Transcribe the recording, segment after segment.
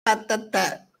Let's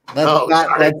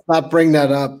not bring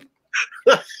that up.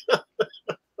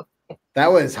 That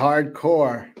was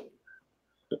hardcore.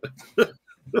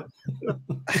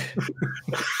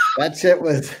 That shit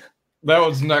was. That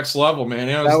was next level, man.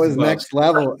 That was next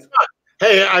level.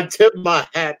 Hey, I tip my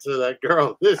hat to that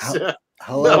girl.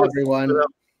 Hello, everyone.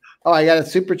 Oh, I got a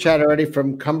super chat already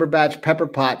from Cumberbatch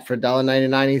Pepperpot for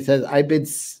 $1.99. He says, I bid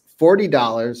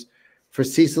 $40 for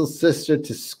Cecil's sister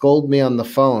to scold me on the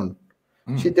phone.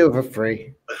 She'd do it for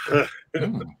free.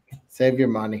 Save your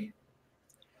money.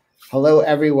 Hello,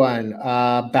 everyone.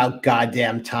 About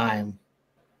goddamn time.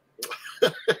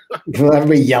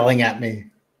 Everybody yelling at me.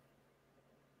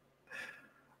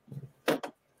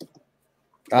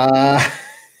 I'm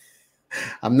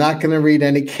not going to read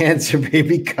any cancer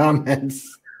baby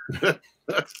comments.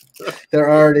 They're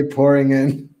already pouring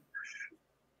in.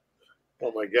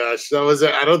 Oh my gosh, that was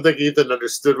it. I don't think Ethan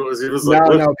understood what he was like.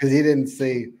 No, because he didn't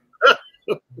see.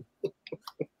 But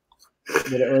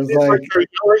it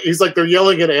was he's like they're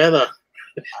yelling at Anna.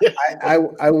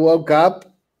 I woke up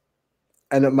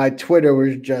and my Twitter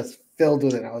was just filled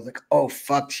with it. I was like, oh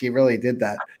fuck, she really did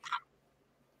that.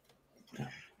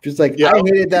 Just like I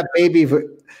hated that baby.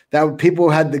 That people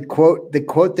had the quote. The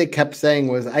quote they kept saying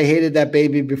was, "I hated that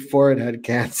baby before it had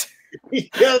cancer." Hey,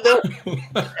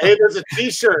 there's a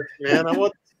T-shirt, man. I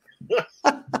want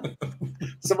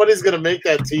somebody's gonna make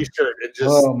that T-shirt and just.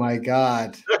 Oh my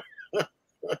god.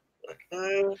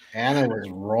 Anna was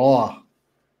raw.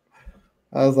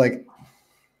 I was like,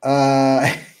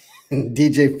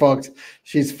 DJ Fox,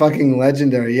 she's fucking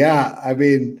legendary. Yeah, I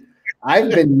mean, I've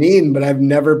been mean, but I've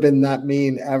never been that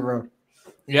mean ever.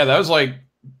 Yeah, that was like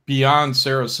beyond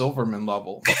Sarah Silverman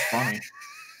level. That's funny.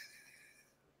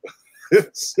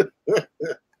 It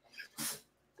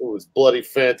was bloody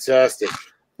fantastic.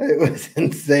 It was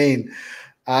insane.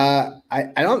 I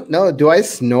don't know. Do I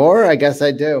snore? I guess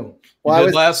I do. Well, you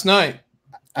did last night.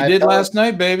 You did last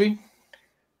night, baby.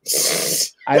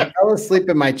 I fell asleep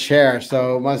in my chair,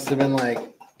 so it must have been like,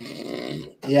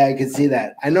 yeah, I could see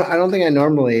that. I don't think I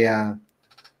normally.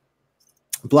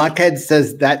 Blockhead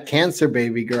says that cancer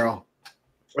baby girl.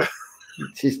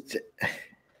 She's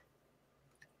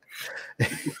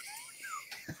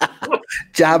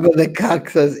Jabba the Cuck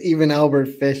says even Albert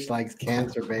Fish likes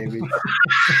cancer babies.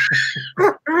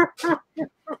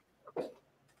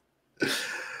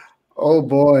 Oh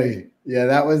boy, yeah,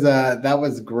 that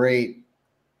was great.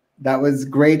 That was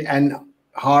great and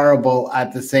horrible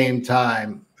at the same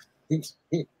time.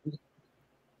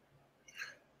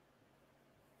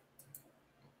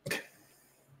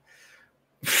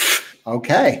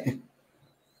 Okay.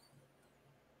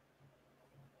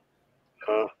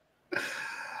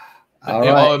 All right.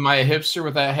 Oh, am I a hipster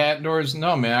with that hat doors?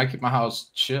 No, man, I keep my house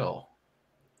chill.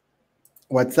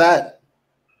 What's that?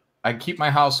 I keep my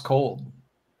house cold.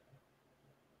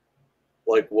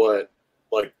 Like what?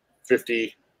 Like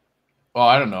 50? Oh,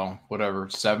 I don't know. Whatever.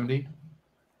 70?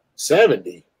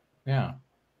 70? Yeah.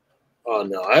 Oh,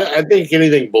 no. I think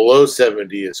anything below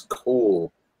 70 is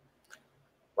cool.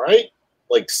 Right?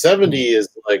 Like 70 is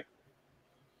like,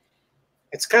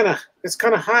 it's kind of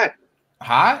hot.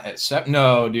 Hot at Sept?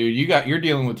 No, dude, you're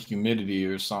dealing with humidity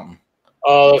or something.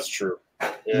 Oh, that's true.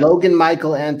 Yeah. Logan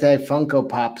Michael Anti Funko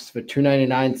Pops for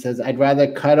 $2.99 says, "I'd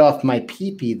rather cut off my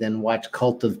pee-pee than watch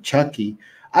Cult of Chucky."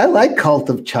 I like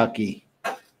Cult of Chucky.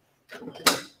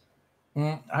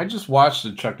 I just watched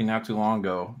the Chucky not too long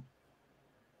ago,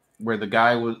 where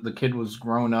the kid was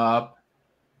grown up.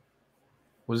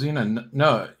 Was he in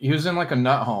he was in like a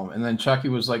nut home, and then Chucky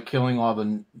was like killing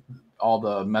all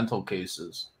the mental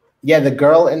cases. Yeah, the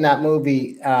girl in that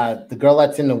movie, the girl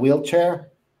that's in the wheelchair,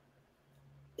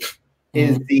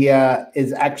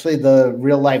 is actually the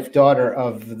real life daughter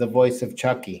of the voice of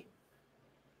Chucky.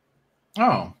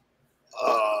 Oh,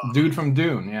 dude from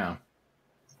Dune, yeah.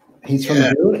 He's from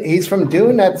Dune. He's from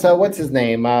Dune. That's what's his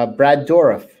name? Brad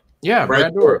Dourif. Yeah,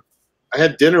 Brad Dourif. I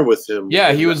had dinner with him.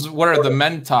 Yeah, he was what are the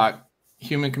men talk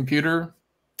human computer.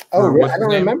 Oh, really? I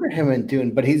don't remember him in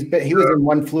Dune, but he was in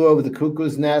One Flew Over the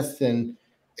Cuckoo's Nest and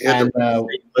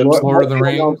Lord of the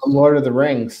Rings. Lord of the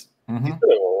Rings. Mm-hmm. He's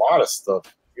been in a lot of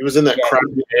stuff. He was in that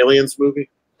crappy Aliens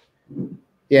movie.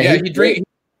 Yeah, he drinks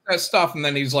that stuff, and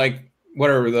then he's like,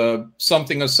 whatever, the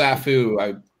something of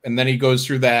Safu. And then he goes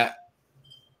through that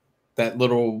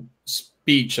little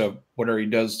speech of whatever he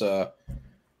does to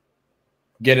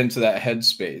get into that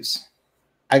headspace.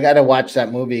 I gotta watch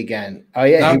that movie again. Oh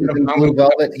yeah, he was in Blue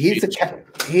Velvet. He's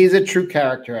a true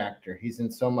character actor. He's in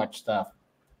so much stuff.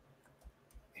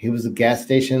 He was a gas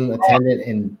station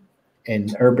attendant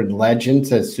in Urban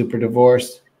Legends as Super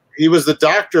Divorce. He was the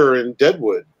doctor in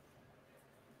Deadwood.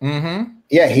 Mm-hmm.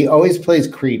 Yeah, he always plays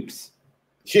creeps.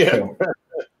 Yeah.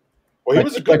 Well, he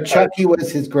was a good guy. Chucky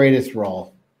was his greatest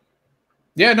role.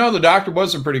 Yeah, no, the Doctor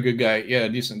was a pretty good guy. Yeah, a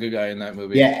decent good guy in that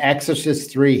movie. Yeah,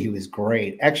 Exorcist 3, he was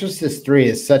great. Exorcist 3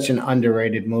 is such an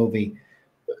underrated movie.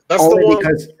 That's only the one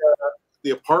because the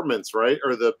apartments, right?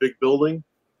 Or the big building?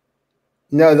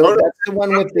 No, that's the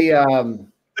one with the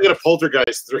I got a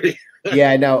Poltergeist 3.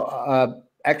 Yeah, no.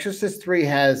 Exorcist 3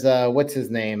 has what's his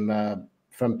name?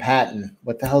 From Patton.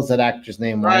 What the hell's that actor's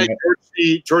name? Right,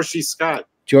 George C. Scott.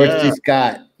 George C.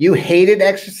 Scott. You hated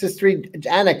Exorcist 3?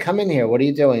 Anna, come in here. What are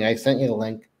you doing? I sent you the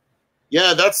link.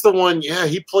 Yeah, that's the one. Yeah,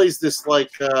 he plays this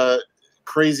like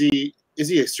crazy. Is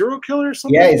he a serial killer or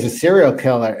something? Yeah, he's a serial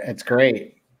killer. It's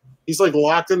great. He's like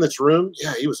locked in this room.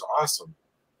 Yeah, he was awesome.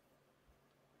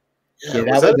 Yeah,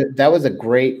 that was a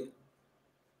great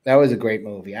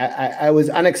movie. I was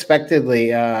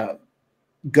unexpectedly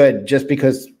good just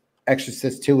because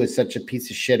Exorcist 2 is such a piece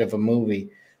of shit of a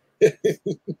movie.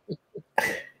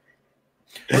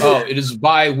 Oh, it is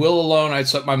by will alone I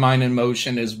set my mind in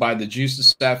motion. It is by the juice of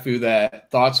Safu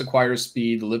that thoughts acquire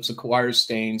speed, the lips acquire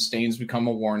stains, stains become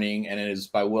a warning, and it is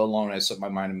by will alone I set my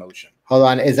mind in motion. Hold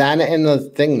on, is Anna in the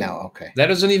thing now? Okay. That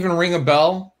doesn't even ring a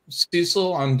bell,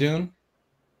 Cecil, on Dune?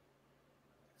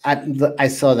 I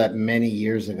saw that many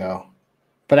years ago,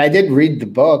 but I did read the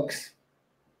books.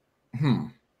 The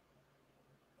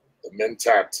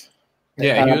Mentat.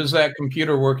 Yeah, he was that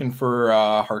computer working for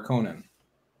Harkonnen.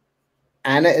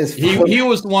 Anna is. He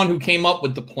was the one who came up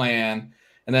with the plan,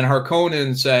 and then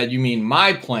Harkonnen said, "You mean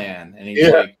my plan?" And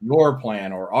he's like, "Your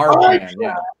plan or our plan?"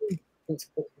 Yeah.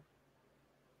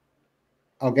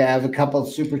 Okay, I have a couple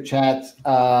of super chats.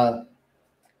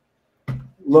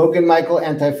 Logan Michael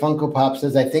Anti-Funko Pop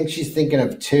says, I think she's thinking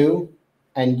of 2.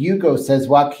 And Hugo says,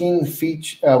 Joaquin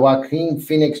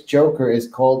Phoenix Joker is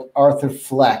called Arthur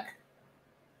Fleck.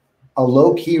 A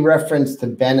low-key reference to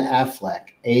Ben Affleck.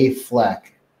 A.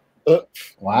 Fleck.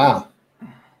 Wow.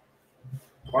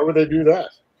 Why would they do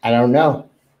that? I don't know.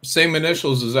 Same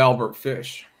initials as Albert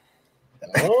Fish.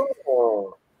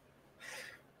 Oh.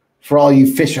 For all you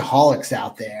fishaholics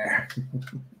out there.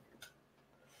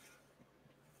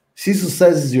 Cecil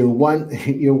Says is your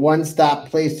one-stop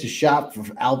place to shop for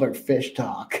Albert Fish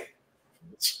talk.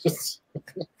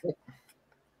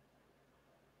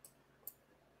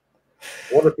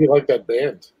 What if you like that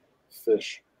band,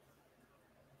 Fish?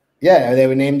 Yeah, they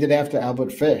were named it after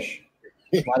Albert Fish.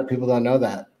 A lot of people don't know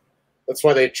that. That's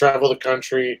why they travel the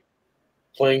country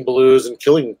playing blues and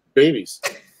killing babies.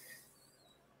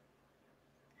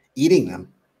 Eating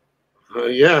them.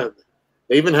 Yeah.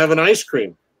 They even have an ice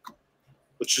cream.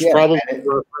 Which is probably a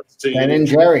reference to Ben and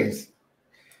Jerry's.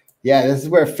 Yeah, this is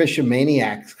where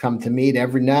Fishamaniacs come to meet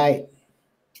every night.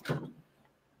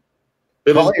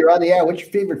 Paul, you're on the air. What's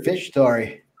your favorite fish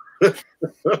story? I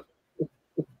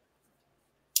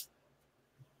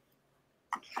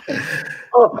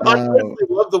really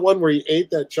love the one where he ate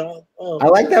that child. Oh. I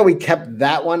like that we kept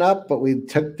that one up, but we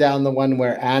took down the one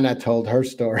where Anna told her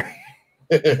story.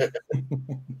 Because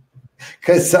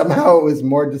somehow it was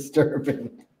more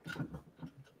disturbing.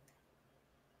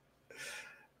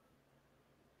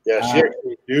 Yeah,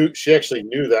 she actually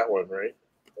knew that one, right?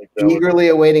 Like that eagerly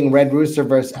awaiting Red Rooster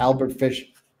versus Albert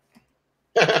Fish.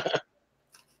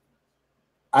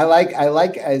 I like.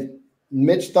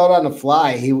 Mitch thought on the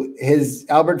fly. His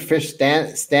Albert Fish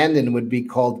stand-in would be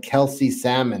called Kelsey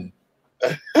Salmon.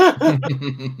 I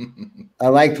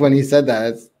liked when he said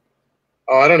that.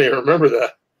 I don't even remember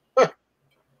that.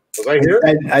 Was I here?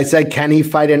 I said, can he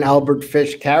fight an Albert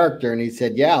Fish character? And he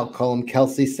said, yeah, I'll call him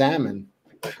Kelsey Salmon.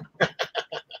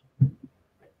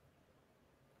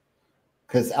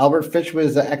 Because Albert Fish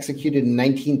was executed in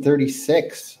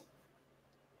 1936.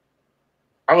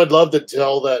 I would love to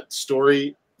tell that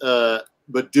story,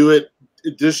 but do it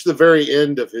just the very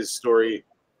end of his story.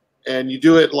 And you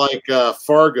do it like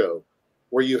Fargo,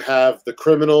 where you have the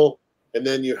criminal and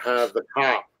then you have the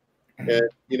cop. And,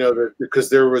 because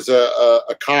there was a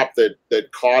cop that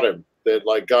caught him, that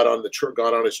like got on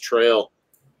his trail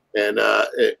and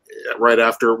right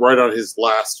on his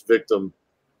last victim.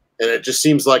 And it just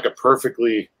seems like a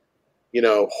perfectly,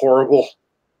 horrible,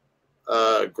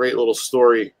 great little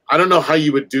story. I don't know how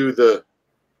you would do the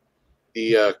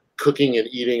cooking and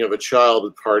eating of a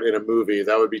child part in a movie.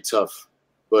 That would be tough.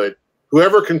 But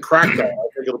whoever can crack that, I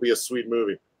think it'll be a sweet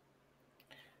movie.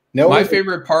 My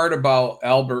favorite part about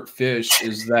Albert Fish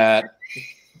is that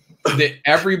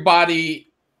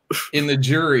everybody in the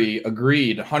jury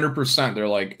agreed 100%. They're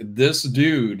like, this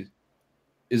dude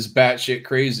is batshit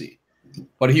crazy.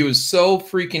 But he was so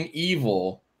freaking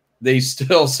evil, they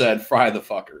still said, fry the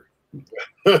fucker.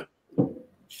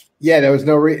 Yeah, there was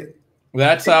no reason.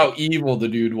 That's how evil the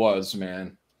dude was,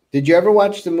 man. Did you ever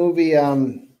watch the movie?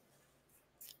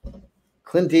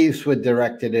 Clint Eastwood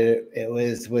directed it. It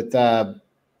was with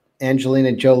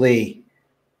Angelina Jolie.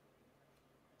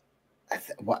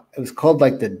 What it was called,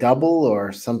 like The Double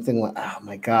or something. Oh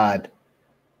my God,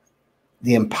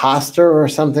 The Imposter or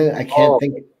something. I can't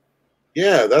think.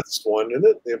 Yeah, that's one, isn't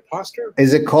it? The Imposter.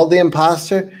 Is it called The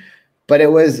Imposter? But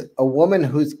it was a woman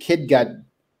whose kid got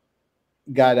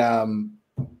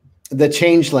the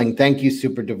Changeling. Thank you,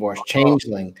 Super Divorce.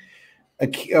 Changeling.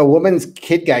 A woman's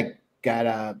kid got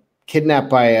kidnapped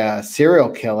by a serial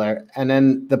killer, and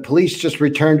then the police just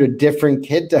returned a different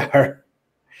kid to her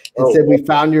and said, "We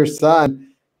found your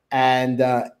son," and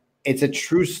it's a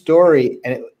true story.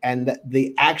 And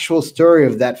the actual story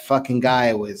of that fucking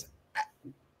guy was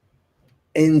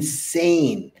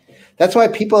insane. That's why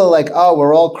people are like, "Oh,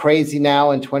 we're all crazy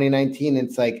now in 2019."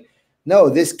 It's like, no,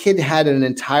 this kid had an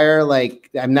entire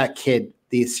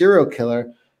the serial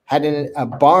killer had a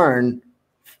barn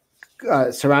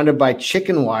surrounded by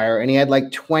chicken wire, and he had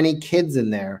like 20 kids in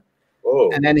there. Oh.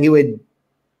 And then he would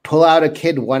pull out a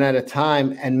kid one at a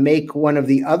time and make one of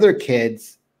the other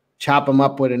kids chop him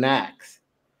up with an axe.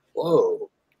 Whoa.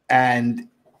 And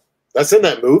that's in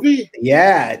that movie?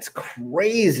 Yeah, it's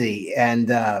crazy. And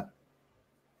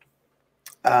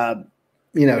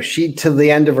she, to the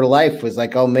end of her life, was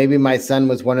like, oh, maybe my son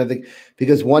was one of the,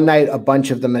 because one night a bunch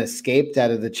of them escaped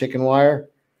out of the chicken wire.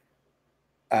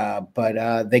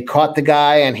 But they caught the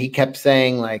guy, and he kept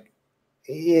saying, like,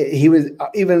 he was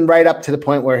even right up to the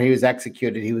point where he was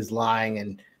executed. He was lying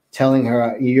and telling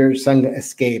her, your son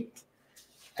escaped.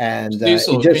 And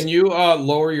Cecil, can you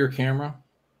lower your camera?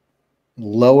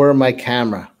 Lower my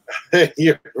camera.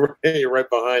 You're right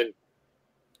behind.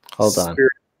 Hold on.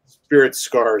 Spirit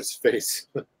Scar's face.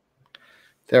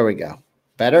 There we go.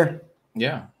 Better?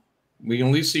 Yeah. We can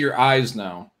at least see your eyes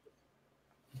now.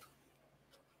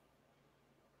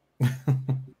 All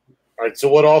right, so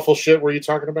what awful shit were you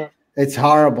talking about? It's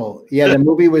horrible. Yeah, the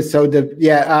movie was so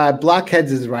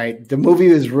Blockheads is right. The movie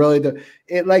was really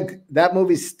that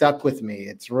movie stuck with me.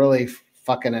 It's really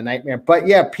fucking a nightmare. But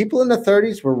yeah, people in the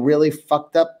 30s were really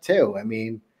fucked up too. I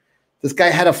mean, this guy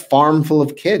had a farm full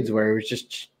of kids where he was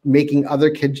just making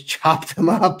other kids chop them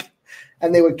up,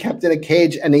 and they were kept in a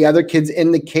cage, and the other kids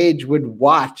in the cage would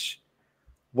watch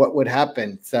what would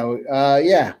happen. So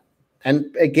yeah.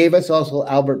 And it gave us also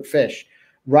Albert Fish.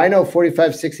 Rhino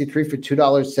 4563 for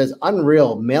 $2 says,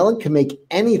 unreal. Malin can make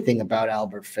anything about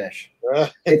Albert Fish.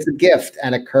 It's a gift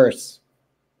and a curse.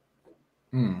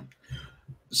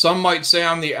 Some might say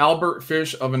I'm the Albert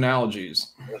Fish of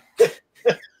analogies.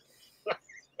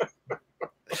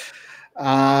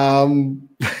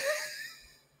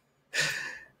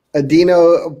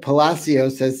 Adino Palacio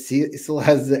says Cecil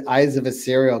has the eyes of a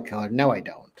serial killer. No, I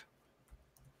don't.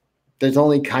 There's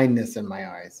only kindness in my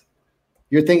eyes.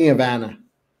 You're thinking of Anna.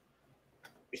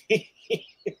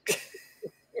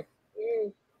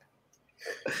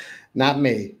 Not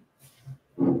me.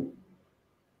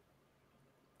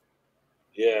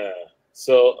 Yeah.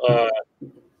 So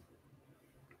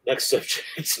next subject.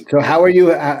 So how are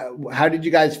you? How did you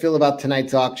guys feel about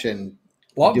tonight's auction?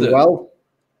 Loved it. Well?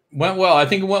 Went well. I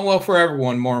think it went well for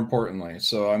everyone, more importantly.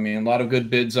 So, I mean, a lot of good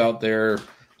bids out there. A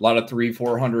lot of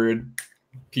 $300-400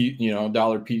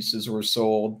 dollar pieces were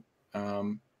sold.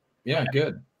 Yeah,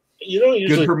 good. Usually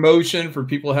good promotion for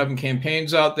people having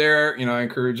campaigns out there. I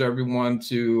encourage everyone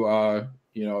to,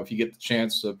 if you get the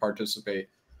chance to participate.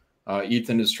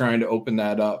 Ethan is trying to open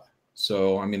that up.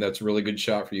 So, I mean, that's a really good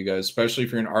shot for you guys, especially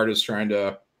if you're an artist trying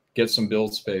to get some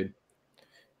bills paid.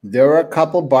 There are a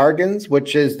couple bargains,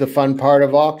 which is the fun part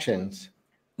of auctions.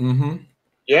 Mm-hmm.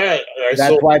 Yeah.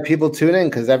 That's why people tune in,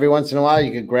 because every once in a while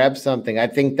you could grab something. I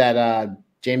think that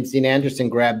James Dean Anderson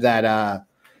grabbed that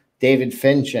David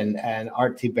Finch and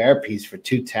Art T. Bear piece for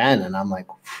 $210, and I'm like,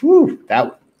 whew,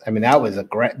 that was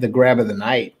the grab of the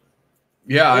night.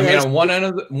 Yeah, I mean, on one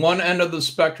end of the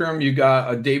spectrum, you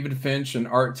got a David Finch and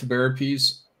Art T. Bear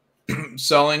piece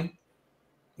selling,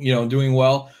 doing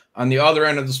well. On the other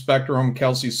end of the spectrum,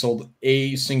 Kelsey sold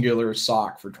a singular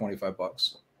sock for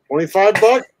 $25.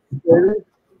 $25?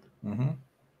 Mm-hmm.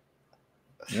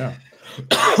 Yeah.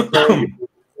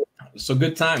 So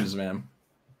good times, man.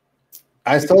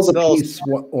 I sold a piece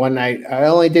one night. I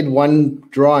only did one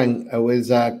drawing. It was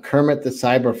Kermit the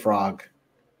Cyber Frog.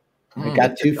 I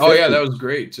got $250. Oh yeah, that was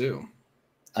great too.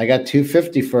 I got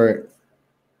 $250 for it.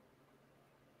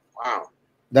 Wow,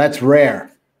 that's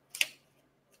rare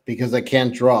because I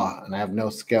can't draw and I have no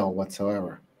skill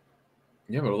whatsoever.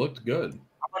 Yeah, but it looked good.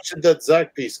 How much did that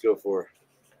Zach piece go for?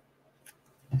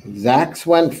 Zach's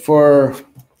went for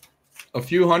a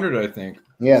few hundred, I think.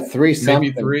 Yeah,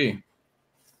 maybe three.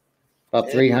 About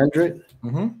 300.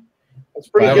 Mm-hmm. That's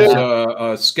pretty that good.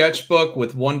 was a sketchbook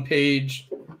with 1 page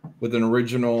with an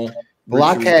original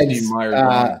Blockheads.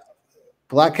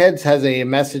 Blockheads has a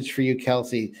message for you,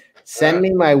 Kelsey. Send me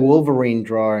my Wolverine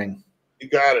drawing. You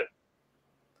got it.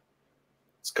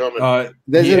 It's coming.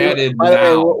 This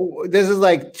is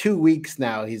like 2 weeks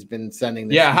now. He's been sending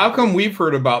this. Yeah, how come we've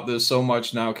heard about this so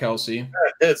much now, Kelsey?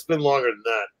 It's been longer than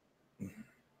that.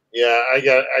 Yeah, I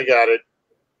got it.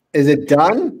 Is it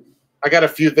done? I got a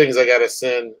few things I got to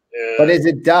send. But is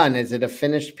it done? Is it a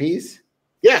finished piece?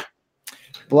 Yeah.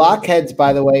 Blockheads,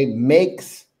 by the way,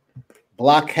 makes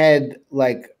Blockhead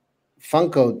like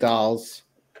Funko dolls.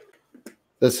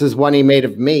 This is one he made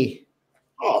of me.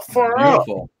 Oh, far out.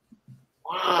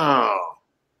 Wow.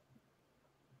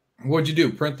 What'd you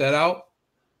do? Print that out?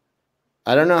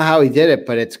 I don't know how he did it,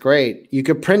 but it's great. You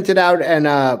could print it out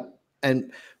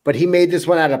but he made this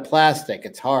one out of plastic.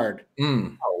 It's hard.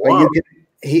 Oh, wow. But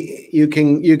you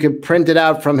can print it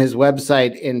out from his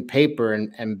website in paper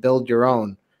and build your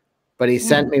own. But he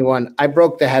sent me one. I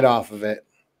broke the head off of it.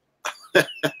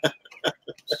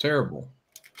 It's terrible.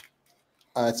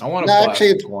 I want to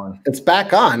actually one. It's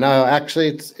back on. No, actually,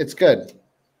 it's good.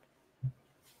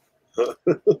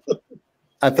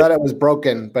 I thought it was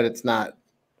broken, but it's not.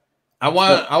 I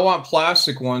want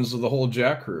plastic ones of the whole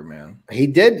Jack crew, man. He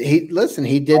did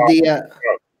the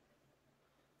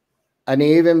and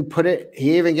he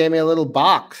even gave me a little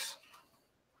box.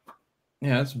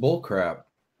 Yeah, that's bull crap.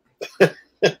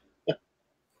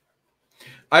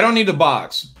 I don't need a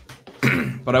box,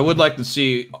 but I would like to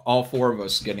see all 4 of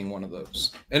us getting one of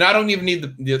those. And I don't even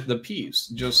need the piece.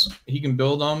 Just he can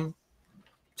build them,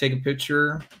 take a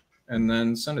picture, and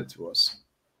then send it to us.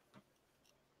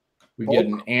 We get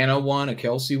an Anna one, a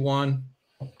Kelsey one.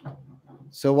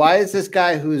 So why is this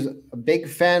guy who's a big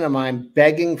fan of mine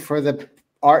begging for the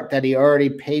art that he already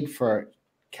paid for,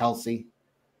 Kelsey?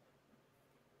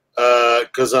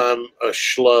 Because I'm a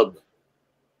schlub.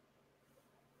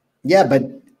 Yeah, but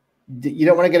you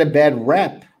don't want to get a bad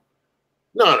rep.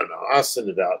 No. I'll send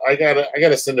it out. I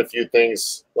gotta send a few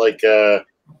things. Like I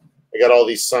got all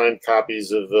these signed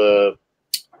copies of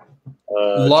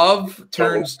love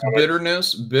turns to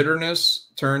bitterness. Bitterness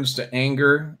turns to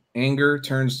anger. Anger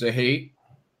turns to hate.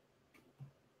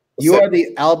 You are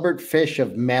the Albert Fish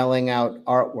of mailing out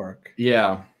artwork.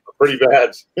 Yeah. Pretty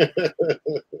bad.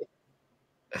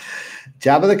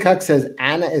 Jabba the Cuck says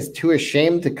Anna is too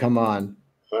ashamed to come on.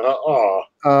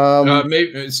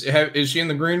 Maybe is she in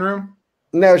the green room?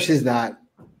 No, she's not.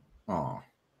 Oh.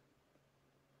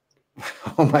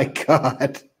 Oh my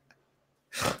God.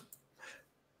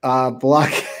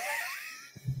 Block.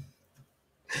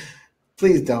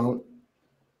 Please don't.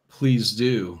 Please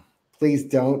do. Please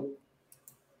don't.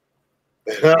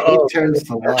 Oh. He turns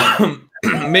to love.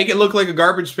 Make it look like a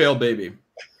garbage pail baby.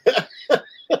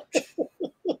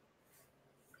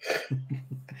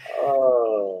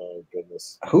 Oh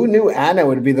goodness. Who knew Anna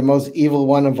would be the most evil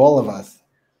one of all of us?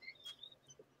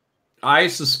 I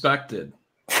suspected.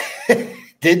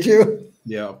 Did you?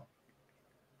 Yeah.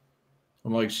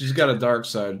 I'm like, she's got a dark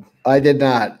side. I did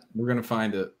not. We're going to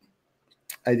find it.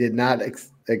 I did not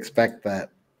expect that.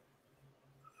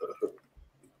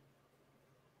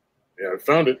 Yeah, I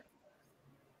found it.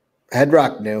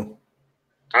 Headrock knew.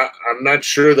 I'm not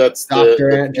sure that's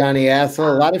Dr. Johnny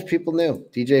Asshole. A lot of people knew.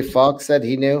 DJ Falk said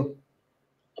he knew.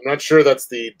 I'm not sure that's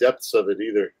the depths of it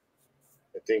either.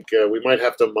 I think we might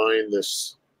have to mine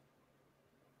this.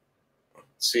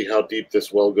 See how deep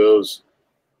this well goes.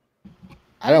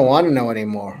 I don't want to know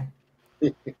anymore.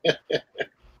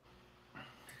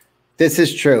 This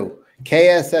is true.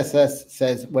 KSSS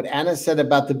says what Anna said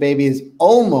about the baby is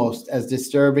almost as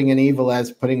disturbing and evil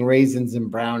as putting raisins in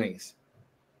brownies.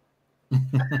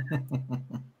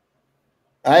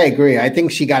 I agree. I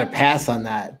think she got a pass on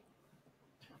that.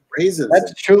 Raisins.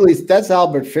 That's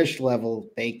Albert Fish level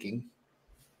baking.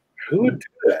 Who would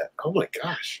do that? Oh my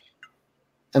gosh.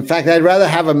 In fact, I'd rather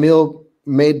have a meal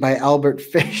made by Albert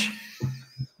Fish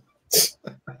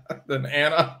than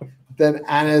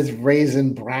Anna's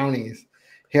raisin brownies.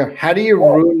 Here, how do you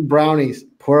ruin brownies?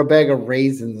 Pour a bag of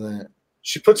raisins in it.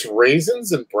 She puts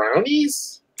raisins in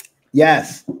brownies?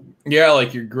 Yes. Yeah,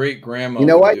 like your great grandma. You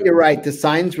know what? You're right. The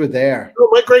signs were there. No,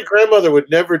 my great grandmother would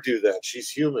never do that. She's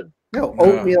human. No,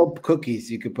 oatmeal cookies.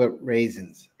 You could put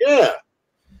raisins. Yeah.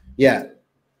 Yeah.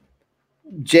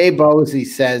 Jay Bosey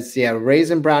says, yeah,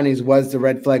 raisin brownies was the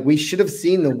red flag. We should have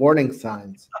seen the warning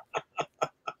signs.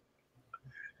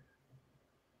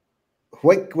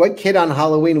 What kid on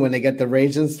Halloween, when they get the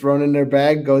raisins thrown in their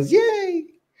bag, goes, yay?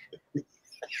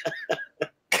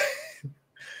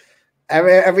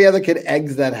 Every other kid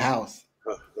eggs that house.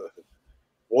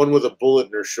 One with a bullet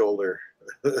in her shoulder.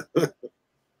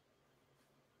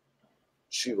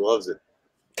 She loves it.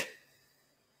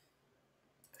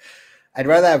 I'd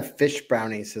rather have fish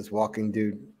brownies, says Walking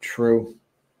Dude. True.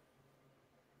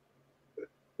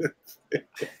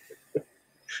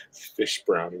 Fish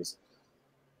brownies.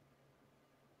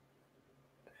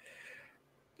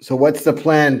 So what's the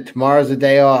plan? Tomorrow's a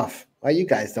day off. Well, you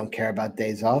guys don't care about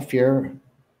days off. You're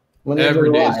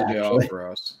every day is a day off for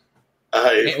us.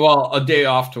 Well, a day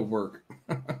off to work.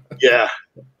 Yeah.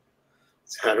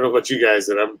 I don't know about you guys,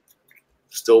 and I'm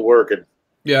still working.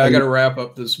 Yeah, I got to wrap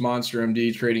up this Monster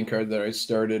MD trading card that I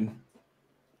started.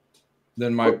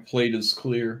 Then my plate is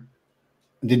clear.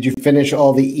 Did you finish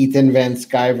all the Ethan Van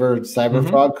Sciver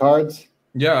Cyberfrog cards?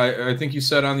 Yeah, I think you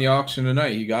said on the auction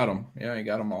tonight he got them. Yeah, he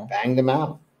got them all. Banged them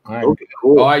out. All right. Okay,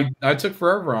 cool. Oh, I took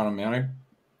forever on them, man.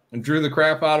 I drew the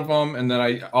crap out of them, and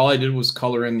then all I did was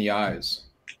color in the eyes.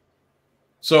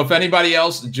 So if anybody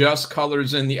else just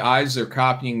colors in the eyes, they're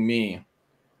copying me.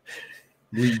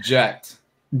 Reject.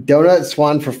 Donut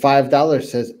Swan for $5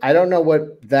 says, I don't know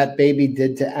what that baby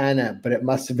did to Anna, but it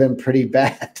must have been pretty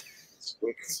bad.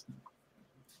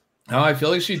 Oh, I feel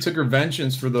like she took her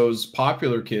vengeance for those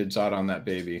popular kids out on that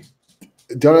baby.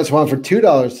 Donut Swan for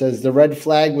 $2 says, the red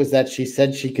flag was that she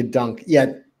said she could dunk. Yeah,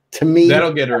 to me.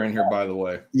 That'll get her in here, by the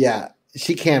way. Yeah,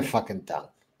 she can't fucking dunk.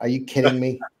 Are you kidding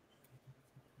me?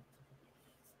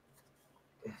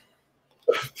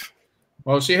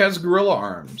 Well, she has gorilla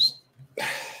arms.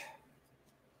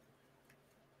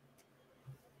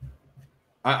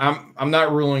 I'm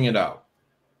not ruling it out.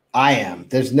 I am.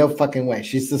 There's no fucking way.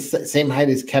 She's the same height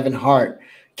as Kevin Hart.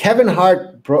 Kevin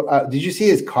Hart, did you see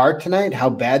his car tonight? How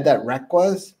bad that wreck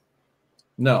was?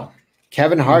 No.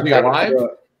 Kevin Hart got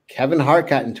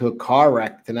into a car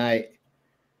wreck tonight.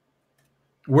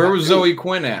 Where was Zoe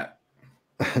Quinn at?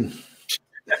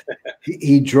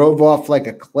 he drove off like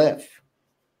a cliff.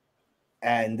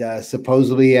 And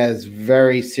supposedly has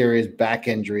very serious back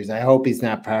injuries. I hope he's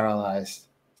not paralyzed.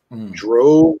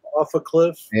 Drove off a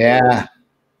cliff? Yeah.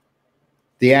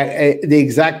 The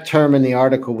exact term in the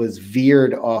article was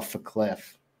veered off a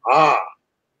cliff. Ah.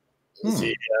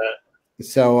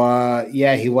 So,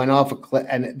 yeah, he went off a cliff.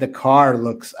 And the car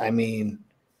looks, I mean,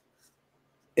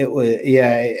 it was,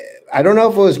 yeah. I don't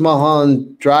know if it was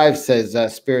Mulholland Drive, says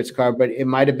Spirit's car, but it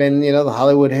might have been, the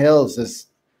Hollywood Hills.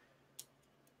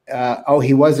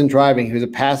 He wasn't driving. He was a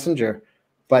passenger.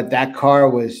 But that car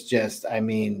was just, I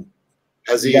mean.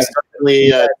 Has he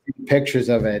suddenly pictures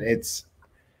of it?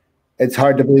 It's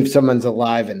hard to believe someone's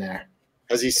alive in there.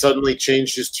 Has he suddenly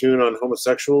changed his tune on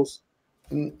homosexuals?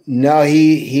 No,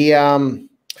 he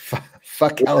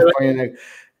fuck California.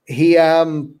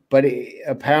 But he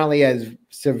apparently has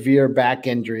severe back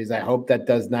injuries. I hope that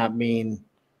does not mean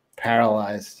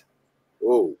paralyzed.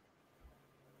 Oh.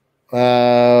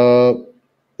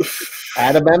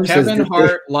 Adam M. Kevin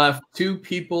Hart left 2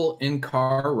 people in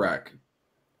car wreck.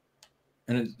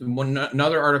 And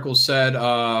another article said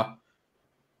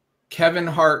Kevin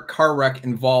Hart car wreck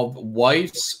involved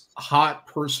wife's hot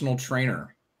personal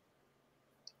trainer.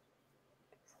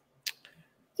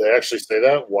 They actually say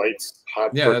that? Wife's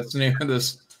hot Yeah, that's the name of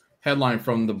this headline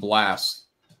from The Blast.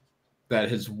 That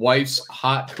his wife's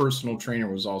hot personal trainer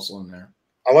was also in there.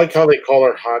 I like how they call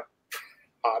her hot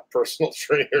personal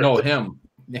trainer. No, him.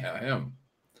 Yeah, him.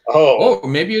 Oh,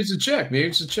 maybe it's a chick. Maybe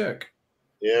it's a chick.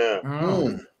 Yeah.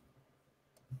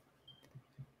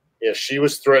 Yeah, she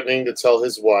was threatening to tell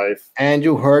his wife.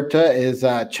 Andrew Herta is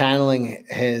channeling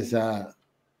his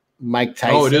Mike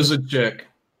Tyson. Oh, it is a chick.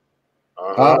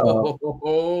 Uh-oh.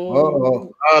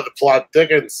 The plot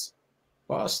thickens.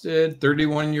 Busted.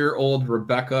 31-year-old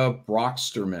Rebecca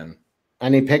Brocksterman.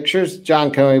 Any pictures?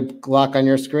 John, can we lock on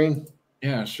your screen?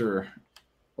 Yeah, sure.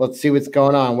 Let's see what's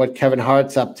going on, what Kevin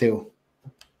Hart's up to.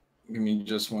 Give me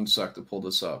just 1 sec to pull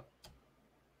this up.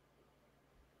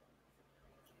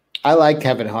 I like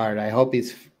Kevin Hart. I hope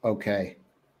he's okay.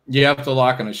 You have to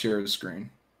lock on a shared screen.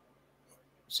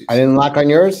 I didn't lock on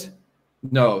yours?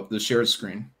 No, the shared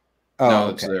screen. Oh, no,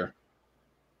 okay. It's there.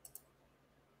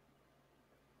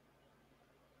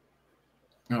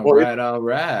 All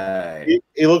right.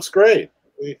 He looks great.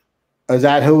 Is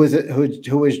that who was it?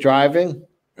 Who was driving?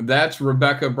 That's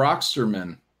Rebecca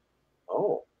Brocksterman.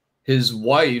 Oh. His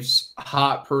wife's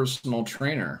hot personal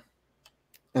trainer.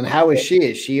 And how is she?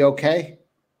 Is she okay?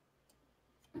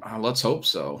 Let's hope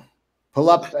so. Pull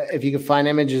up if you can find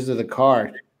images of the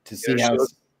car to see how.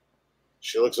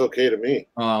 She looks okay to me.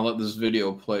 Let this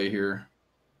video play here.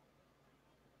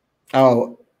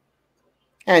 Oh,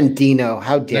 and Dino,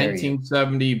 how dare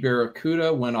 1970 you?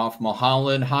 Barracuda went off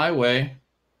Mulholland Highway.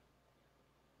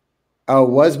 Oh, it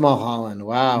was Mulholland.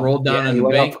 Wow. Rolled down an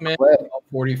embankment at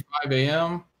 12:45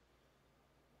 a.m.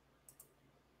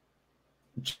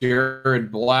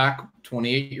 Jared Black,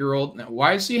 28-year-old.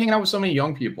 Why is he hanging out with so many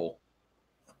young people?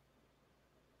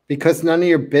 Because none of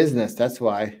your business. That's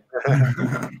why.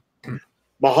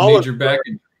 Mulholland's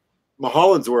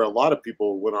where a lot of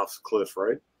people went off the cliff,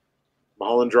 right?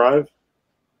 Mulholland Drive?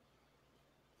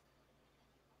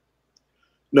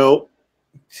 No.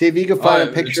 See if you can find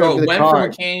a picture of the car. So it went from a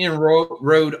canyon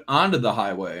road onto the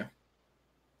highway.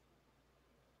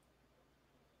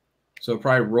 So it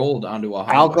probably rolled onto a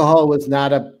highway. Alcohol was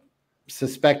not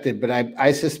suspected, but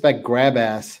I suspect grab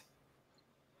ass.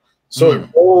 So it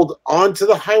rolled onto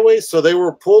the highway. So they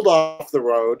were pulled off the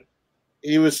road.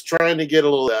 He was trying to get a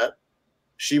little of that.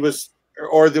 She was,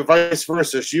 or the vice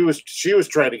versa. She was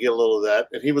trying to get a little of that,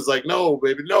 and he was like, "No,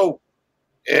 baby, no."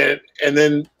 And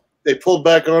then they pulled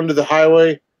back onto the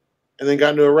highway, and then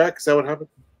got into a wreck. Is that what happened?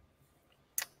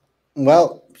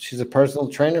 Well, she's a personal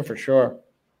trainer for sure.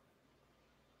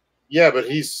 Yeah, but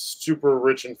he's super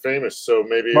rich and famous, so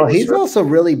maybe. Well, he's also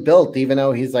really built, even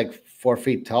though he's like 4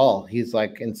 feet tall. He's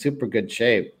like in super good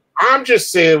shape. I'm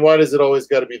just saying, why does it always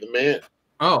got to be the man?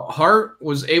 Oh, Hart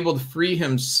was able to free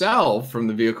himself from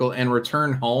the vehicle and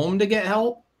return home to get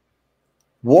help?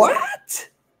 What?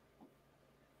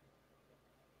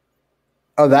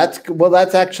 Oh,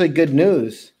 that's actually good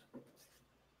news.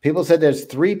 People said there's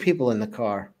 3 people in the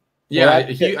car. Yeah,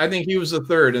 I think he was the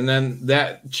third, and then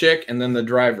that chick, and then the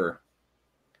driver.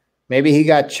 Maybe he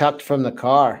got chucked from the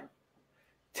car.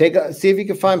 See if you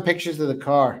can find pictures of the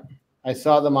car. I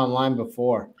saw them online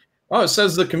before. Oh, it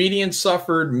says the comedian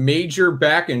suffered major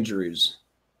back injuries.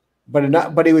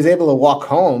 But he was able to walk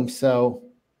home, so.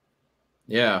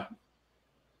 Yeah.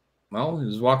 Well, he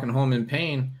was walking home in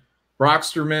pain.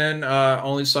 Brocksterman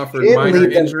only suffered minor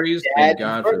injuries. Thank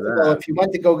God for that. Well, if you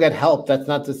went to go get help, that's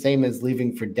not the same as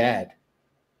leaving for dead.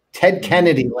 Ted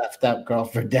Kennedy left that girl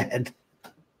for dead.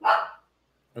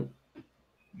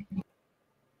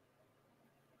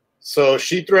 So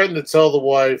she threatened to tell the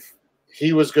wife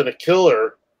he was going to kill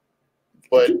her,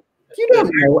 but you don't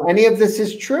know any of this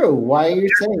is true. Why are you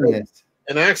saying this?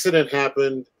 An accident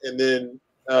happened, and then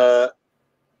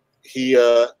he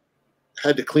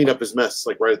had to clean up his mess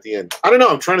like right at the end. I don't know.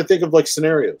 I'm trying to think of like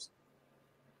scenarios.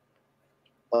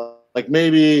 Like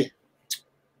maybe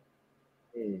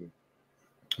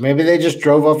they just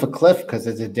drove off a cliff because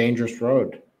it's a dangerous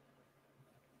road.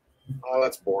 Oh,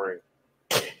 that's boring.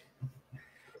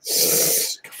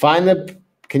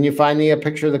 Can you find the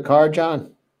picture of the car,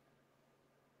 John?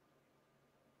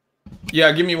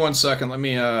 Yeah, give me 1 second. Let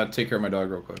me take care of my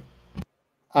dog real quick.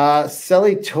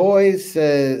 Selly Toys,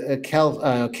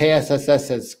 KSSS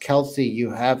says, Kelsey,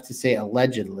 you have to say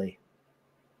allegedly.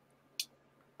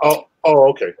 Oh,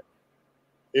 okay.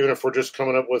 Even if we're just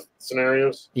coming up with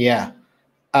scenarios? Yeah.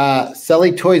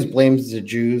 Selly Toys blames the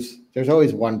Jews. There's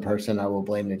always one person I will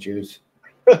blame the Jews.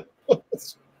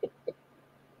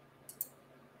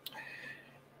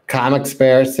 Comic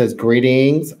Spare says,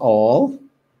 greetings all.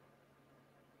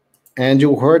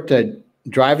 Andrew Horta,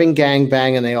 driving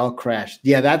gangbang and they all crashed.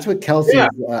 Yeah, that's what Kelsey.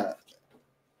 Yeah.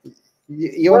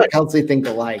 You and Kelsey think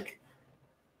alike.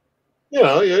 You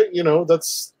know,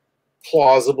 that's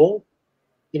plausible.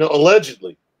 You know,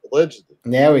 allegedly.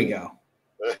 There we go.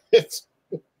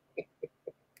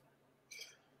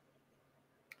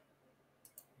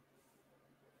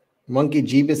 Monkey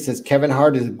Jeebus says Kevin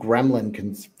Hart is gremlin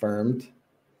confirmed.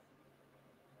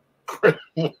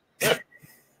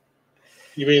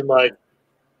 You mean like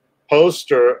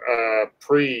post or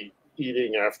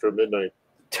pre-eating after midnight?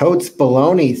 Totes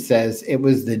Baloney says it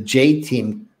was the J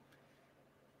team.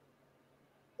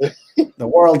 The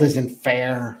world isn't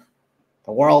fair.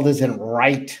 The world isn't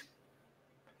right.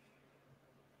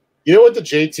 You know what the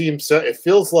J team said? It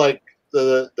feels like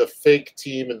the fake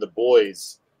team and the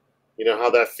boys. You know how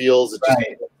that feels? It's just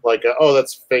like,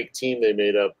 that's a fake team they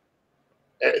made up.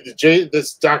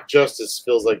 This Doc Justice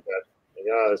feels like that. Like,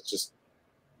 it's just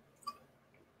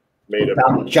made up.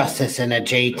 Doc Justice and a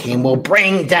J team will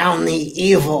bring down the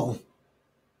evil.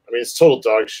 I mean, it's total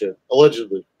dog shit,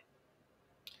 allegedly.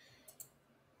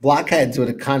 Blockheads with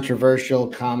a controversial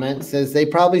comment says they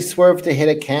probably swerved to hit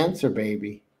a cancer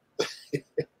baby.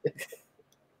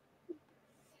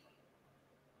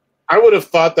 I would have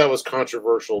thought that was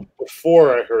controversial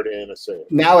before I heard Anna say it.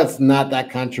 Now it's not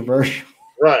that controversial.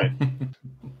 Right.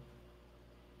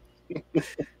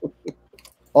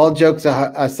 All jokes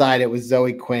aside, it was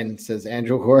Zoe Quinn, says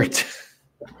Andrew Hort.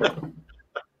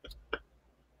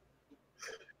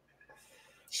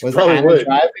 Was Anna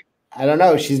driving? I don't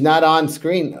know. She's not on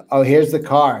screen. Oh, here's the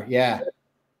car. Yeah.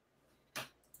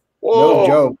 Whoa. No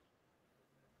joke.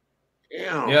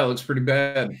 Damn. Yeah, it looks pretty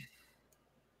bad.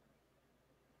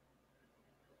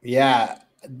 Yeah.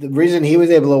 The reason he was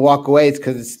able to walk away is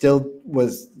because it still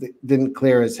didn't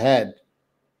clear his head.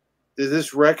 Did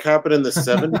this wreck happen in the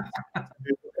 70s? What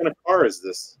kind of car is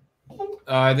this?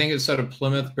 I think it's out of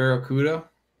Plymouth Barracuda.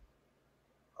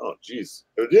 Oh, geez.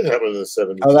 It did happen in the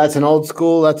 70s. Oh, that's an old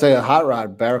school. That's a hot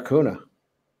rod, Barracuda.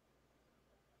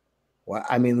 Well,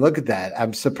 I mean, look at that.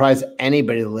 I'm surprised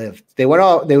anybody lived. They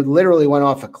literally went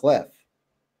off a cliff.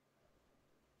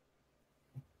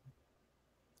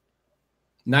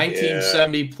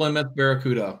 1970 Plymouth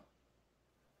Barracuda.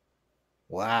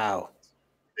 Wow.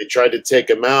 They tried to take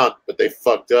him out, but they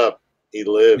fucked up. He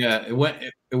lived. Yeah, it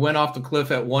went off the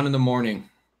cliff at 1 a.m.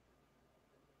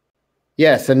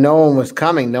 Yeah, so no one was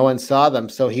coming. No one saw them.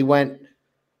 So he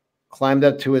climbed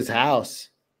up to his house.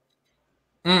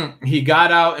 He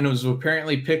got out and was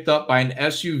apparently picked up by an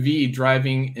SUV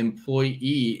driving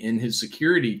employee in his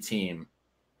security team.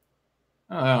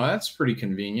 Oh, that's pretty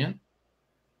convenient.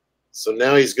 So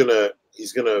now he's gonna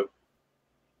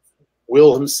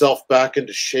will himself back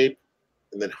into shape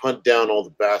and then hunt down all the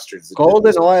bastards.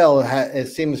 Golden Oil it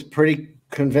seems pretty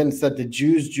convinced that the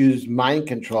Jews use mind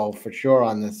control for sure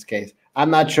on this case.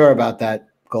 I'm not sure about that,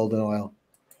 Golden Oil.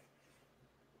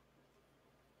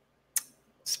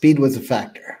 Speed was a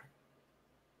factor.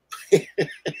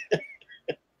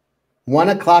 1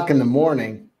 o'clock in the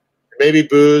morning. Maybe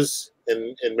booze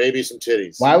and maybe some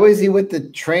titties. Why was he with the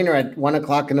trainer at 1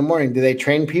 o'clock in the morning? Do they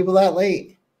train people that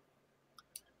late?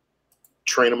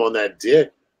 Train them on that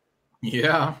dick.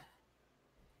 Yeah.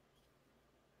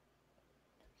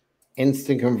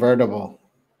 Instant convertible.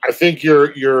 I think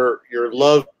your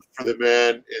love for the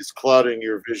man is clouding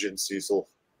your vision, Cecil.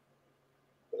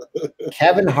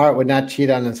 Kevin Hart would not cheat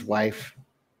on his wife.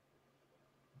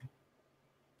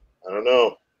 I don't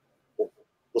know.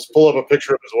 Let's pull up a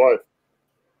picture of his wife.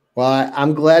 Well,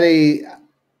 I'm glad he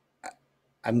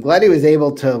was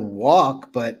able to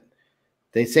walk, but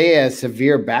they say he has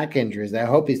severe back injuries. I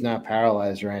hope he's not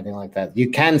paralyzed or anything like that.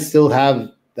 You can still have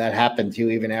that happen to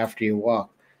you even after you walk.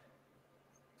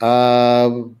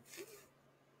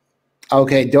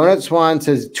 Okay, Donut Swan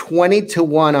says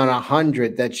 20-1 on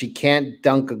 100 that she can't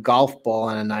dunk a golf ball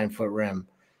on a 9-foot rim.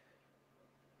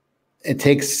 It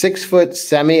takes 6-foot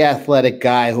semi-athletic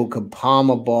guy who could palm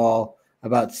a ball,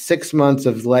 about 6 months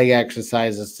of leg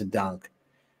exercises to dunk.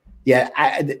 Yeah,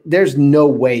 there's no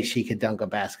way she could dunk a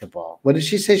basketball. What did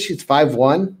she say? She's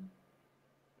 5'1"?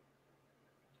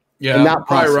 Yeah, not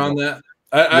probably around that.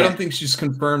 I don't think she's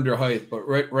confirmed her height, but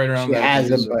right around she that.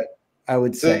 She hasn't, but I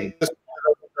would say.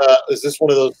 Is this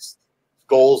one of those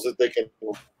goals that they can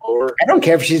lower? I don't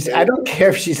care if she's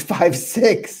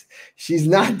 5'6". She's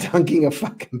not dunking a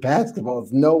fucking basketball.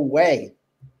 There's no way.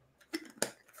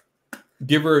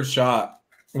 Give her a shot.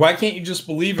 Why can't you just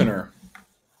believe in her,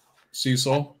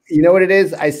 Cecil? You know what it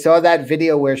is? I saw that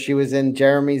video where she was in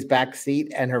Jeremy's back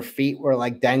seat and her feet were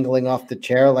like dangling off the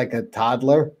chair like a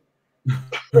toddler.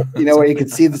 You know, where you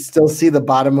could still see the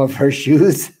bottom of her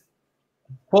shoes.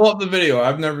 Pull up the video.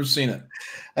 I've never seen it.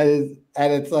 And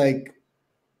it's like,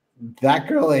 that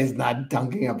girl is not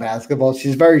dunking a basketball.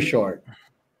 She's very short.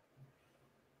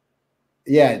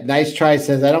 Yeah, nice try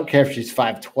says, I don't care if she's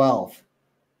 5'12".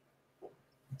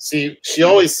 See, she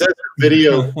always says her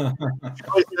video, she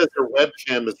always says her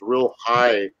webcam is real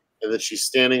high and that she's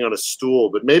standing on a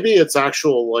stool, but maybe it's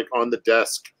actual like on the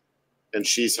desk and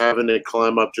she's having to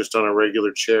climb up just on a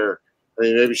regular chair. I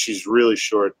mean, maybe she's really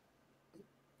short.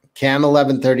 Cam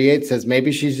 1138 says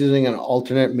maybe she's using an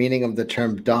alternate meaning of the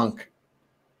term dunk.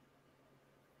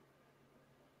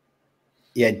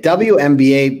 Yeah,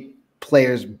 WNBA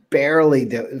players barely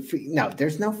do. No,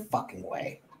 there's no fucking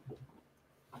way.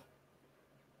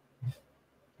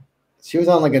 She was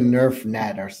on like a Nerf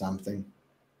net or something.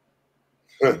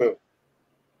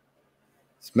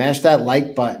 Smash that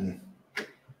like button.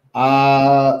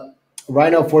 Rhino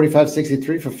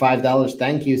 4563 for $5.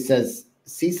 Thank you. Says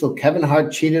Cecil, Kevin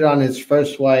Hart cheated on his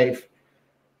first wife.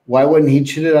 Why wouldn't he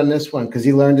cheat on this one? Because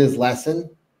he learned his lesson.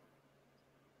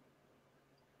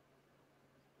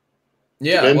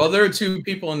 Yeah, well, there are two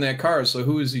people in that car, so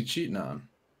who is he cheating on?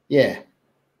 Yeah.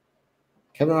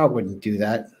 Kevin Hart wouldn't do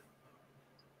that.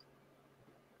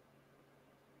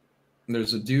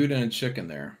 There's a dude and a chick in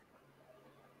there.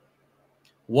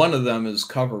 One of them is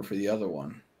cover for the other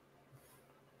one.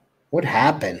 What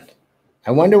happened?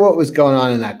 I wonder what was going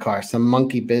on in that car. Some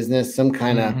monkey business, some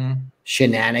kind of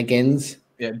shenanigans.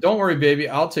 Yeah, don't worry, baby.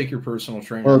 I'll take your personal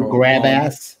trainer. Or grab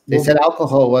ass. They said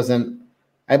alcohol wasn't.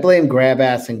 I blame grab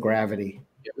ass and gravity.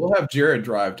 Yeah, we'll have Jared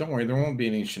drive. Don't worry. There won't be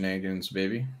any shenanigans,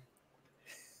 baby.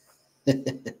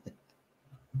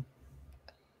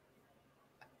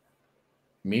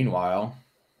 Meanwhile.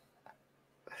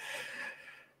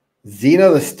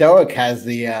 Zeno the Stoic has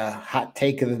the hot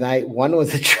take of the night. One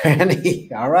was a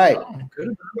tranny. All right. Oh,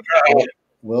 good.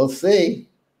 We'll see.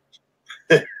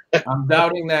 I'm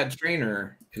doubting that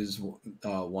trainer is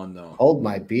one though. Hold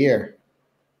my beer.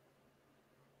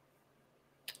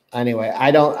 Anyway,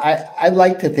 I'd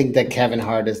like to think that Kevin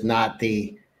Hart is not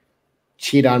the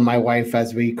cheat on my wife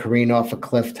as we careen off a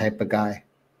cliff type of guy.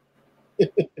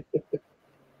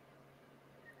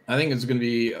 I think it's going to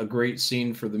be a great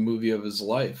scene for the movie of his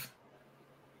life.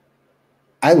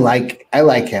 I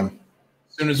like him.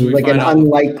 As soon as He's we like find an out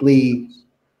unlikely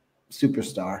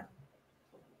superstar.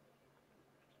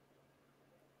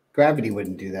 Gravity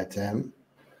wouldn't do that to him.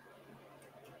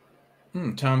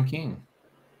 Tom King.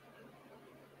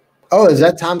 Oh, is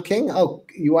that Tom King? Oh,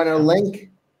 you want a link?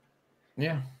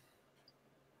 Yeah.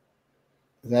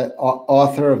 Is that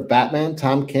author of Batman,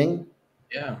 Tom King?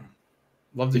 Yeah.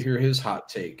 Love to hear his hot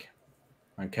take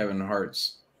on Kevin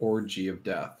Hart's Orgy of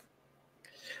Death.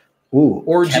 Ooh,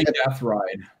 Orgy Death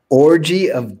Ride.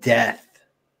 Orgy of Death.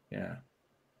 Yeah.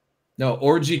 No,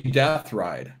 Orgy Death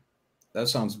Ride. That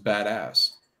sounds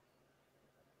badass.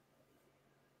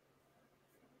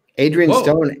 Adrian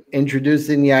Stone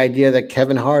introducing the idea that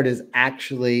Kevin Hart is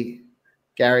actually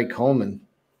Gary Coleman.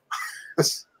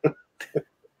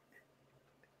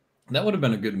 That would have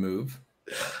been a good move.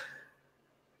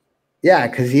 Yeah,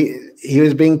 because he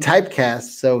was being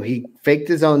typecast, so he faked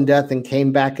his own death and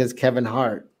came back as Kevin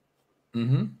Hart.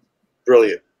 Mm-hmm.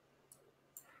 Brilliant.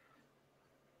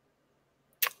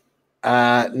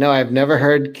 No, I've never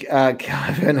heard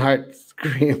Kevin Hart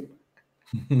scream.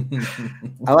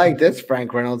 I like this,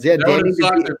 Frank Reynolds. Yeah,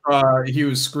 he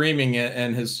was screaming it,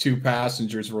 and his two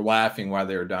passengers were laughing while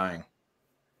they were dying.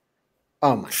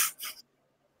 Oh my!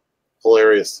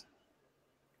 Hilarious.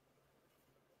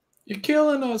 You're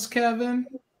killing us, Kevin.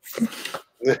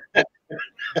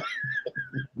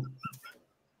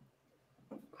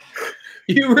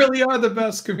 You really are the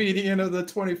best comedian of the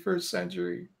 21st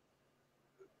century.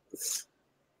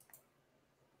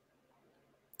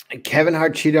 Kevin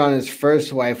Hart cheated on his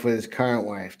first wife with his current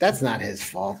wife. That's not his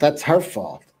fault. That's her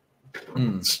fault.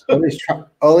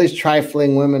 All these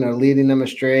trifling women are leading them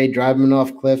astray, driving them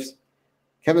off cliffs.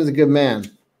 Kevin's a good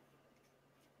man.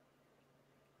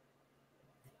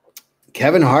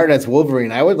 Kevin Hart as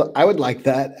Wolverine. I would like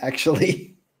that,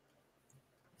 actually.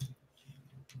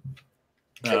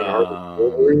 Kevin Hart as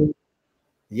Wolverine?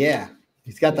 Yeah,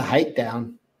 he's got the height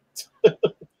down.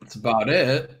 That's about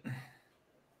it.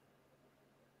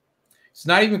 It's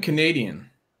not even Canadian,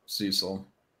 Cecil.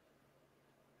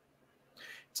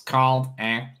 It's called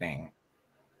acting.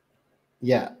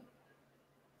 Yeah.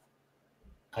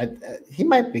 He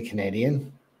might be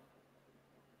Canadian.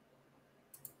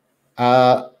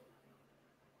 I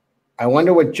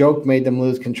wonder what joke made them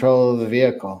lose control of the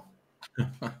vehicle.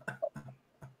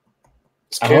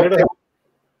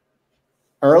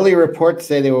 Early reports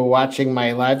say they were watching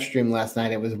my live stream last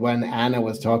night. It was when Anna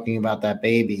was talking about that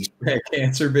baby. That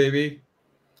cancer baby.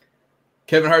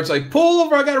 Kevin Hart's like, pull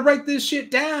over, I got to write this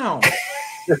shit down.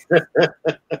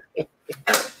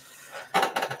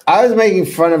 I was making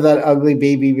fun of that ugly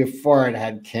baby before it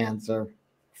had cancer,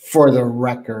 for the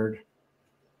record.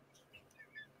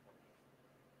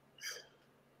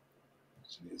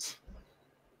 Jeez.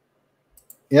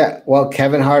 Yeah, well,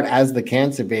 Kevin Hart as the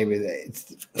cancer baby.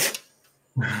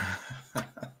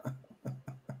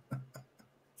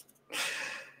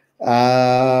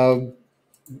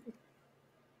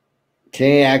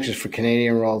 Canadian actors for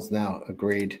Canadian roles now.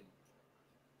 Agreed.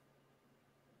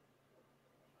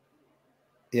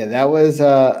 Yeah, that was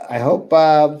I hope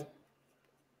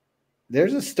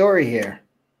there's a story here.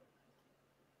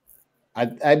 I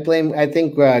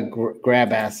think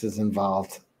Grab Ass is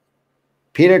involved.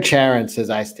 Peter Charon says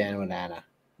I stand with Anna.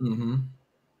 Mm-hmm.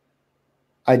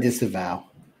 I disavow.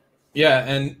 Yeah,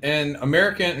 and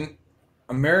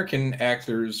American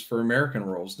actors for American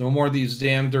roles. No more of these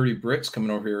damn dirty Brits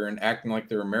coming over here and acting like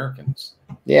they're Americans.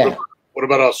 Yeah. What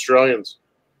about Australians?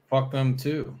 Fuck them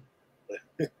too.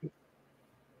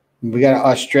 We got an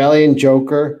Australian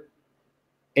Joker,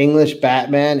 English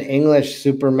Batman, English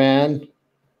Superman,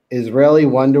 Israeli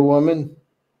Wonder Woman.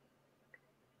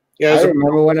 Yeah, I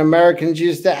remember when Americans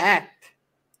used to act.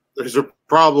 There's a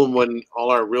problem when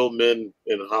all our real men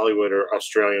in Hollywood are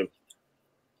Australian.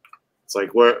 It's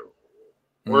like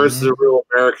where's the real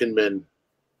American men?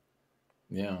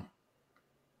 Yeah.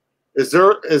 Is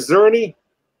there any?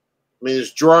 I mean,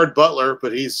 there's Gerard Butler,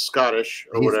 but he's Scottish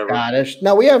or whatever. Scottish.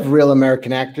 No, we have real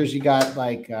American actors. You got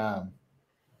like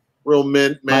real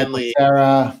manly.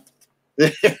 Sarah.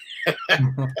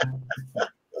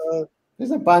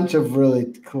 There's a bunch of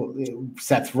really cool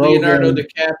Seth Rogen. Leonardo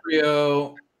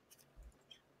DiCaprio.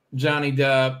 Johnny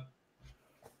Depp.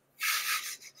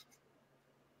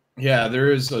 Yeah,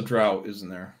 there is a drought, isn't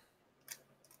there?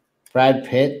 Brad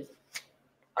Pitt.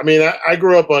 I mean, I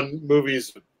grew up on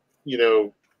movies, you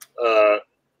know,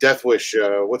 Death Wish.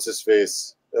 What's his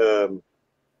face?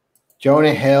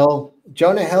 Jonah Hill.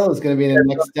 Jonah Hill is going to be in the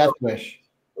next Death Wish.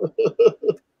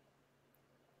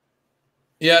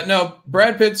 Yeah, no,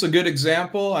 Brad Pitt's a good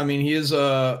example. I mean, he's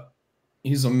a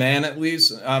man at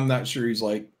least. I'm not sure he's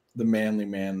like the manly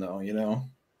man though, you know.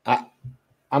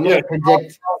 I'm going to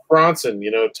predict Bronson,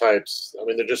 you know, types. I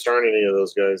mean, there just aren't any of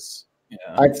those guys.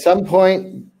 Yeah. At some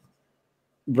point,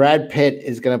 Brad Pitt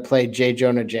is going to play J.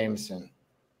 Jonah Jameson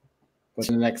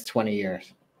within the next 20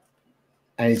 years.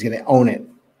 And he's going to own it.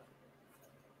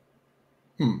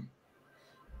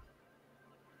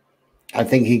 I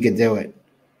think he could do it.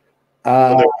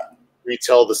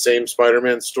 Retell the same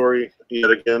Spider-Man story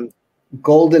yet again.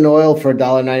 Golden Oil for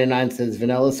 $1.99 says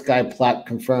Vanilla Sky plot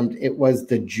confirmed it was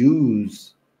the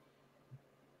Jews.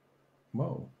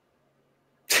 Whoa.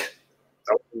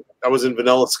 That was in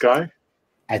Vanilla Sky?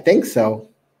 I think so.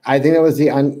 I think it was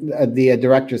the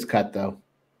director's cut, though.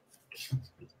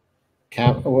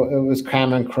 It was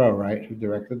Cameron Crowe, right, who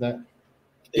directed that?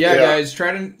 Yeah, guys,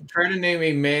 try to name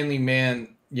a manly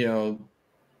man, you know,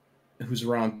 who's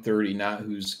around 30, not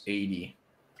who's 80.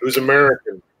 Who's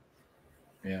American.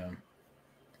 Yeah.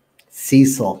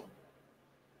 Cecil.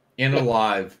 And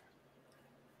alive.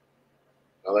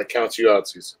 Now that counts you out,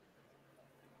 Cecil.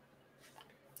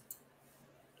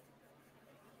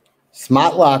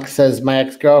 Smotlock says my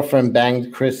ex-girlfriend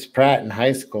banged Chris Pratt in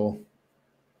high school.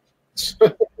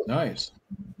 Nice.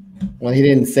 Well, he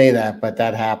didn't say that, but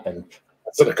that happened.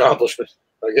 That's an accomplishment,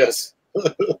 I guess.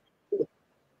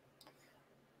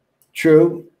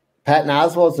 True. Patton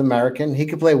Oswalt's American. He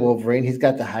could play Wolverine. He's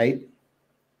got the height.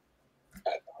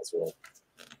 Patton Oswalt.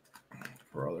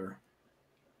 Brother.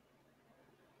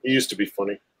 He used to be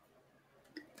funny.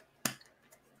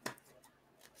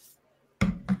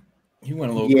 He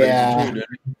went a little crazy too,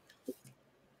 didn't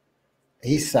he?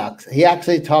 He sucks. He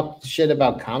actually talked shit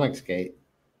about Comicsgate.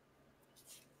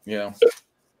 Yeah.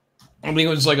 I think it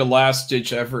was like a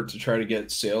last-ditch effort to try to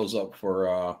get sales up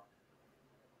for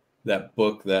that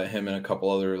book that him and a couple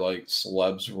other like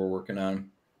celebs were working on.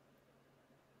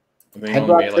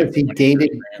 Headrock says he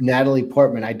dated Natalie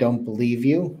Portman. I don't believe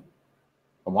you.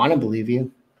 I want to believe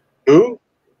you. Who?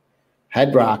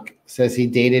 Headrock says he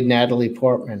dated Natalie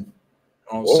Portman.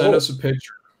 Oh, send us a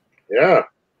picture. Yeah.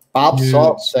 Bob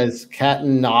Salt says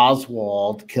Patton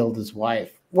Oswalt killed his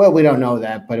wife. Well, we don't know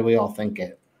that, but we all think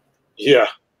it. Yeah.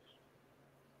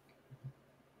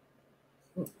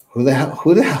 Who the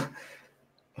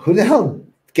hell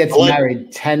gets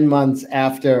married 10 months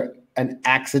after an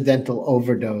accidental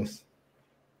overdose?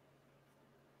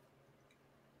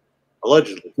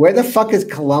 Allegedly. Where the fuck is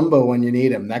Columbo when you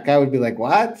need him? That guy would be like,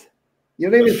 what? You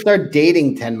don't even start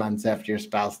dating 10 months after your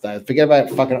spouse dies. Forget about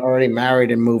fucking already married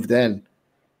and moved in.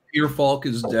 Peter Falk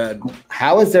is dead.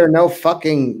 How is there no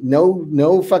fucking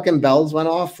bells went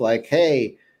off? Like,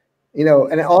 hey, you know,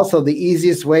 and also the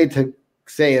easiest way to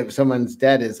say if someone's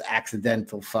dead is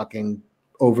accidental fucking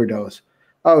overdose.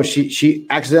 Oh, she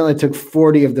accidentally took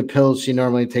 40 of the pills she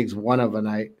normally takes one of a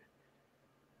night.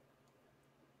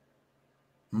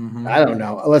 Mm-hmm. I don't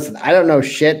know. Listen, I don't know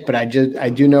shit, but I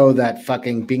do know that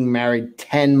fucking being married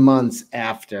 10 months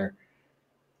after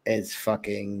is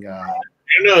fucking.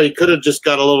 You know, he could have just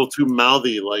got a little too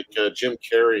mouthy, like Jim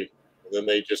Carrey, and then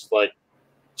they just like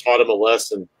taught him a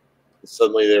lesson. And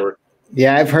suddenly they were.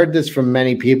 Yeah, I've heard this from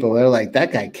many people. They're like,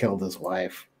 that guy killed his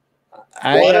wife.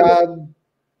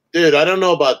 Dude, I don't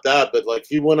know about that, but like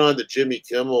he went on to Jimmy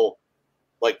Kimmel,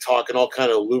 like talking all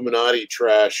kind of Illuminati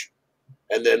trash.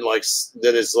 And then,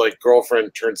 then his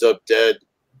girlfriend turns up dead,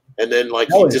 and then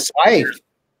he disappears,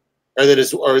 then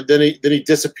he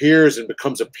disappears and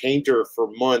becomes a painter for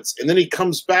months, and then he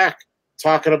comes back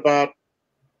talking about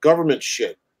government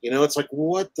shit. You know, it's like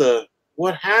what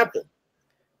happened?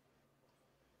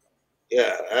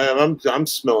 Yeah, I'm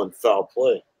smelling foul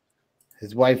play.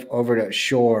 His wife overdosed.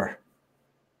 Sure.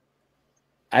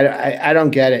 I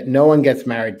don't get it. No one gets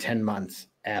married 10 months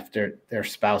after their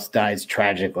spouse dies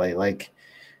tragically. Like,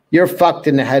 you're fucked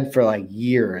in the head for like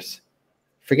years.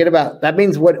 Forget about that.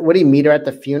 Means what do you meet her at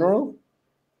the funeral?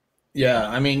 Yeah,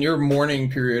 I mean your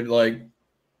mourning period, like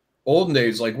olden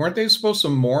days, like weren't they supposed to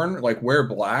mourn, like wear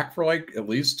black for like at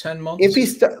least 10 months? If he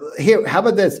how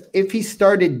about this? If he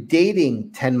started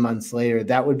dating 10 months later,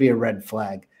 that would be a red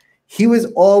flag. He was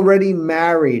already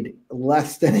married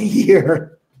less than a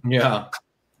year. Yeah.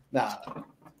 Nah.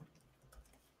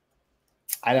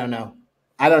 I don't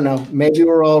know. Maybe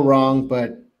we're all wrong,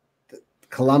 but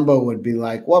Columbo would be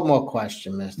like, "What more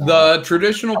question, Mister?" The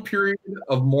traditional period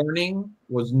of mourning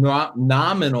was not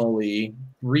nominally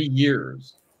 3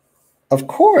 years. Of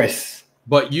course.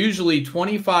 But usually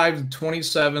 25 to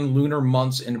 27 lunar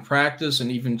months in practice,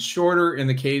 and even shorter in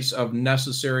the case of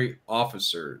necessary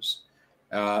officers.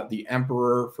 The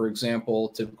emperor, for example,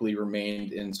 typically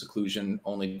remained in seclusion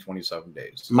only 27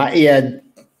 days.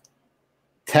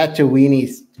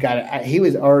 Tatooine's got it. He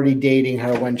was already dating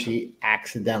her when she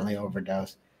accidentally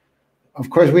overdosed. Of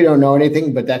course, we don't know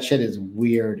anything, but that shit is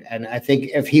weird. And I think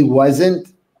if he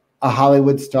wasn't a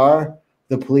Hollywood star,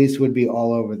 the police would be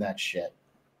all over that shit.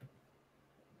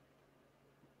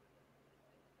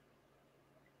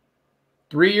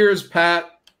 Three years, Pat.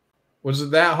 Was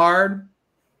it that hard?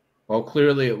 Well,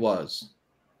 clearly it was.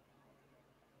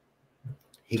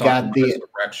 He got the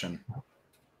resurrection.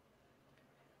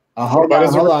 Hold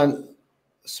on.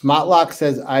 Smotlock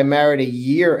says, I married a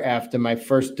year after my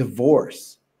first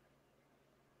divorce.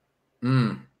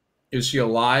 Is she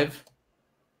alive?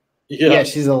 Yeah,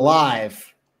 she's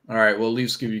alive. All right, we'll at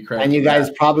least give you credit. And you guys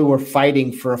probably were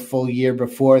fighting for a full year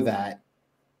before that.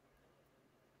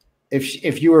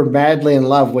 If you were madly in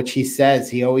love, which he says,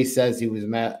 he always says he was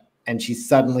mad, and she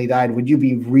suddenly died, would you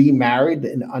be remarried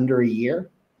in under a year?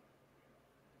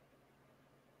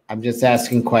 I'm just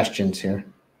asking questions here.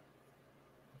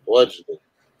 Allegedly.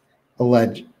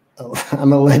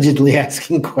 I'm allegedly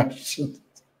asking questions.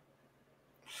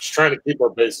 Just trying to keep our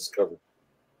bases covered.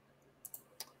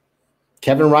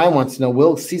 Kevin Ryan wants to know,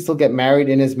 will Cecil get married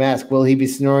in his mask? Will he be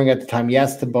snoring at the time?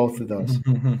 Yes to both of those.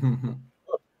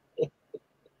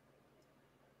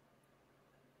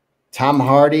 Tom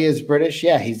Hardy is British.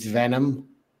 Yeah, he's Venom.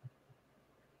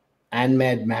 And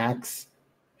Mad Max.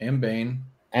 And Bane.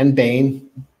 And Bane.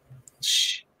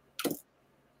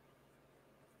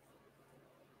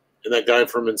 And that guy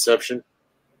from Inception.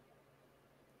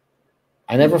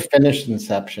 I never finished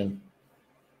Inception.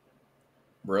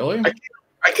 Really?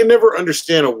 I can never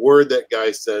understand a word that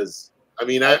guy says. I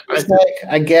mean, I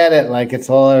get it. Like, it's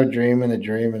all a dream and a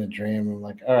dream and a dream. I'm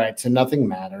like, all right, so nothing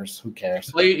matters. Who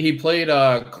cares? He played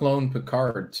clone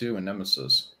Picard too in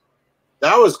Nemesis.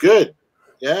 That was good.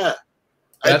 Yeah.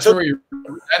 That's where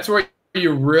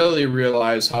you really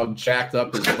realize how jacked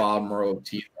up his bottom row of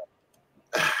teeth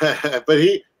are. But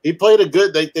he played a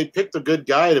good. They picked a good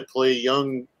guy to play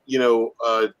young,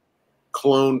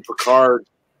 clone Picard,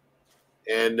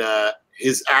 and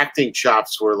his acting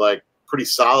chops were like pretty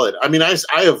solid. I mean, I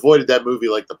avoided that movie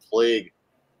like the plague,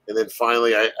 and then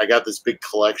finally I got this big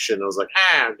collection. I was like,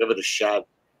 I'll give it a shot,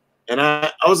 and I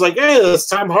was like, hey, that's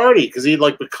Tom Hardy, because he'd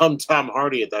like become Tom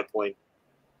Hardy at that point.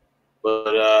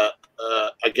 But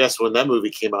I guess when that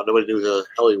movie came out, nobody knew who the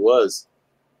hell he was.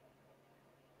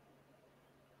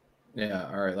 Yeah.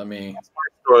 All right. Let me. That's my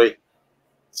story.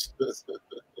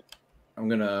 I'm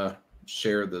gonna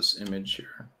share this image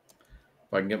here.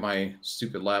 If I can get my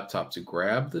stupid laptop to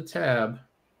grab the tab.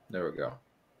 There we go.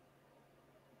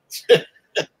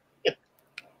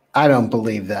 I don't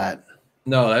believe that.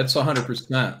 No, that's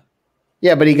 100%.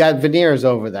 Yeah, but he got veneers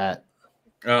over that.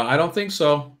 I don't think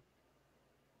so.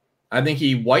 I think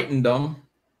he whitened them.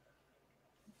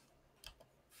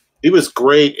 He was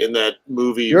great in that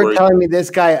movie. You're telling me this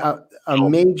guy, a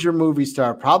major movie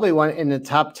star, probably one in the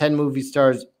top 10 movie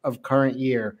stars of current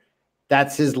year,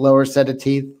 that's his lower set of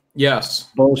teeth? Yes.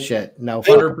 Bullshit. No.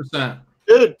 100%.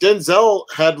 Dude, Denzel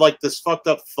had like this fucked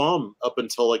up thumb up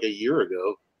until like a year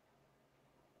ago.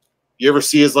 You ever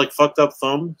see his like fucked up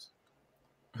thumbs?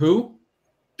 Who?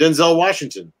 Denzel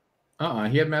Washington.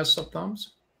 He had messed up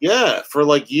thumbs? Yeah, for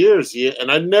like years. Yeah, and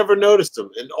I never noticed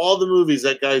him in all the movies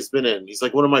that guy's been in. He's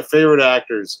like one of my favorite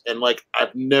actors, and like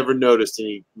I've never noticed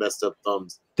any messed up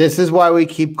thumbs. This is why we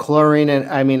keep fluoride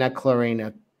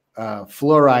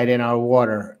in our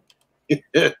water.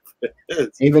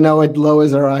 Even though it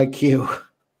lowers our IQ.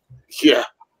 Yeah.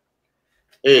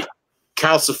 It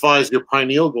calcifies your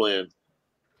pineal gland.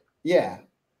 Yeah.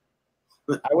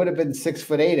 I would have been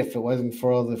 6'8" if it wasn't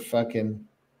for all the fucking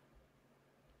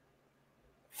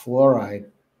fluoride.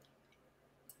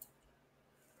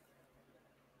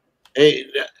 Hey,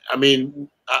 I mean,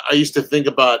 I used to think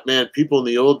about, man, people in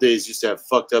the old days used to have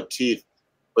fucked up teeth,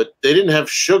 but they didn't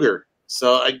have sugar.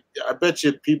 So I bet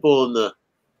you people in the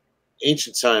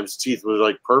ancient times, teeth were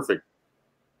like perfect.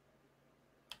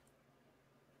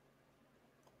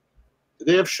 Did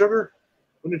they have sugar?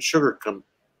 When did sugar come?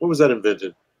 When was that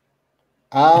invented?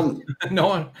 No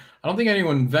one. I don't think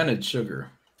anyone invented sugar.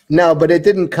 No, but it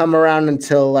didn't come around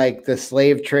until like the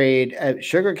slave trade.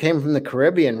 Sugar came from the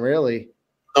Caribbean, really.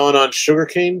 Going on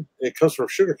sugarcane? It comes from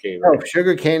sugarcane. Right? Oh,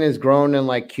 sugarcane is grown in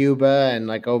like Cuba and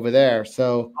like over there.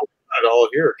 So not all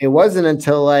here. It wasn't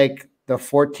until like the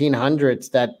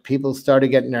 1400s that people started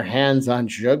getting their hands on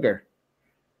sugar.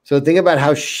 So think about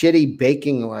how shitty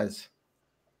baking was.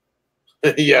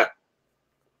 Yeah.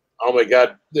 Oh my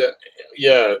God.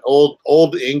 Yeah.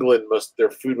 Old England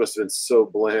their food must have been so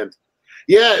bland.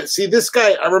 Yeah. See, this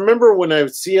guy, I remember when I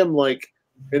would see him like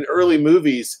in early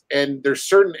movies, and there's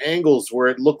certain angles where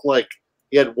it looked like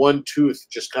he had one tooth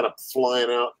just kind of flying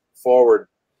out forward.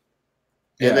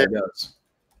 Yeah, and then, it does.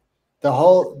 The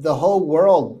whole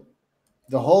world,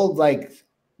 the whole like,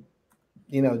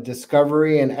 you know,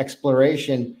 discovery and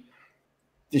exploration,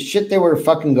 the shit they were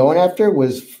fucking going after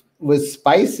was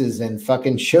spices and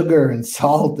fucking sugar and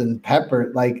salt and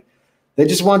pepper. Like they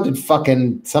just wanted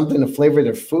fucking something to flavor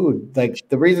their food. Like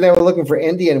the reason they were looking for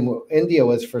India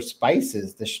was for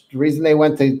spices. The reason they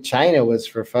went to China was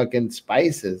for fucking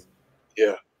spices.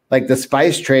 Yeah. Like the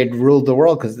spice trade ruled the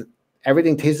world because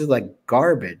everything tasted like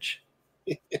garbage.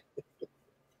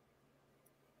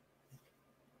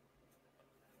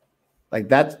 Like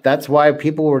that's why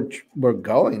people were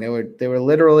going. They were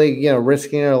literally, you know,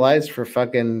 risking their lives for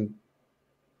fucking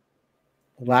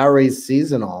Lowry's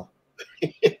seasonal.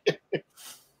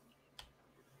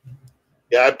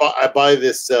 Yeah, I buy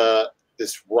this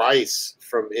rice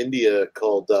from India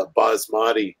called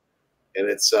basmati, and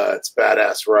it's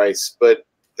badass rice. But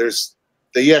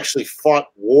they actually fought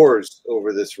wars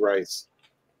over this rice.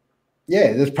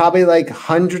 Yeah, there's probably like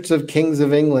hundreds of kings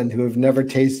of England who have never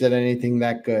tasted anything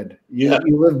that good. You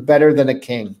live better than a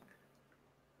king.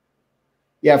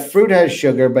 Yeah, fruit has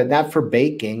sugar, but not for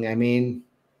baking. I mean,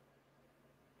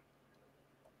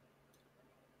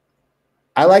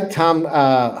 I like Tom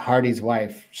Hardy's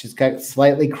wife. She's got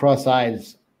slightly cross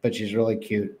eyes, but she's really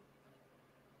cute.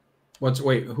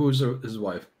 Who's his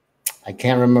wife? I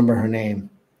can't remember her name.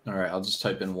 All right, I'll just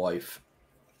type in wife.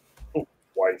 Oh,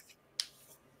 wife.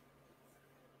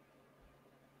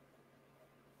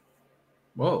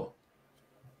 Whoa.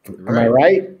 Am I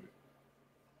right?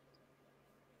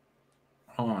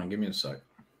 Hold on, give me a sec.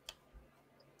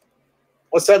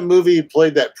 What's that movie he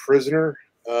played that prisoner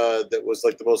that was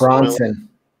like the most Bronson. violent?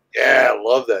 Yeah, I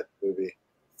love that movie.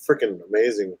 Freaking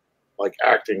amazing, like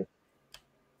acting.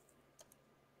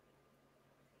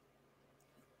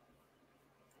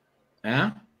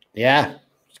 Yeah? Yeah.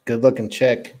 Good looking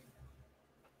chick.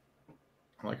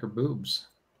 I like her boobs.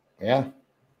 Yeah.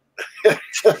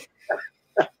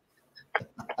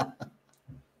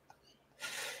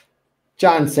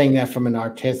 John's saying that from an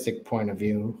artistic point of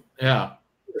view. Yeah.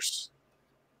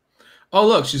 Oh,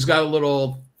 look, she's got a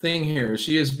little thing here.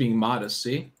 She is being modest,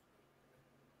 see?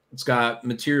 It's got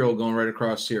material going right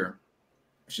across here.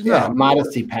 She's a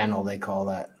modesty panel, they call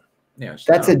that. Yeah.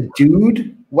 That's a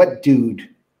dude? What dude?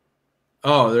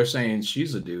 Oh, they're saying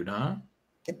she's a dude, huh?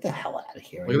 Get the hell out of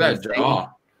here. Look at that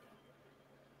jaw.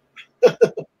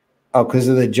 Oh, because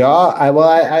of the jaw? I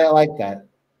like that.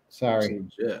 Sorry.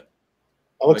 It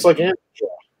looks like Angelina jaw.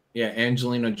 Yeah,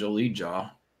 Angelina Jolie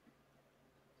jaw.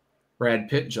 Brad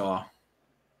Pitt jaw.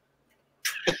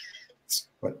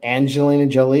 What, Angelina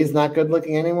Jolie's not good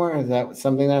looking anymore? Is that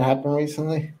something that happened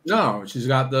recently? No, she's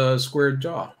got the squared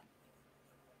jaw.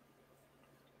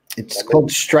 It's called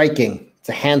striking. It's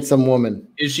a handsome woman.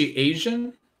 Is she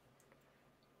Asian?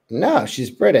 No,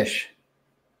 she's British.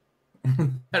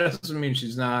 That doesn't mean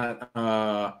she's not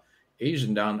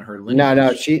Asian down her lineage.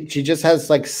 No, she just has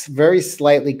like very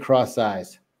slightly cross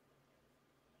eyes.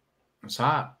 It's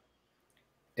hot.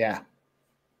 Yeah.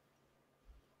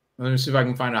 Let me see if I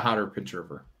can find a hotter picture of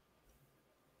her.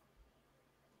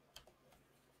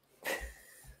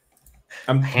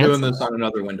 I'm doing this on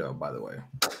another window, by the way.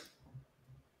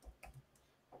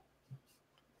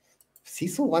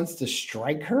 Cecil wants to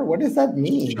strike her? What does that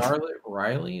mean? Charlotte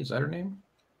Riley, is that her name?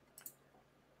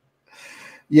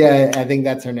 Yeah, I think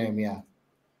that's her name, yeah.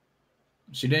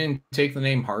 She didn't take the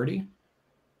name Hardy?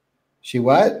 She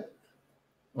what?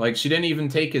 Like, she didn't even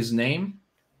take his name?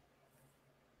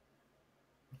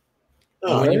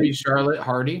 Oh, Wouldn't it be Charlotte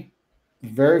Hardy?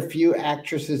 Very few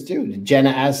actresses do. Did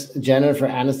Jennifer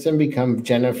Aniston become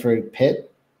Jennifer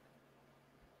Pitt?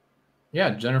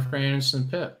 Yeah, Jennifer Aniston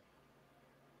Pitt.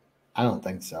 I don't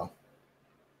think so.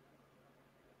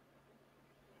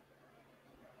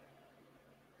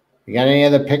 You got any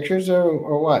other pictures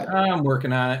or what? I'm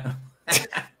working on it.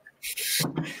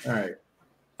 All right.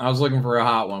 I was looking for a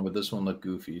hot one, but this one looked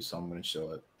goofy, so I'm going to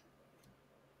show it.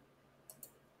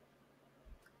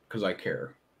 Because I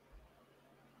care.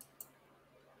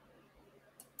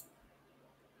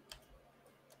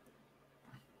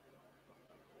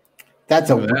 That's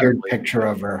a weird picture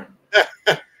of her.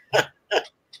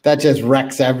 That just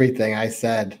wrecks everything I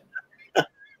said.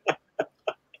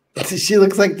 She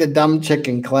looks like the dumb chick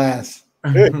in class.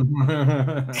 Come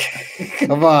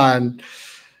on.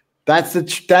 That's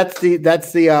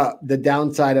the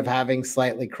downside of having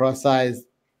slightly cross eyes,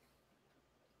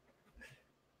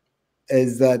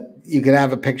 is that you can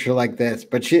have a picture like this,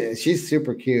 but she's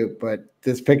super cute, but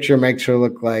this picture makes her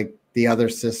look like the other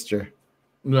sister.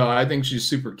 No, I think she's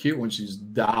super cute when she's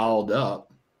dolled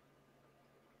up.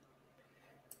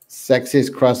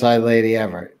 Sexiest cross-eyed lady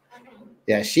ever.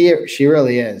 Yeah, she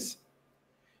really is.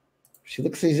 She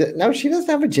looks like, no, she doesn't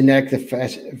have a genetic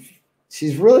defect.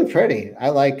 She's really pretty. I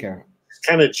like her. It's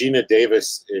kind of Gina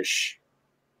Davis-ish.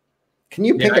 Can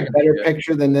you pick a better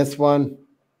picture than this one?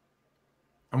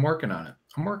 I'm working on it.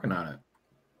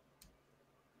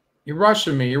 You're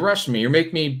rushing me. You're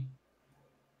making me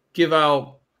give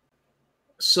out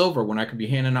silver when I could be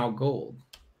handing out gold.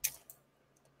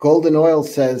 Golden Oil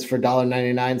says for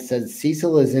 $1.99 says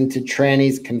Cecil is into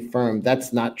trannies confirmed.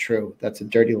 That's not true. That's a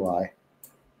dirty lie.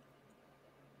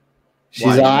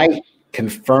 She's I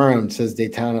confirmed, says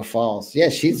Daytona Falls. Yeah,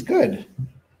 she's good.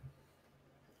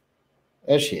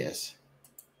 There she is.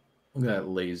 Look at that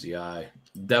lazy eye.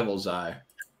 Devil's eye.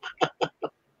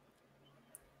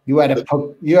 You had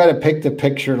to pick the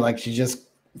picture like she just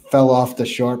fell off the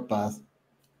short bus.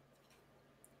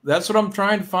 That's what I'm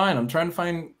trying to find. I'm trying to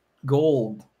find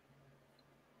gold.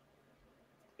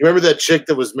 You remember that chick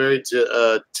that was married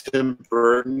to Tim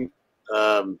Burton?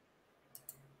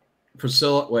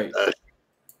 Priscilla, wait.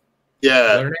 Yeah. Is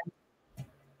that her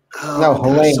name? No,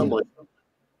 Helene.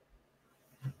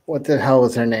 What the hell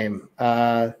was her name?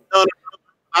 No,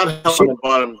 not Helena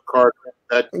Bonham Carter.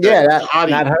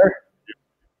 Not her.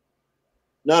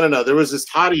 No. There was this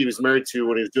hottie he was married to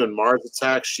when he was doing Mars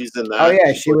Attacks. She's in that. Oh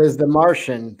yeah, she was the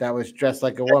Martian that was dressed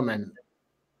like a woman.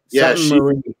 Yeah,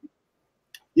 Marie.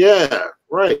 Yeah,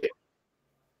 right.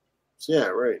 Yeah,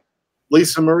 right.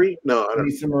 Lisa Marie? No, I don't.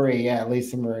 Lisa Marie. Yeah,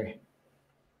 Lisa Marie.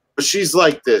 But she's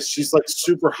like this. She's like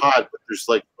super hot, but there's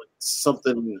like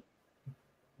something,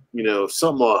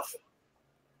 something off.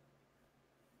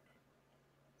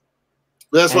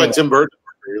 That's why Tim Burton,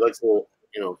 he likes a little,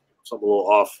 something a little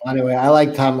off. Anyway, I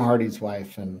like Tom Hardy's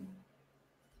wife, and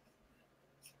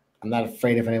I'm not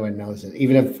afraid if anyone knows it.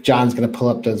 Even if John's going to pull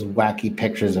up those wacky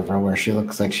pictures of her where she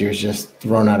looks like she was just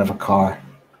thrown out of a car.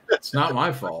 It's not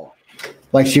my fault.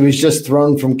 Like she was just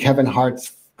thrown from Kevin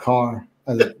Hart's car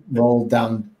as it rolled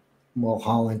down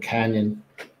Mulholland Canyon.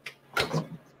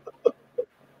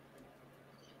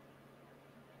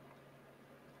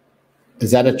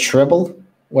 Is that a tribble?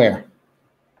 Where?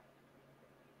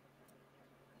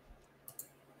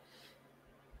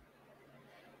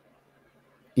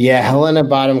 Yeah, Helena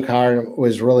Bonham Carter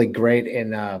was really great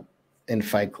in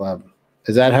Fight Club.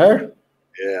 Is that her?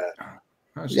 Yeah.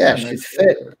 Oh, Yeah, she's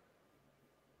fit.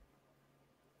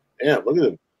 Yeah, look at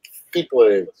them thick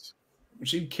legs.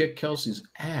 She'd kick Kelsey's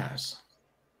ass.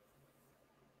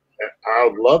 I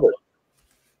would love it.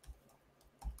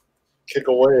 Kick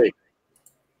away.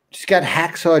 She's got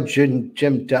hacksaw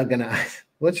Jim Duggan eyes,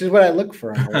 which is what I look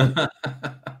for.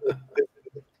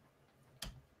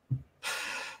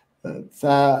 It's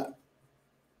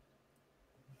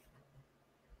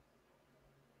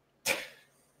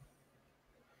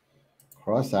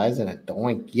cross eyes and a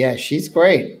doink. Yeah, she's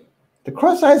great. The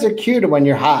cross eyes are cute when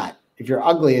you're hot. If you're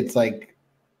ugly, it's like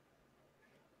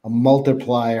a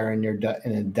multiplier and you're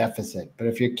in a deficit. But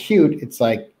if you're cute, it's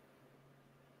like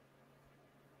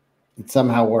it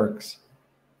somehow works.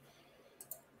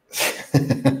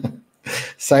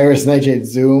 Cyrus Nightshade,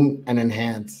 zoom and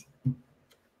enhance.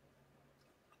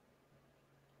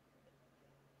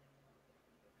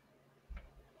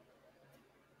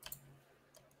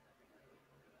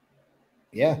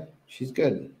 Yeah, she's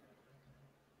good.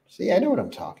 See, I know what I'm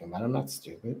talking about. I'm not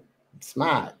stupid. I'm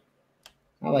smart.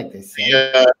 I like this.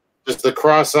 Yeah, does the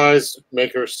cross eyes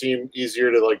make her seem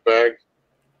easier to like bag?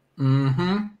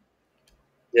 Mm-hmm.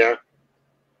 Yeah.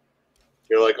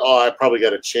 You're like, oh, I probably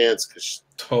got a chance because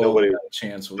Nobody got a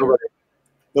chance with her.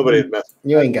 Nobody would mess.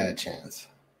 You ain't got a chance.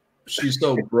 She's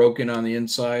so broken on the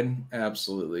inside.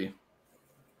 Absolutely.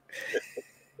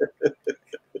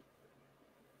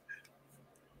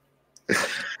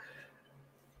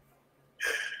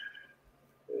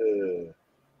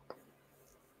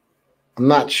 I'm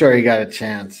not sure you got a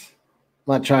chance.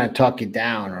 I'm not trying to talk you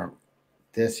down or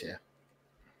diss you.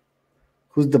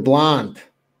 Who's the blonde?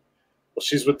 Well,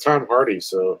 she's with Tom Hardy,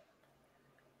 so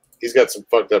he's got some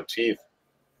fucked up teeth.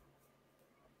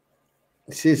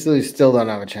 Cecil, you still don't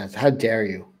have a chance. How dare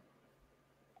you?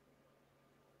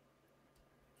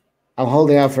 I'm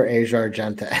holding out for Asia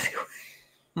Argenta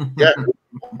anyway. Yeah,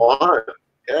 come on.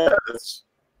 Yeah,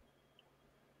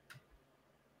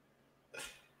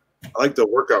 I like the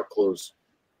workout clothes.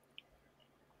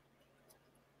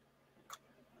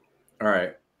 All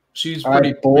right. She's All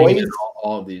pretty right, boys. in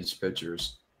all of these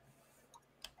pictures.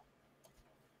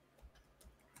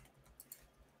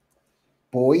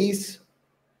 Boys,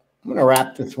 I'm going to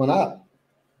wrap this one up.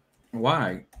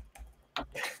 Why?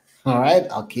 All right,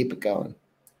 I'll keep it going.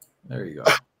 There you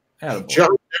go.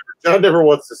 John never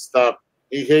wants to stop.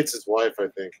 He hates his wife, I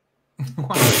think.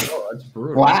 Wow, that's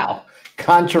brutal. Wow.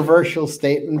 Controversial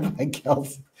statement by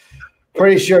Kelsey.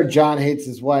 Pretty sure John hates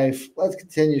his wife. Let's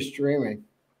continue streaming.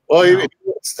 Well, he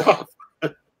won't stop.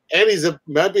 And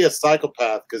might be a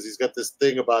psychopath because he's got this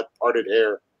thing about parted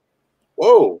hair.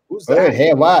 Whoa, who's that?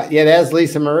 Hey, wow. Yeah, that's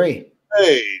Lisa Marie.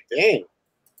 Hey, dang.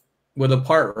 With a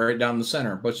part right down the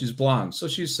center, but she's blonde, so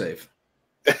she's safe.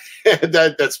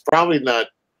 That's probably not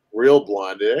real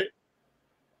blonde, eh?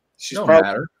 She's Don't probably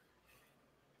matter.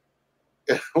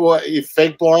 What, you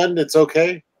fake blonde? It's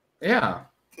okay. Yeah.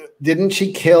 Didn't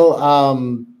she kill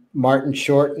Martin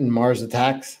Short in Mars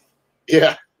Attacks?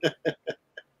 Yeah.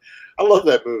 I love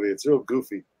that movie. It's real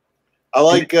goofy. I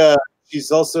like she's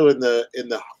also in the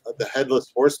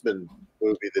Headless Horseman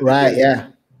movie. Right, yeah.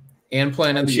 And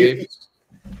Planet of the Apes.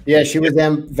 Yeah, she was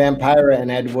in Vampira and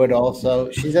Ed Wood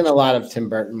also. She's in a lot of Tim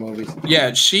Burton movies.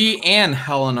 Yeah, she and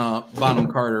Helena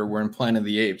Bonham Carter were in Planet of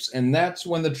the Apes, and that's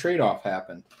when the trade-off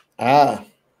happened. Ah.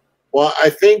 Well, I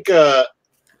think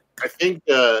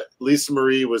Lisa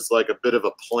Marie was like a bit of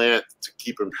a plant to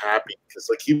keep him happy because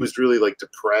like he was really like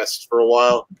depressed for a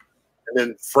while, and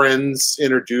then friends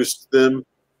introduced them.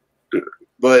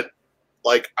 But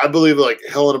like I believe like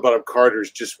Helena Bonham Carter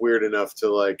is just weird enough to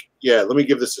like, yeah, let me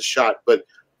give this a shot. But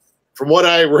from what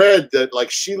I read, that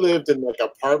like she lived in like an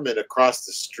apartment across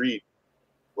the street,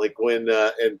 like when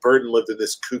and Burton lived in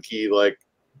this kooky like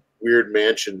weird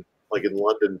mansion like in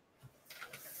London.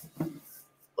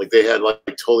 Like they had like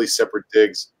totally separate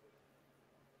digs.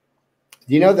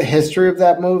 Do you know the history of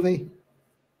that movie?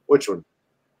 Which one?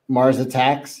 Mars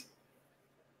Attacks.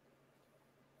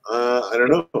 I don't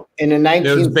know. In the 1960s,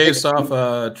 it was based off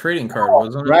a trading card,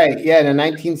 wasn't it? Right. Yeah. In the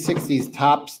 1960s,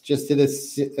 Topps just did a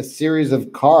series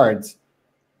of cards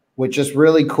with just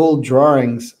really cool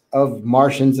drawings of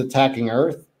Martians attacking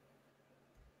Earth.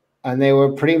 And they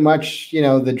were pretty much,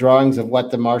 the drawings of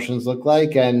what the Martians look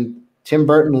like. And Tim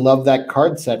Burton loved that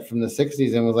card set from the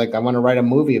 60s and was like, I want to write a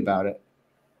movie about it.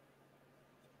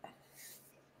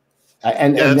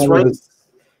 And then right.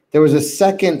 There was a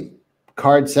second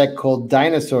card set called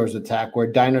Dinosaurs Attack, where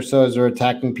dinosaurs are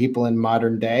attacking people in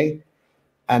modern day.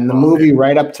 And the movie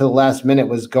right up to the last minute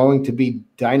was going to be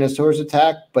Dinosaurs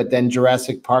Attack, but then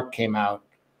Jurassic Park came out.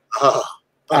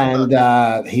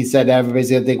 And he said everybody's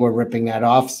going to think we're ripping that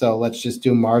off, so let's just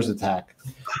do Mars Attack.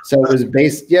 So it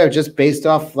was based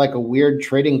off like a weird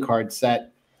trading card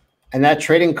set. And that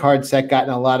trading card set got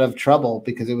in a lot of trouble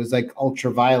because it was like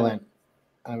ultra violent.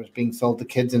 And it was being sold to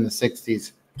kids in the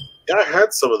 60s. Yeah, I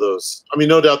had some of those. I mean,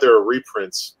 no doubt there are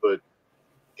reprints, but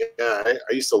yeah, I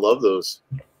used to love those.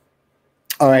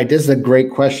 All right, this is a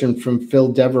great question from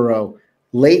Phil Devereaux.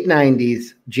 Late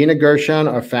 90s, Gina Gershon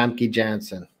or Famke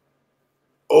Janssen?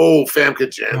 Oh, Famke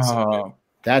Janssen.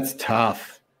 That's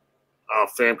tough. Oh,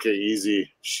 Famke,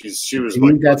 easy. She was. You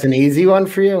think that's an easy one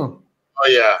for you?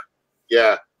 Oh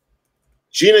yeah.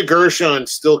 Gina Gershon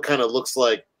still kind of looks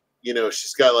like,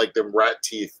 she's got like them rat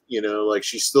teeth. Like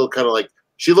she's still kind of like.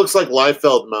 She looks like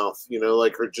Liefeld mouth,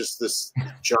 like her just this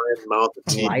giant mouth of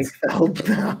teeth. Liefeld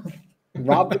mouth.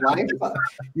 Rob Liefeld.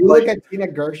 You look at Gina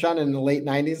Gershon in the late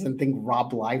 90s and think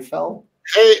Rob Liefeld?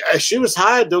 Hey, she was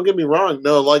hot. Don't get me wrong.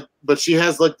 No, but she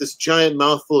has like this giant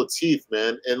mouthful of teeth,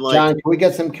 man. And like, John, can we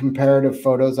get some comparative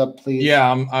photos up, please? Yeah,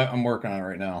 I'm working on it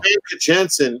right now. Famke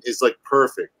Janssen is like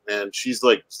perfect, man. She's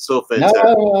like so fantastic.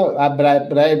 No,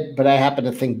 but I happen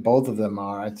to think both of them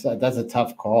are. That's a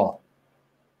tough call.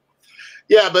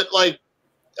 Yeah, but like,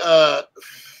 I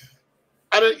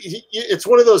don't. It's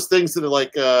one of those things that are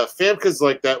like Famke's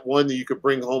like that one that you could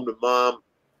bring home to mom,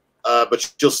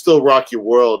 but she'll still rock your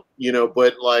world,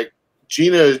 But like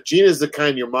Gina's the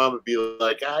kind your mom would be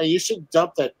like, you should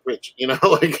dump that bitch,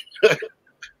 like.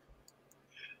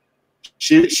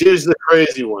 She's the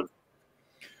crazy one.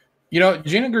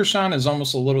 Gina Gershon is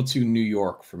almost a little too New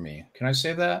York for me. Can I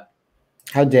say that?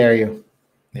 How dare you?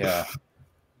 Yeah.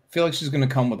 I feel like she's going to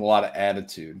come with a lot of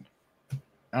attitude.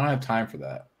 I don't have time for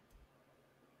that.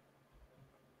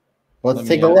 Let's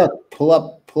take a look. Pull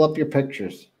up your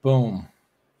pictures. Boom.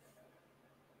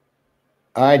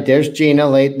 All right, there's Gina,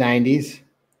 late 90s.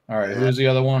 All right, who's the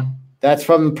other one? That's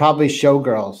from probably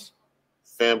Showgirls.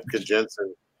 Famke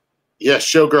Janssen. Yeah,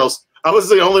 Showgirls. I was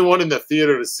the only one in the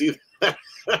theater to see that.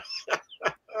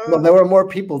 Well, there were more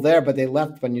people there, but they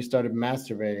left when you started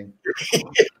masturbating.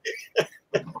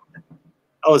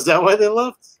 Oh, is that why they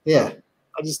left? Yeah.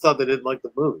 I just thought they didn't like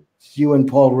the movie. You and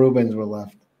Paul Rubens were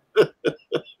left.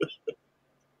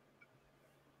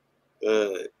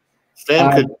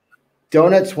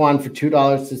 Donut Swan for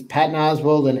 $2 says Patton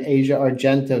Oswalt and Asia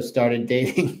Argento started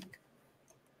dating.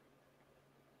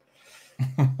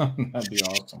 That'd be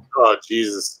awesome. Oh,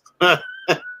 Jesus.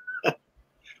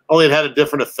 Only it had a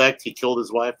different effect. He killed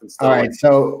his wife instead. All right,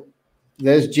 so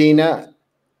there's Gina.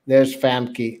 There's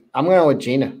Famke. I'm going with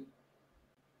Gina.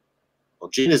 Well,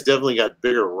 Gina's definitely got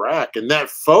bigger rack in that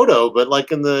photo, but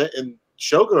like in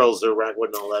Showgirls, their rack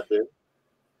wasn't all that big.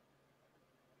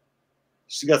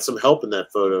 She got some help in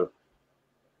that photo.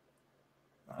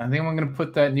 I think I'm going to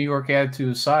put that New York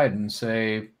attitude aside and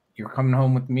say, you're coming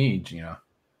home with me, Gina.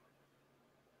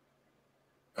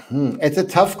 It's a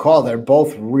tough call. They're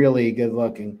both really good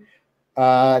looking.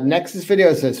 Nexus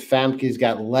video says Famke's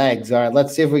got legs. All right,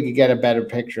 let's see if we can get a better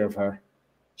picture of her.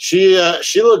 She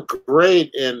looked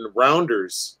great in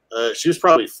Rounders. She was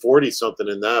probably 40-something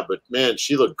in that, but man,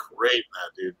 she looked great in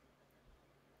that, dude.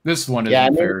 This one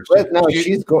isn't fair. No,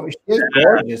 she's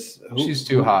gorgeous. She's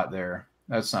too hot there.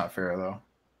 That's not fair, though.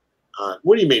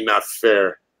 What do you mean not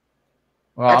fair?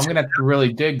 Well, I'm going to have to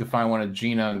really dig to find one of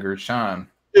Gina and Gershon.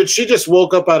 Dude, she just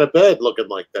woke up out of bed looking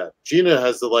like that. Gina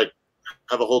has to, like,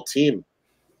 have a whole team.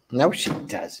 No, she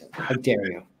doesn't. How dare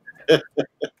you?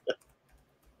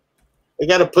 They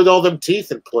got to put all them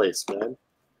teeth in place, man.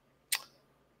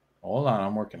 Hold on,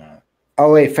 I'm working on it.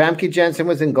 Oh, wait, Famke Jensen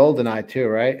was in GoldenEye, too,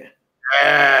 right?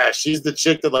 Yeah, she's the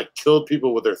chick that, like, killed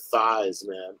people with her thighs,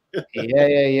 man.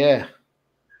 Yeah.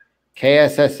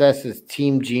 KSSS is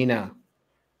Team Gina.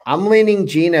 I'm leaning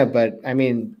Gina, but I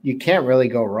mean, you can't really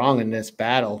go wrong in this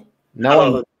battle.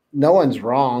 No one's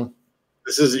wrong.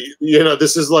 This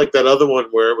is like that other one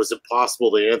where it was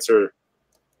impossible to answer.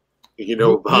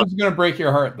 Who's gonna break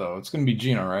your heart though? It's gonna be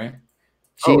Gina, right?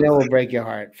 Gina will break your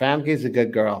heart. Famke's a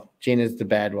good girl. Gina's the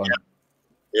bad one.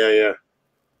 Yeah.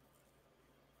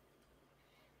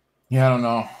 Yeah, I don't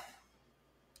know.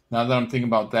 Now that I'm thinking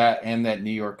about that and that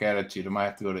New York attitude, I might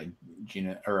have to go to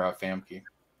Gina or Famke.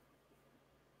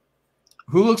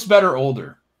 Who looks better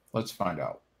older? Let's find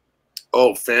out.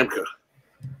 Oh, Famke.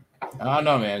 I don't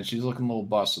know, man. She's looking a little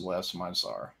busted last time I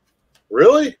saw her.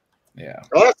 Really? Yeah.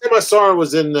 The last time I saw her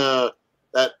was in that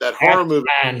horror movie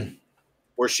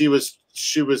where she made.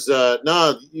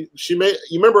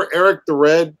 You remember Eric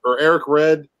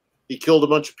Red? He killed a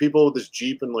bunch of people with his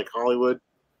Jeep in like Hollywood.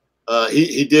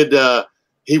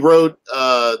 He wrote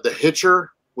The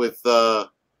Hitcher with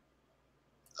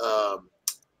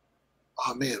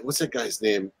oh man, what's that guy's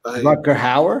name? Rutger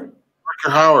Hauer?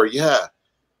 Rutger Hauer, yeah.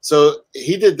 So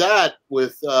he did that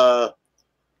with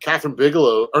Catherine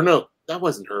Bigelow. Or no, that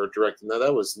wasn't her directing that.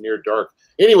 That was Near Dark.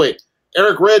 Anyway,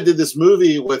 Eric Red did this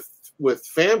movie with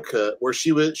Famke where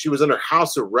she was under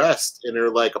house arrest in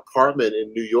her like apartment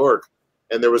in New York,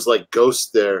 and there was like ghosts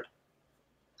there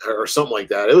or something like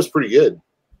that. It was pretty good.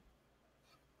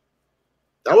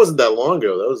 That wasn't that long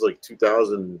ago. That was like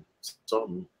 2000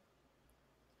 something.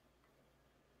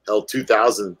 Hell,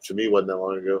 2000 to me wasn't that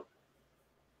long ago.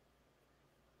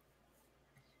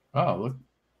 Oh, look.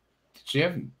 Did she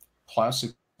have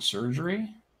plastic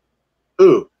surgery?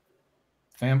 Who?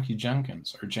 Famke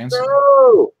Jenkins or Jensen.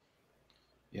 No.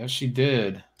 Yes, she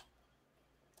did.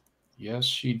 Yes,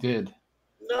 she did.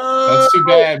 No. That's too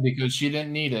bad because she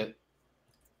didn't need it.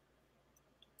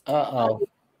 Uh-oh.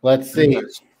 Let's see.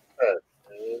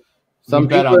 Some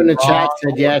bet people on in the Raw. chat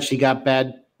said, yeah, she got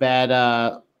bad.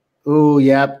 Ooh,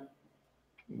 yep.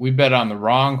 We bet on the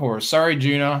wrong horse. Sorry,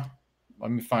 Gina. Let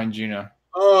me find Gina.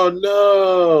 Oh,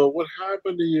 no. What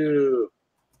happened to you?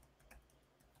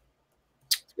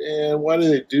 Man, why do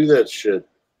they do that shit?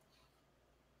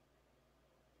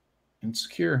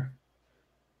 Insecure.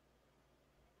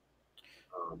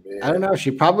 Oh, man. I don't know.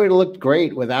 She probably looked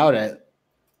great without it.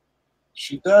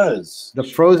 She does. The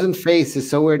frozen face is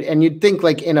so weird. And you'd think,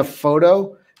 like, in a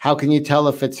photo, how can you tell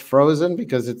if it's frozen?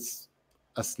 Because it's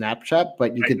a snapshot,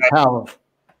 but you could tell.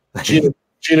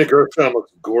 Gina Gershon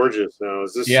looks gorgeous now.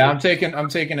 Is this? Yeah, I'm taking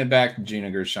it back to Gina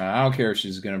Gershon. I don't care if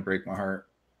she's gonna break my heart.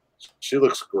 She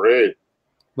looks great.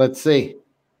 Let's see.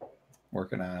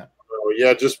 Working on it. Oh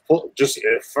yeah, just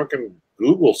fucking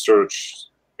Google search.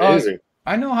 Amazing.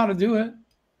 I know how to do it.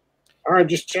 All right,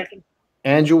 just checking.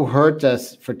 Andrew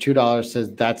Hurtas for $2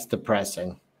 says that's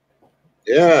depressing.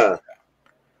 Yeah.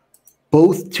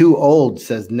 Both too old,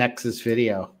 says Nexus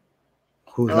Video.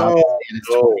 Who's not in his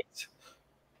 20s.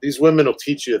 These women will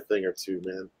teach you a thing or two,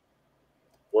 man.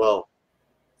 Well,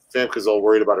 Famke's all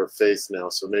worried about her face now,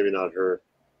 so maybe not her.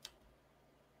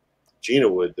 Gina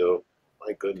would, though.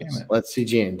 My goodness. Let's see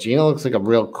Gina. Gina looks like a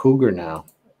real cougar now.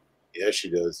 Yeah, she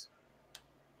does.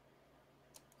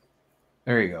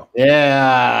 There you go.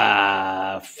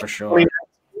 Yeah, for sure.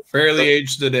 Fairly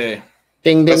aged today.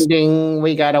 Ding, ding, ding.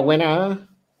 We got a winner.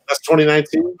 That's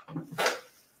 2019.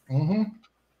 Mm-hmm.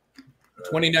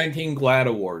 2019 GLAAD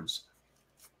Awards.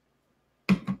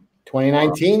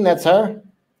 2019, that's her?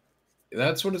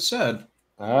 That's what it said.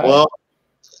 All right. Well,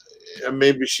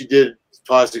 maybe she did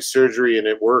plastic surgery and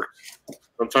it worked.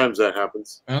 Sometimes that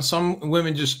happens. And some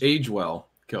women just age well,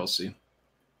 Kelsey.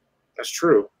 That's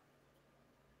true.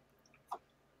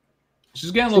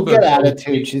 She's getting a little bit of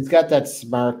attitude. She's got that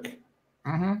smirk.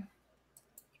 Mm-hmm.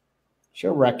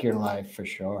 She'll wreck your life for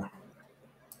sure.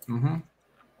 Mm-hmm.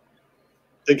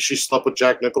 Think she slept with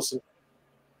Jack Nicholson?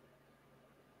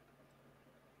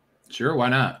 Sure, why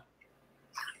not?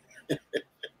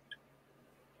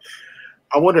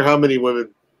 I wonder how many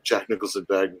women Jack Nicholson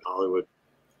bagged in Hollywood.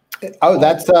 Oh,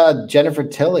 that's Jennifer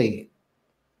Tilly.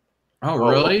 Oh,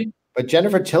 really? But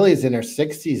Jennifer Tilly's in her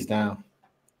 60s now.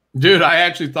 Dude, I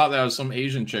actually thought that was some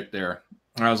Asian chick there.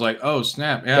 And I was like, oh,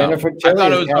 snap. Yeah. Jennifer Tilly. I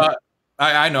thought it was,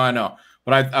 I know.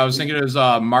 But I was thinking it was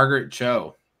Margaret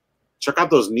Cho. Check out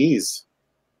those knees.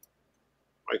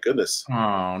 My goodness.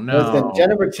 Oh, no. Listen,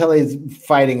 Jennifer Tilly's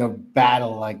fighting a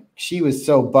battle. Like, she was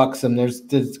so buxom. There's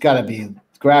got to be,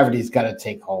 gravity's got to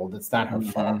take hold. It's not her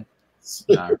fault. It's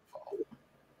not her fault.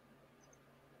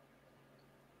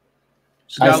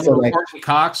 She's got a little Courtney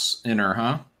Cox in her,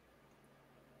 huh?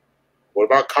 What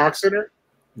about Cox in her?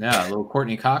 Yeah, a little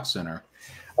Courtney Cox in her.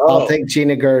 I'll take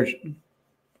Gina Gershon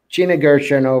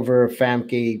over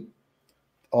Famke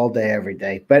all day, every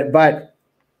day. But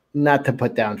not to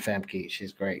put down Famke.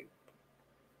 She's great.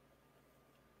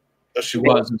 She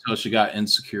was until she got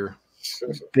insecure.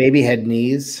 Baby had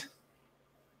knees.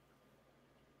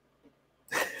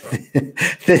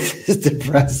 This is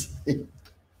depressing.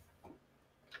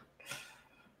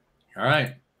 All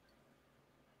right.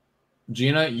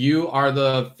 Gina, you are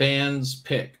the fans'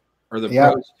 pick or the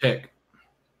pros' pick.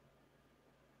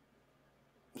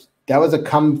 That was a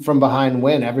come from behind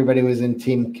win. Everybody was in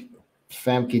Team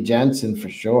Famke Janssen for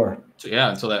sure. So,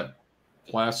 yeah, until that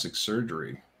plastic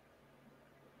surgery.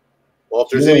 Well, if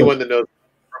there's anyone that knows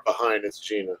from behind, it's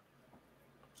Gina.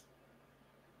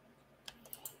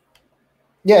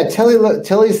 Yeah,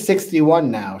 Tilly's 61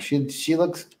 now. She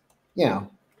looks,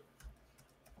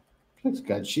 looks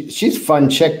good. She's a fun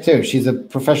chick too. She's a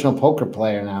professional poker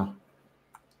player now.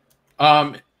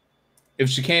 If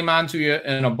she came on to you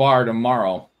in a bar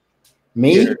tomorrow.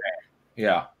 Me?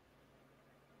 Yeah.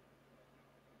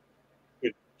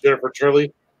 Jennifer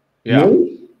Turley? Yeah.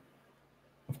 Me?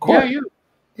 Of course. Yeah, you.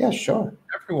 Yeah, sure.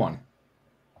 Everyone.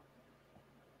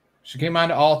 She came on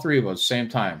to all three of us same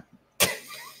time.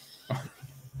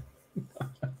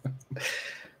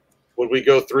 Would we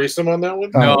go threesome on that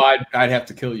one? No, I'd have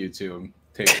to kill you too.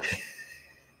 Take it.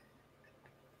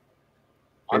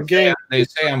 I'm game. They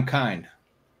say I'm kind.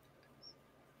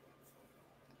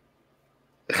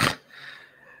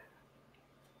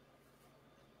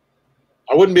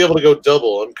 I wouldn't be able to go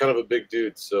double. I'm kind of a big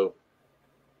dude, so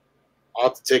I'll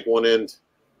have to take one end.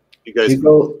 You guys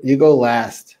you go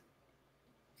last.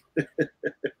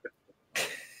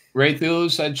 Ray Thulu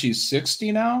said she's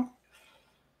 60 now.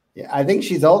 Yeah, I think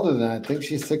she's older than that. I think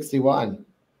she's 61.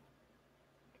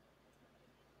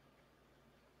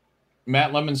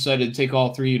 Matt Lemon said it'd take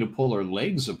all three to pull her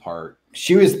legs apart.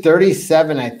 She was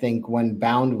 37, I think, when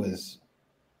Bound was.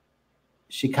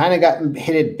 She kind of got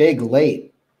hit it big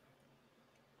late.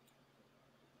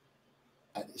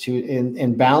 She was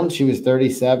in Bound. She was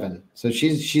 37, so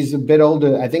she's a bit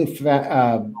older. I think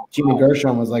Gina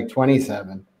Gershon was like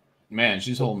 27. Man,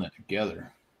 she's holding it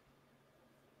together.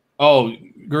 Oh,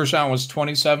 Gershon was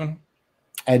 27?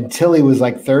 And Tilly was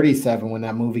like 37 when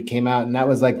that movie came out, and that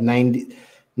was like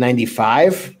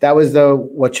 95. That was the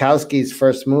Wachowski's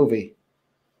first movie.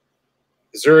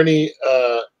 Is there any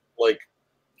like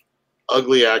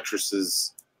ugly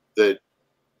actresses that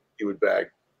you would bag?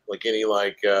 Like any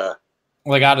like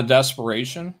out of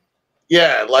desperation?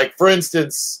 Yeah, like for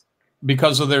instance,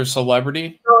 because of their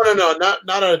celebrity? No, not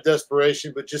out of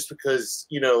desperation, but just because,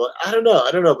 I don't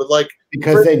know, but like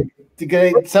because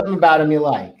they something about them you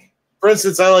like. For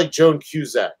instance, I like Joan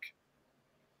Cusack,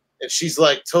 and she's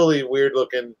like totally weird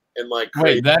looking and like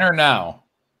crazy. Wait, then or now?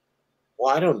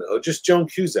 Well, I don't know, just Joan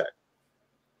Cusack.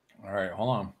 All right, hold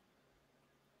on.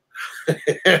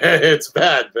 It's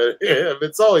bad, but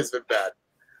it's always been bad.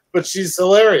 But she's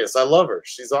hilarious. I love her.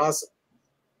 She's awesome.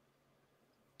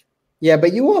 Yeah,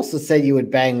 but you also said you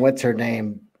would bang, what's her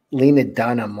name? Lena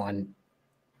Dunham one.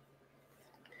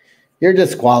 You're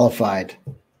disqualified.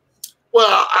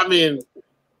 Well, I mean,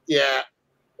 yeah,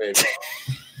 maybe.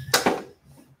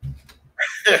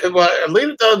 Well,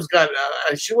 Lena Dunham's got,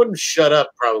 she wouldn't shut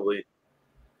up probably.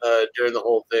 during the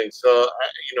whole thing. So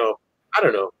I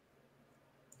don't know.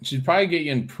 She'd probably get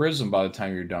you in prison by the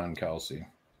time you're done, Kelsey.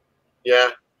 Yeah.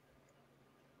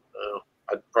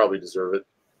 I'd probably deserve it.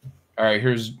 All right,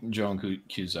 here's Joan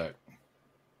Cusack.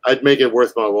 I'd make it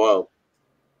worth my while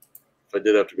if I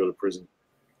did have to go to prison.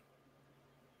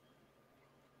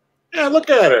 Yeah, look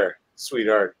at her,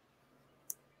 sweetheart.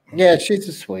 Yeah, she's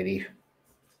a sweetie.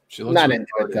 She looks not into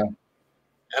it though.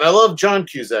 And I love John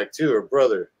Cusack too, her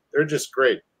brother. They're just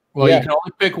great. Well, you can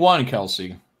only pick one,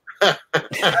 Kelsey. I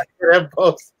could have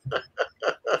both.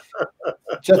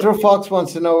 Jethro Fox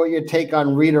wants to know what your take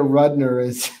on Rita Rudner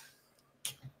is.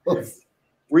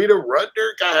 Rita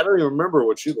Rudner? God, I don't even remember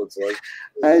what she looks like.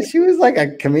 She was like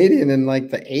a comedian in like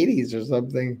the 80s or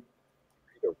something.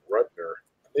 Rita Rudner.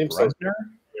 Rudner?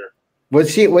 Was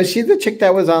she the chick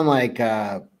that was on like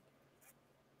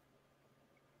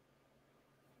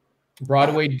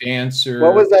Broadway dancer?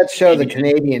 What was that show? The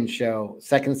Canadian show,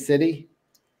 Second City?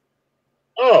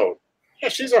 Oh, yeah,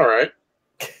 she's all right.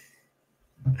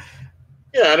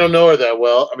 Yeah, I don't know her that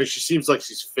well. I mean, she seems like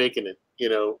she's faking it. You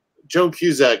know, Joan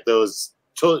Cusack, though,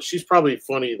 she's probably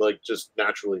funny, like just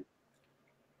naturally.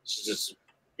 She just,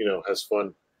 has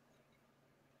fun.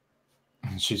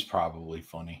 She's probably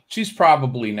funny. She's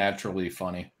probably naturally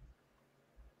funny.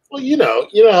 Well,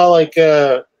 how like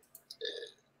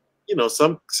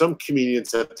some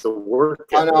comedians have to work.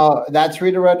 Oh no, that's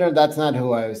Rita Rudner. That's not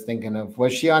who I was thinking of.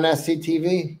 Was she on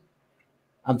SCTV?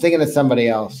 I'm thinking of somebody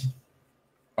else.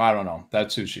 I don't know.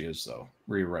 That's who she is, though.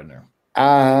 Rita Rudner.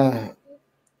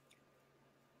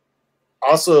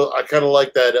 Also, I kind of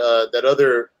like that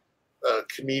other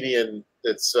comedian.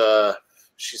 That's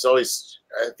she's always.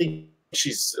 I think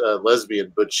she's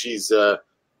lesbian, but she's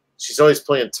always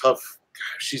playing tough.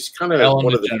 She's kind of Ellen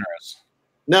one DeGeneres. Of the.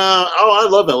 No, I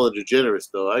love Ellen DeGeneres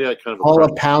though. I got kind of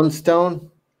Paula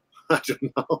Poundstone. I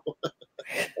don't know.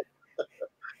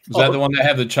 Is that the one that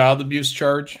had the child abuse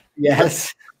charge?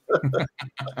 Yes.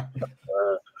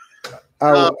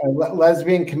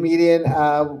 Lesbian comedian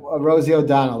Rosie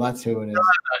O'Donnell. That's who it is.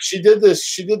 She did this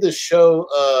show.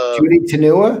 Judy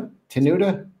Tenuta. I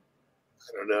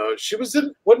don't know.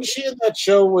 Wasn't she in that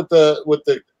show with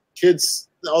the kids,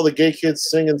 all the gay kids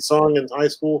singing song in high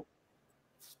school?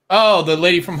 Oh, the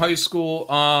lady from High School.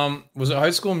 Was it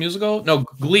High School Musical? No,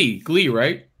 Glee,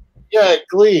 right? Yeah,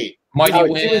 Glee. He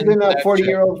was in a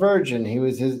 40-Year-Old Virgin. He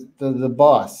was the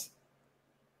boss.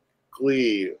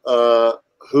 Glee.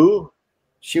 Who?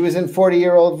 She was in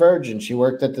 40-Year-Old Virgin. She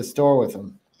worked at the store with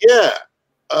him. Yeah.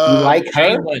 You like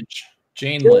her?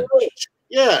 Jane Lynch.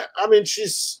 Yeah. I mean,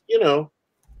 she's,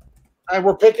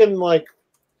 we're picking like.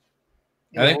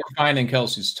 I think we're finding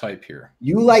Kelsey's type here.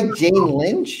 You like Jane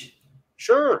Lynch?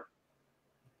 Sure.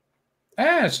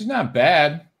 Yeah, she's not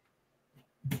bad.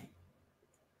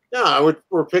 Yeah,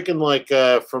 we're picking like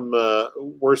from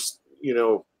worst,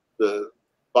 the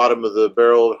bottom of the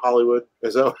barrel of Hollywood.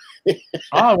 Is that?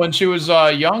 When she was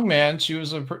a young man, she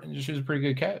was a pretty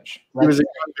good catch. She was a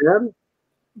young man.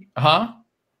 Huh?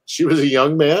 She was a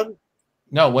young man.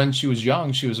 No, when she was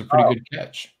young, she was a pretty good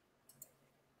catch.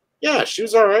 Yeah, she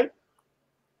was all right.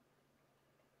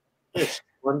 Yes.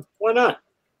 Why not?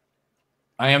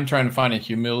 I am trying to find a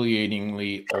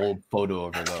humiliatingly old photo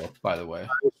of her, though, by the way.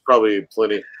 There's probably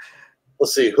plenty.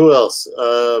 Let's see. Who else?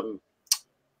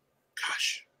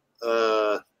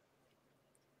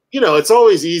 It's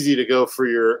always easy to go for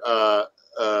your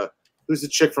who's the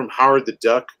chick from Howard the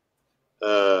Duck?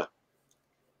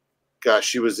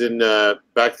 She was in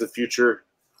Back to the Future.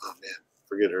 Oh, man.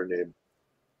 Forget her name.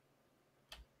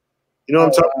 You know what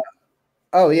I'm talking about?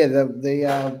 Oh, yeah.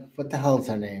 The what the hell is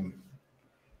her name?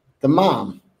 The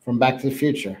mom from Back to the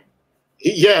Future.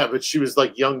 Yeah, but she was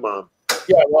like young mom.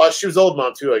 Yeah, well, she was old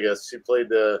mom too, I guess. She played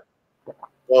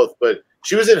both, but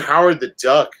she was in Howard the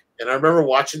Duck, and I remember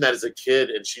watching that as a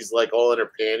kid, and she's like all in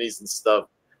her panties and stuff.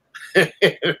 In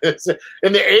the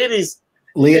 80s.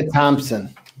 Leah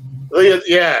Thompson.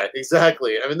 Yeah,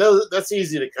 exactly. I mean, that's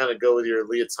easy to kind of go with your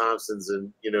Leah Thompsons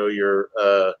and, your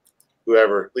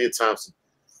whoever, Leah Thompson.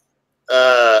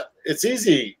 It's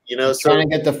easy, Trying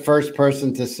to get the first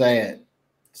person to say it.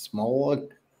 Small.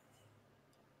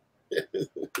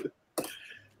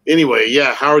 Anyway,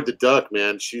 yeah, Howard the Duck,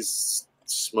 man. She's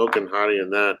smoking hottie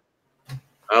in that.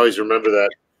 I always remember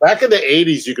that. Back in the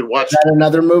 80s, you could watch. Is that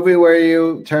another movie where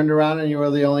you turned around and you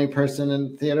were the only person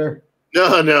in the theater?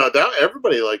 No,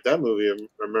 everybody liked that movie, I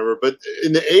remember. But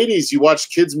in the 80s, you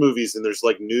watch kids' movies and there's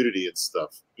like nudity and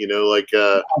stuff,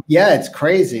 yeah, it's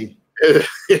crazy.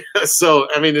 So,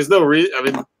 I mean, there's no reason. I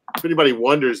mean, if anybody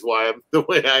wonders why I'm the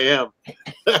way I am,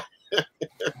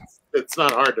 it's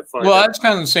not hard to find. Well, that's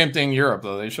kind of the same thing in Europe,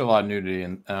 though. They show a lot of nudity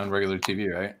on regular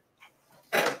TV, right?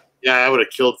 Yeah, I would have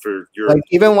killed for your. Like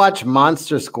even watch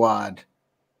Monster Squad.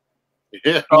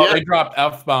 Yeah, Oh, yeah. they drop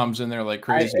F-bombs in there like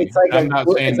crazy. It's like I'm not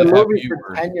saying it's a the movie F for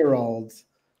word. 10-year-olds.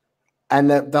 And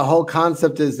the whole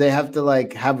concept is they have to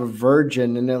like have a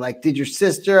virgin, and they're like, "Did your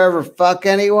sister ever fuck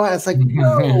anyone?" It's like,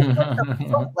 no, what the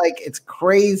fuck? Like it's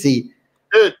crazy.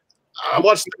 Dude, I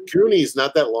watched the Goonies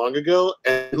not that long ago,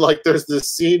 and like there's this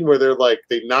scene where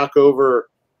they knock over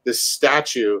this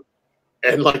statue,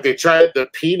 and like the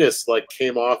penis like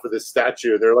came off of the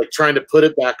statue, and they're like trying to put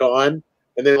it back on,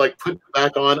 and they like put it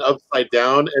back on upside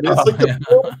down, and it's like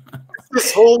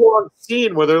this whole long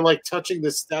scene where they're like touching the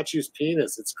statue's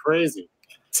penis. It's crazy.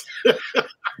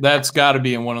 That's got to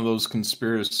be in one of those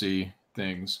conspiracy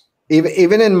things.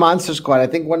 Even in Monster Squad, I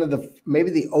think one of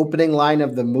maybe the opening line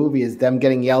of the movie is them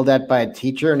getting yelled at by a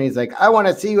teacher, and he's like, "I want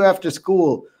to see you after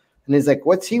school." And he's like,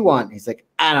 "What's he want?" He's like,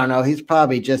 "I don't know. He's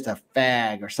probably just a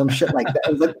fag or some shit like that."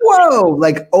 I was like, "Whoa!"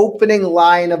 Like opening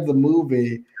line of the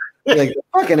movie. Like the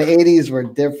fucking 80s were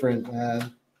different,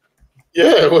 man.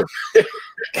 Yeah.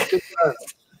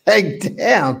 Hey,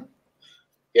 damn.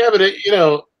 Yeah, but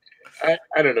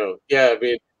I don't know. Yeah, I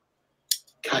mean,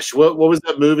 gosh, what was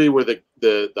that movie where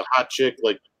the hot chick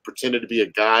like pretended to be a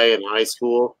guy in high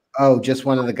school? Oh, just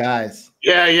one of the guys.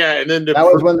 Yeah, and then that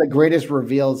was one of the greatest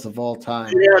reveals of all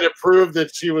time. Yeah, to prove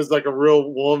that she was like a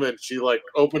real woman, she like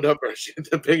opened up her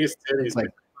the biggest titties. It's like,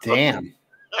 damn.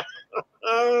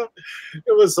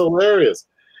 It was hilarious.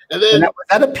 And then was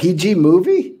that a PG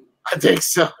movie? I think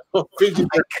so. PG.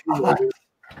 God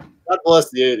bless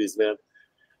the 80s, man.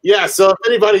 Yeah, so if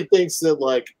anybody thinks that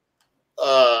like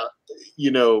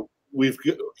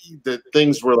that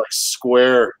things were like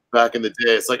square back in the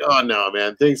day, it's like, oh no,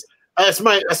 man, that's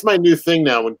my new thing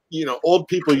now. When old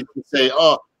people used to say,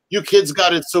 "Oh, you kids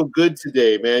got it so good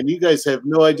today, man. You guys have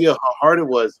no idea how hard it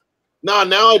was." No,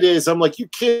 nowadays I'm like, you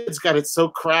kids got it so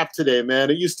crap today, man.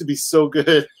 It used to be so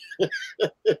good.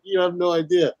 You have no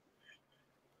idea.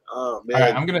 Oh man. All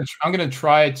right, I'm gonna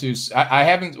try to. I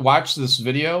haven't watched this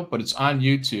video, but it's on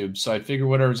YouTube, so I figure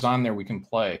whatever's on there we can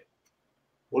play.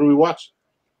 What do we watch?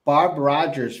 Bob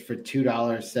Rogers for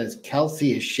 $2 says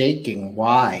Kelsey is shaking.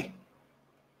 Why?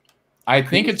 I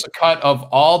think it's a cut of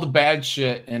all the bad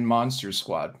shit in Monster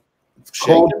Squad.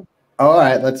 Cool. All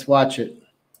right, let's watch it.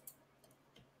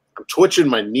 I'm twitching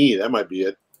my knee. That might be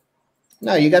it.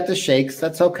 No, you got the shakes.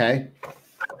 That's okay.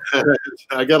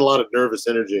 I got a lot of nervous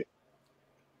energy.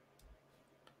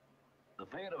 The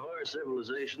fate of our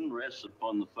civilization rests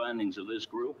upon the findings of this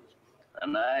group,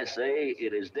 and I say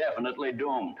it is definitely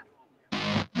doomed.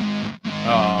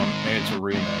 Maybe it's a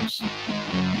remix.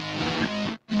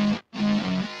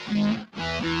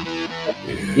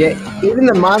 Yeah, even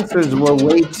the monsters were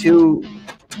way too,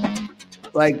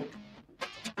 like,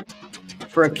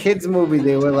 for a kids movie,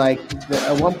 they were like,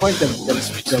 at one point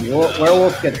the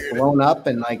werewolf gets blown up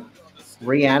and like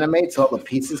reanimates, all the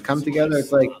pieces come together.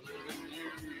 It's like,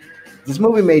 this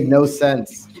movie made no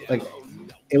sense. Like,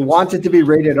 it wanted to be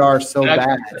rated R so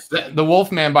bad. The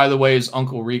Wolfman, by the way, is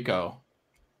Uncle Rico.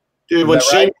 Dude, when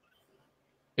Shane, right?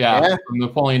 Yeah, from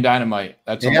Napoleon Dynamite.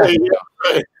 That's right.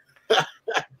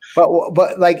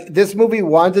 But like this movie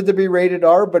wanted to be rated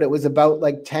R, but it was about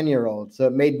like 10-year-olds, so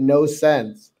it made no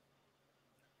sense.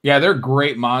 Yeah, they're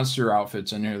great monster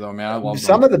outfits in here, though, man. I love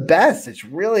some of the best. It's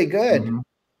really good. Mm-hmm.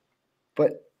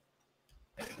 But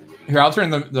here, I'll turn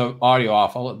the audio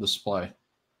off. I'll let this play.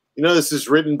 This is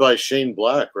written by Shane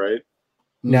Black, right?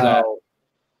 No.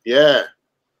 Yeah.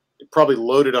 Probably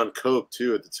loaded on coke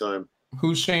too at the time.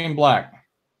 Who's Shane Black?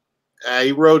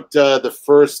 He wrote the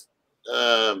first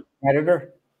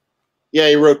Predator. Yeah,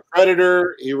 he wrote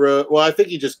Predator. He wrote. Well, I think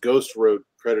he just ghost wrote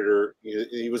Predator.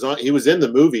 He was in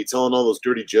the movie telling all those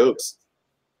dirty jokes.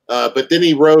 But then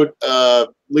he wrote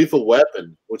Lethal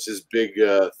Weapon, which is big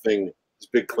thing. His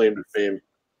big claim to fame.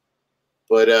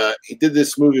 But he did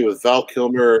this movie with Val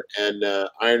Kilmer and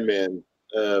Iron Man.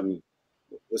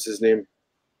 What's his name?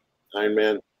 Iron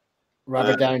Man.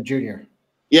 Robert Downey Jr.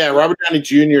 Yeah, Robert Downey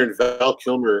Jr. and Val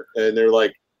Kilmer, and they're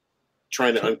like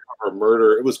trying to uncover a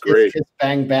murder. It was great. Kiss,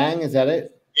 Bang Bang, is that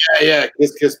it? Yeah,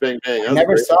 Kiss Kiss Bang Bang. I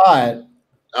never saw it.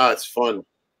 Ah, it's fun.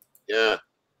 Yeah,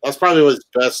 that's probably one of his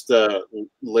best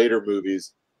later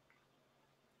movies.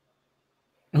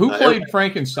 Who played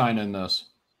Frankenstein in this?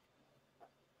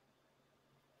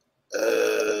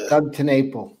 Doug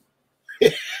TenNapel.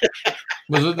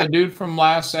 Was it the dude from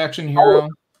Last Action Hero?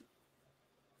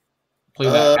 Play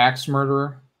that axe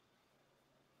murderer?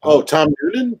 Oh, Tom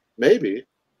Noonan? Maybe.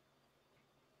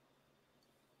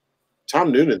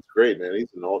 Tom Noonan's great, man. He's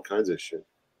in all kinds of shit.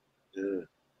 Yeah.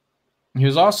 He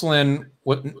was also in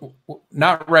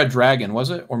not Red Dragon,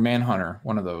 was it? Or Manhunter?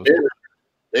 One of those.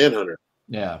 Manhunter.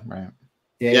 Yeah, right.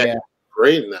 Yeah.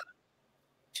 Great in that.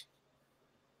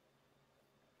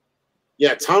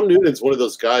 Yeah, Tom Noonan's one of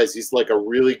those guys. He's like a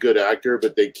really good actor,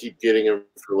 but they keep getting him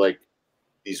for like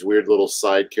these weird little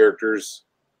side characters.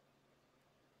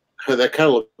 That kind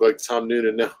of look like Tom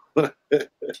Noonan now. All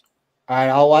right,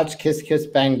 I'll watch Kiss Kiss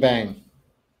Bang Bang.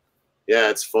 Yeah,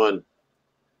 it's fun.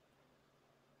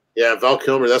 Yeah, Val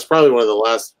Kilmer. That's probably one of the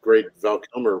last great Val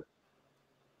Kilmer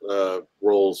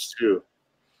roles too.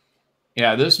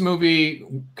 Yeah, this movie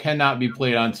cannot be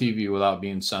played on TV without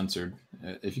being censored.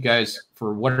 If you guys,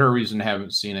 for whatever reason,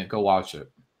 haven't seen it, go watch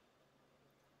it.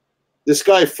 This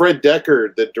guy, Fred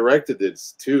Decker, that directed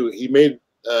this too, he made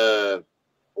a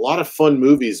lot of fun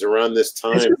movies around this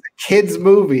time. It's a kid's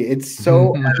movie. It's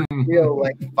so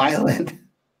like violent.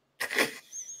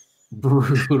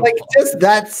 Brutal. Like just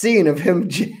that scene of him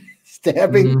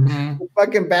stabbing the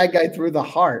fucking bad guy through the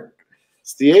heart.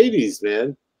 It's the 80s,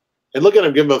 man. And look at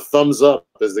him give him a thumbs up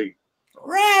as they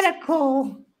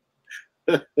radical.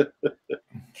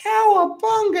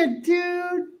 Cowabunga,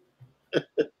 dude.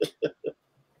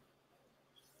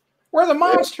 We're the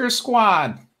Monster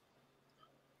Squad.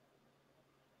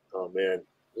 Oh man,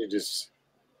 you just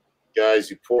guys,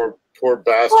 you poor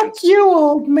bastards. Fuck you,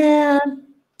 old man.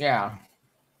 Yeah.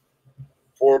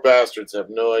 Poor bastards have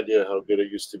no idea how good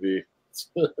it used to be.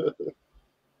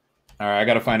 All right, I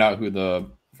got to find out who the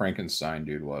Frankenstein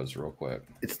dude was real quick.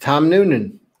 It's Tom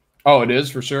Noonan. Oh, it is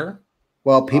for sure?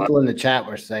 Well, people in the chat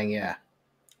were saying, yeah.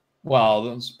 Well,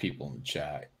 those people in the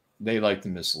chat, they like to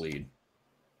mislead.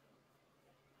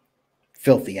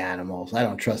 Filthy animals. I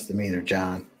don't trust them either,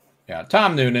 John. Yeah,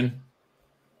 Tom Noonan.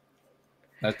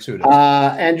 That's who it is.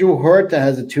 Andrew Horta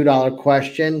has a $2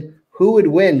 question. Who would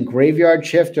win, Graveyard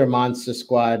Shift or Monster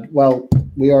Squad? Well,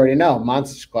 we already know,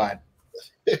 Monster Squad.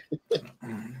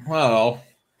 Well,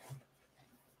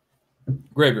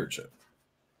 Graveyard Shift.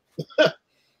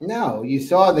 No, you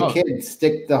saw the kid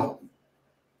stick the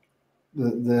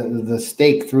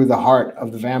stake through the heart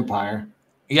of the vampire.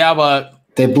 Yeah, but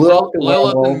they blew up the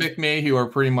Lilith werewolf. and McMahon are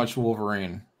pretty much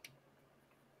Wolverine.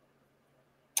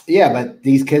 Yeah, but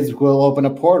these kids will open a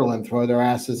portal and throw their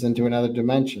asses into another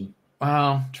dimension.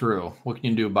 Well, true. What can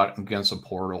you do about against a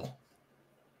portal?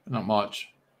 Not much.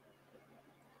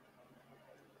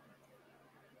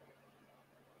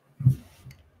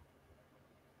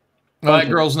 Well, that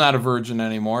girl's not a virgin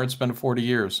anymore. It's been 40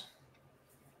 years.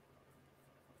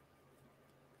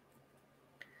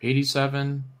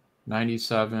 87,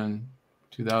 97,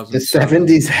 2000. The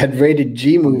 70s had rated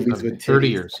G movies with 30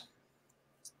 titties. years.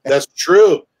 That's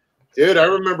true. Dude, I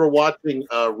remember watching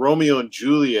Romeo and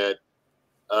Juliet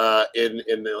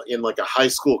in like a high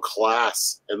school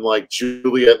class, and like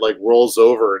Juliet like rolls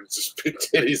over and just big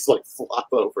titties like flop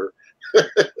over.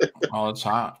 Oh, it's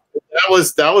hot.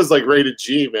 That was like rated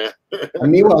G, man.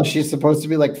 And meanwhile, she's supposed to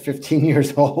be like 15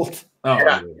 years old. Oh,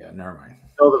 Yeah. yeah, never mind.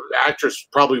 No, the actress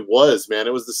probably was, man.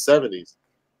 It was the 70s.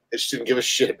 And she didn't give a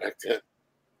shit back then.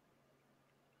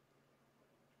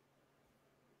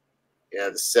 Yeah,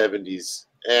 the 70s.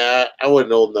 I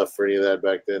wasn't old enough for any of that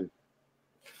back then.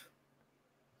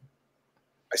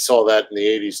 I saw that in the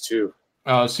 80s too.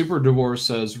 Super Divorce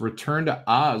says Return to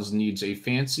Oz needs a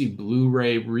fancy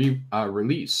Blu-ray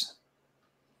release.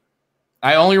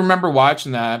 I only remember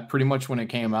watching that pretty much when it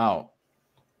came out.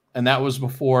 And that was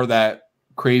before that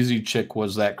crazy chick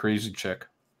was that crazy chick.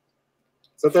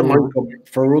 Is that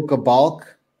Faruka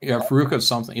Balk? Yeah, Faruka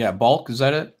something. Yeah, Balk, is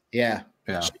that it? Yeah.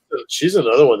 Yeah. She's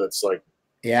another one that's like,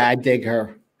 Yeah, I dig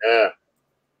her. yeah.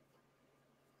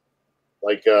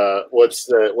 Like what's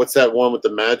that one with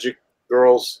the magic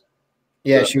girls?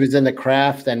 Yeah, she was in The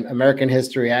Craft and American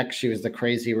History X. She was the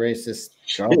crazy racist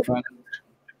girlfriend.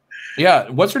 Yeah,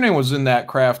 what's her name was in that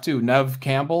Craft too? Neve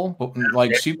Campbell?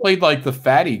 Like she played like the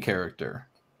fatty character.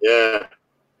 Yeah.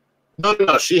 No,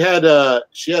 she had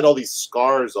all these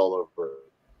scars all over her.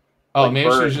 Oh, Like maybe she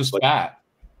was burns, just like- fat.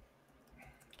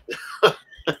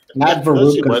 Not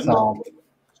No, she Veruca wasn't. Salt.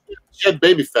 She had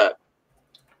baby fat.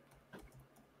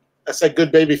 That's that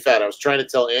good baby fat. I was trying to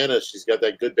tell Anna she's got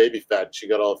that good baby fat, and she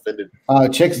got all offended. Oh,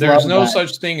 chicks There's love no that.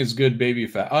 such thing as good baby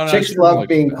fat. Oh, no, Chicks she love like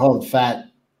being that. called fat,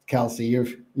 Kelsey.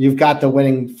 You've got the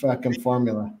winning fucking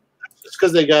formula. It's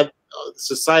because they got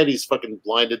society's fucking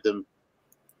blinded them.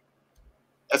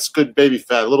 That's good baby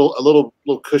fat. A little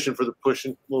cushion for the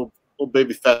pushing. Little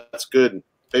baby fat. That's good.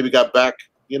 Baby got back.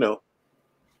 You know.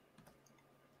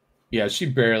 Yeah, she's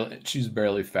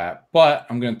barely fat, but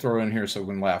I'm gonna throw her in here so we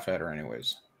can laugh at her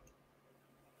anyways.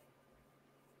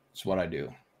 It's what I do.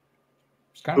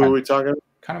 It's Who are we talking about?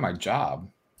 kind of my job.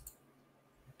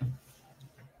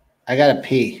 I gotta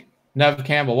pee. Neve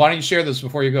Campbell, why don't you share this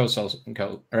before you go,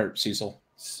 Cecil?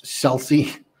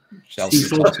 Chelsea.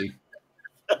 Chelsea.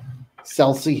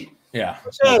 Celsi. Yeah.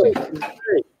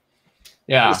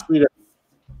 Yeah.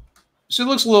 She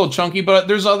looks a little chunky, but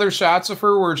there's other shots of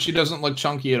her where she doesn't look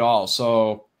chunky at all.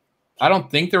 So I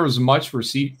don't think there was much for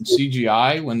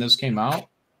CGI when this came out.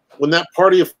 When that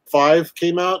Party of Five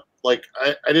came out, like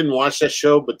I didn't watch that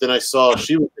show, but then I saw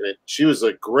she was in it. She was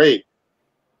like great.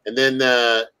 And then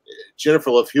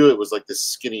Jennifer Love Hewitt was like this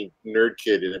skinny nerd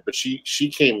kid in it, but she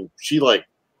like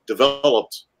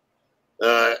developed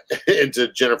into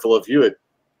Jennifer Love Hewitt.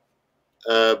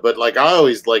 But like I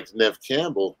always liked Neve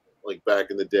Campbell, like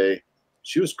back in the day.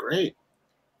 She was great.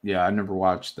 Yeah, I never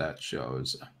watched that show. It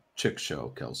was a chick show,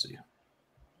 Kelsey.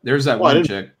 There's that one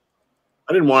chick.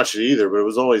 I didn't watch it either, but it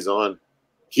was always on.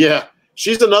 Yeah,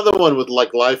 she's another one with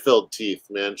like Liefeld teeth,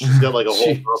 man. She's got like a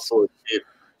whole muscle of teeth.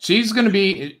 She's gonna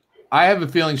be. I have a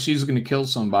feeling she's gonna kill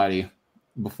somebody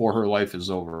before her life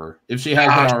is over, if she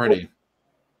hasn't already.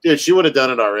 Dude, she would have done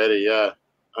it already. Yeah,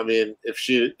 I mean, if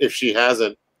she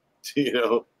hasn't, you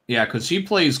know. Yeah, because she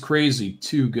plays crazy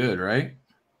too good, right?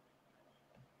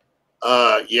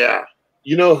 Yeah.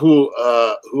 You know who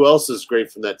else is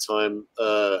great from that time?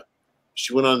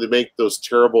 She went on to make those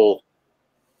terrible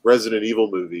Resident Evil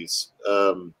movies.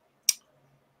 Well,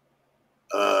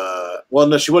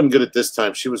 no, she wasn't good at this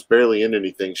time. She was barely in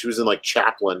anything. She was in like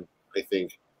Chaplin, I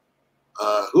think.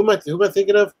 Who am I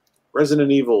thinking of?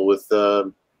 Resident Evil with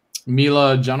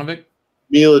Mila Jovovich.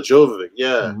 Mila Jovovich,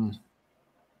 yeah. Mm-hmm.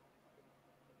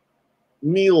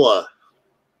 Mila.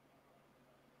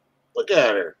 Look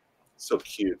at her. So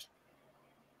cute.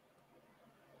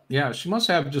 Yeah, she must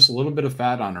have just a little bit of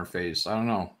fat on her face. I don't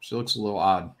know. She looks a little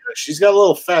odd. She's got a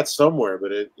little fat somewhere,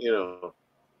 but it, you know.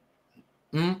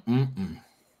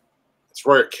 It's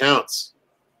where it counts.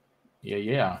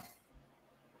 Yeah.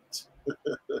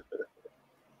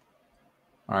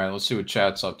 All right, let's see what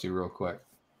chat's up to real quick.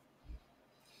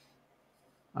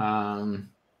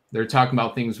 They're talking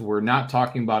about things we're not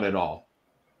talking about at all.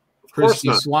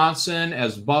 Christy Swanson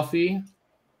as Buffy.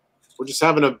 We're just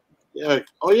having a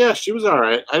oh yeah, she was all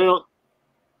right. I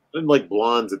didn't like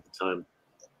blondes at the time.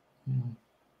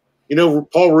 You know,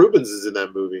 Paul Rubens is in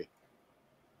that movie.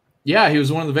 Yeah, he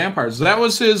was one of the vampires. That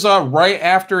was his right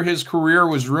after his career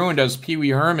was ruined as Pee Wee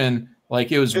Herman.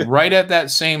 Like it was right at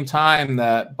that same time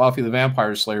that Buffy the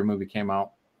Vampire Slayer movie came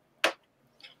out.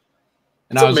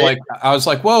 And I was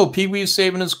like, whoa, Pee Wee's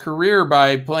saving his career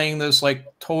by playing this like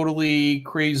totally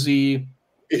crazy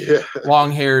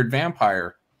long-haired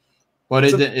vampire. But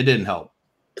it didn't help.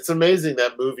 It's amazing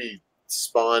that movie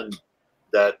spawned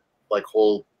that like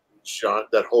whole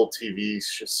TV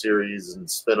series and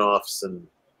spinoffs, and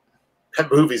that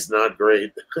movie's not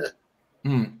great.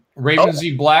 Raven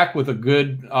Z Black with a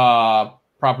good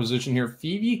proposition here: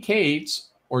 Phoebe Cates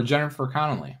or Jennifer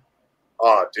Connelly.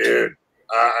 Oh, dude,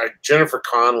 Jennifer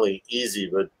Connelly, easy,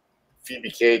 but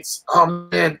Phoebe Cates. Oh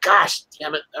man, gosh,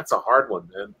 damn it, that's a hard one,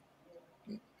 man.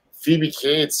 Phoebe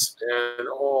Cates and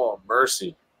oh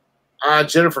mercy,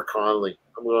 Jennifer Connelly.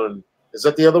 I'm going. Is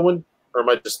that the other one, or am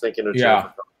I just thinking of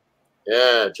Jennifer?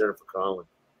 Yeah, Jennifer Connelly.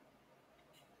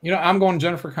 You know, I'm going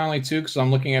Jennifer Connelly too because I'm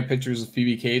looking at pictures of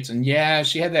Phoebe Cates, and yeah,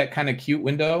 she had that kind of cute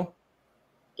window.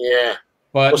 Yeah,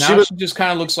 but now she just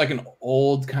kind of looks like an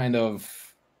old kind of.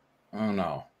 I don't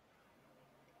know.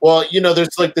 Well, you know,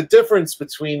 there's like the difference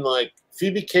between like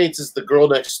Phoebe Cates is the girl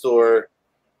next door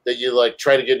that you like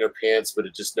try to get in her pants, but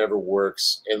it just never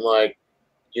works. And like,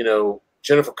 you know,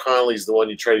 Jennifer Connelly's the one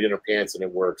you try to get in her pants and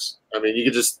it works. I mean, you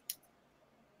could just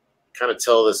kind of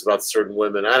tell this about certain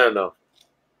women. I don't know.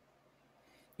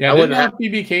 Yeah, didn't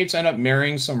Phoebe Cates end up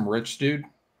marrying some rich dude?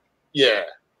 Yeah.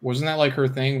 Wasn't that like her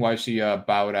thing? Why she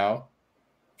bowed out?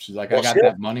 She's like, I got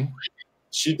that money.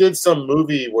 She did some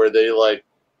movie where they like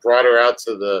brought her out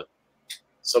to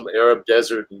some Arab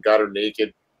desert and got her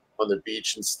naked on the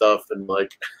beach and stuff, and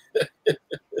like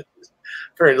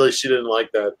apparently she didn't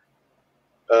like that.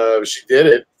 She did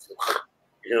it,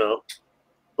 you know.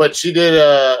 But she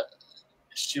did.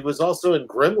 She was also in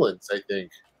Gremlins, I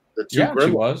think. The two Gremlins.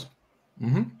 She was.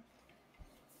 Mm-hmm.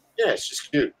 Yeah, she's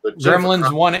cute. But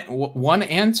Gremlins 1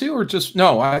 and 2, or just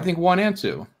no? I think 1 and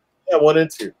 2. Yeah, 1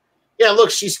 and 2. Yeah, look,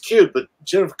 she's cute, but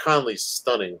Jennifer Connelly's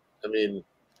stunning. I mean,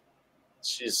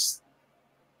 she's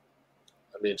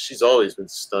always been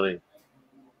stunning.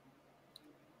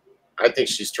 I think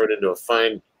she's turned into a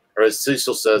fine, or as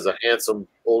Cecil says, a handsome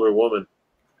older woman.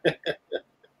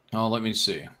 Oh, let me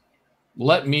see.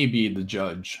 Let me be the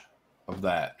judge of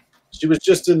that. She was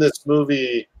just in this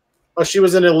movie. Oh, she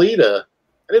was in Alita.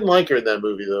 I didn't like her in that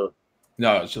movie, though.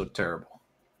 No, she looked terrible.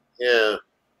 Yeah.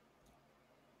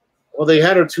 Well, they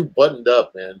had her too buttoned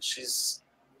up, man.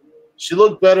 She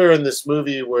looked better in this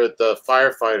movie with the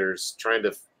firefighters trying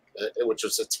to which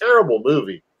was a terrible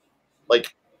movie.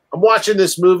 Like, I'm watching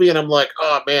this movie and I'm like,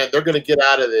 oh man, they're gonna get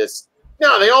out of this.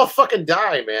 No, they all fucking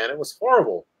die, man. It was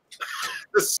horrible.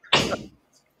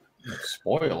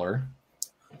 Spoiler.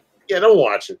 Yeah, don't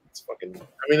watch it. It's fucking.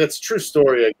 I mean, it's a true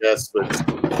story, I guess.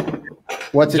 But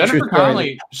what's Jennifer a true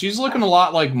Connelly? She's looking a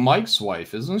lot like Mike's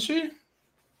wife, isn't she?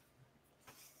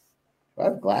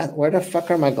 Where the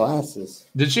fuck are my glasses?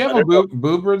 Did she have a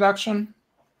boob reduction?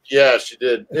 Yeah, she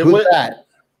did. Who's that?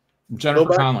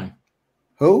 Jennifer Connelly.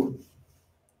 Who?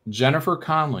 Jennifer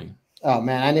Connelly. Oh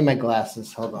man, I need my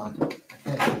glasses. Hold on.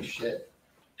 I can't see shit.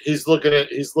 He's looking at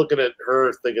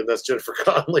her, thinking that's Jennifer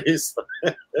Connelly.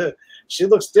 She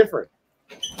looks different.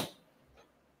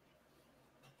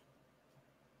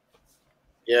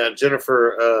 Yeah,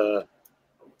 Jennifer.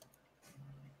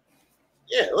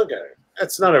 Yeah, look at her.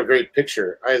 That's not a great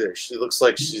picture either. She looks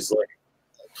like she's like,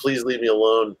 "Please leave me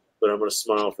alone," but I'm gonna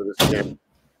smile for this camera.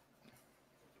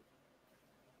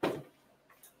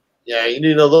 Yeah, you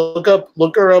need to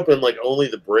look her up in like Only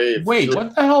the Brave. Wait,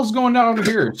 what the hell's going down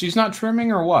here? She's not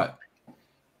trimming or what?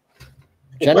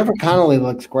 Jennifer Connelly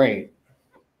looks great.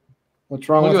 What's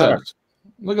wrong with her?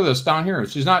 Look at this down here.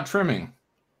 She's not trimming.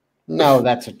 No,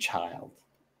 that's a child.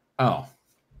 Oh.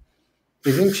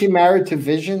 Isn't she married to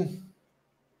Vision?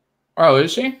 Oh,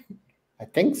 is she? I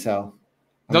think so.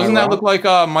 Doesn't that look like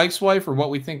Mike's wife, or what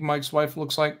we think Mike's wife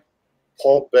looks like?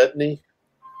 Paul Bettany.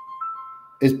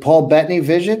 Is Paul Bettany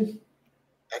Vision?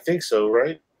 I think so,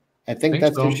 right? I think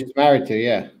that's who she's married to,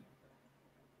 yeah.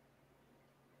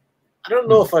 I don't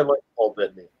know if I like Paul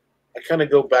Bettany. I kind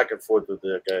of go back and forth with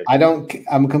that guy.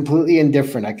 I'm completely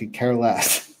indifferent. I could care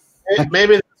less.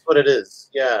 Maybe that's what it is.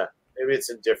 Yeah, maybe it's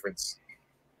indifference.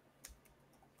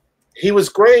 He was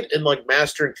great in like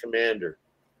Master and Commander,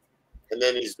 and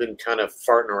then he's been kind of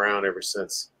farting around ever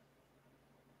since.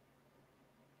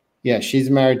 Yeah, she's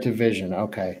married to Vision.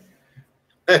 Okay.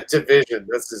 To Vision.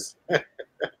 That's his.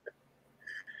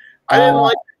 I didn't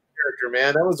like that character,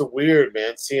 man. That was a weird,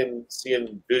 man. Seeing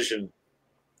Vision.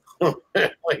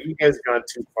 Like, you guys gone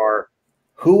too far.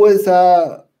 Who is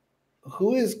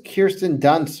Kirsten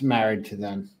Dunst married to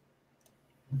then?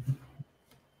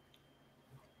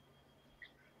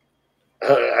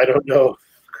 I don't know.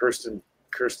 Kirsten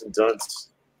Dunst.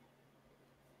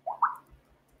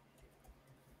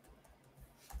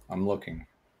 I'm looking.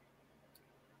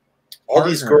 All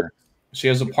these girls. She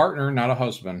has a partner, not a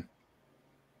husband.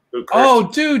 Oh,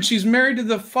 dude, she's married to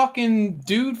the fucking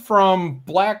dude from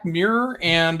Black Mirror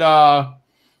and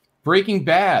Breaking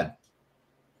Bad.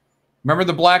 Remember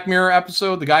the Black Mirror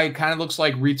episode? The guy who kind of looks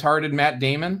like retarded Matt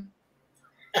Damon?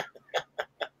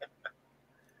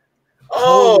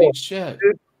 Oh, holy shit.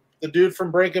 The dude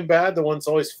from Breaking Bad, the one's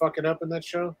always fucking up in that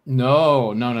show?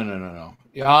 No.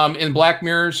 In Black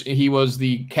Mirror, he was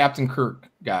the Captain Kirk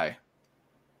guy.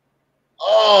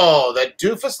 Oh, that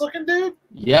doofus-looking dude?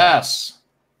 Yes.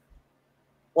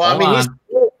 Well, I mean,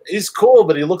 he's cool,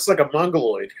 but he looks like a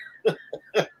mongoloid.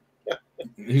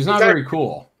 He's not very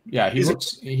cool. Yeah,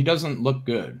 he doesn't look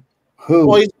good. Who?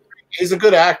 Well, he's a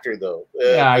good actor, though.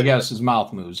 Yeah, I guess his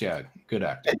mouth moves. Yeah, good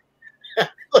actor.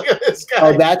 Look at this guy.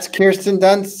 Oh, that's Kirsten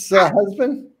Dunst's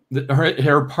husband?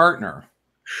 Her partner.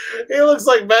 He looks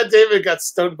like Matt Damon got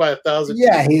stoned by 1,000.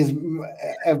 Yeah, he's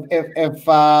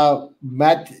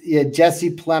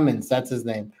Jesse Plemons, that's his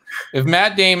name. If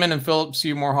Matt Damon and Philip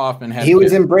Seymour Hoffman had, he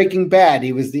was in Breaking Bad.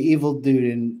 He was the evil dude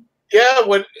in. Yeah,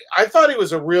 when I thought he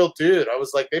was a real dude, I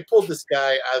was like, they pulled this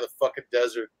guy out of the fucking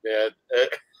desert, man.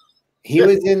 He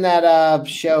was in that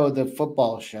show, the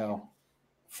football show,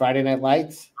 Friday Night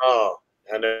Lights. Oh,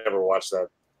 I never watched that.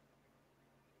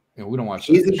 Yeah, we don't watch.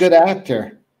 He's a good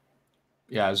actor.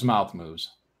 Yeah, his mouth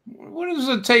moves. What does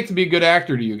it take to be a good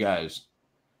actor to you guys?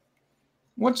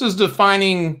 What's his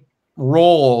defining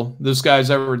role this guy's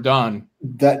ever done?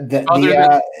 Breaking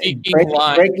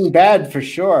Bad for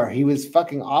sure. He was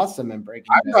fucking awesome in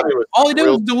Breaking Bad. All he did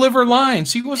was deliver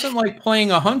lines. He wasn't like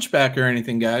playing a hunchback or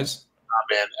anything, guys. Oh,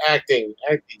 man, acting's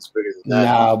bigger than that.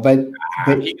 No, but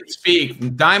he can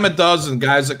speak. Dime a dozen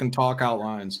guys that can talk out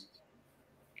lines.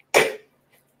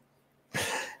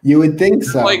 You would think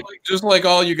so. Just like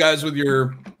all you guys with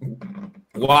your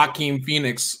Joaquin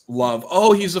Phoenix love.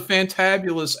 Oh, he's a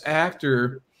fantabulous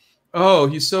actor. Oh,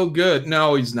 he's so good.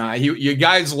 No, he's not. You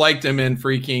guys liked him in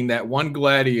freaking that one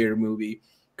Gladiator movie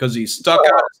because he stuck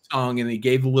out his tongue and he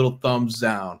gave a little thumbs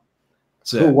down.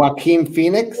 Who, Joaquin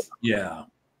Phoenix? Yeah.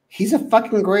 He's a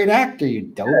fucking great actor, you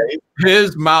dope.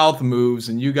 His mouth moves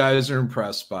and you guys are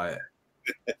impressed by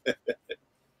it.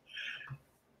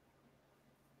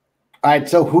 All right,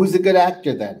 so who's a good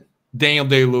actor then? Daniel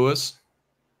Day-Lewis.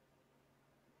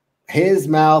 His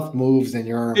mouth moves and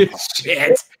you're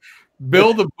shit.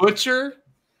 Bill the Butcher,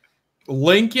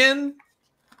 Lincoln,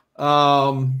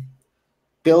 Bill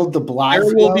de Blasio.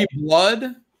 There Will Be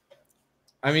Blood.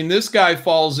 I mean, this guy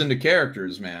falls into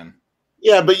characters, man.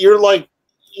 Yeah, but you're like,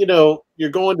 you're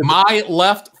going to My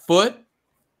Left Foot.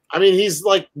 I mean, he's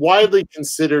like widely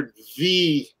considered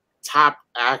the top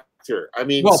actor. I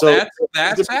mean, well, so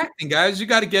that's acting, guys. You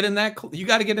got to get in that. You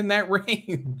got to get in that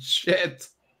range. Shit.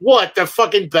 What, the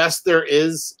fucking best there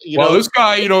is? This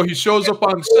guy, he shows up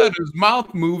on set. His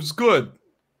mouth moves good.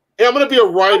 Hey, I'm gonna be a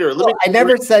writer. I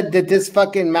never said that this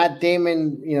fucking Matt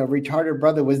Damon, retarded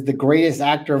brother was the greatest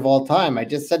actor of all time. I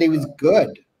just said he was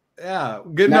good. Yeah,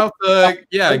 good enough to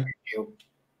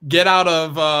get out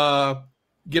of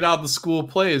the school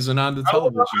plays and onto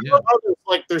television.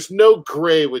 Like, there's no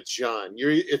gray with John.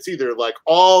 It's either like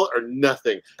all or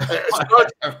nothing. Star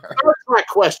Trek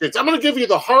questions. I'm gonna give you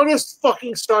the hardest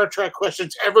fucking Star Trek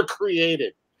questions ever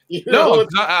created. No,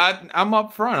 I'm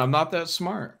up front. I'm not that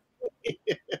smart.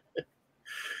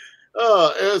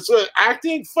 It's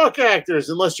acting. Fuck actors,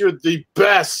 unless you're the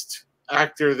best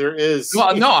actor there is.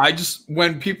 Well, no,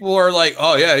 when people are like,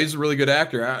 "Oh yeah, he's a really good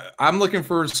actor," I'm looking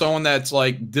for someone that's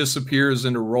like disappears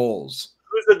into roles.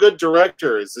 Who's a good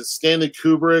director? Is it Stanley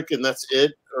Kubrick and that's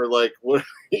it, or like what?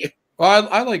 Well,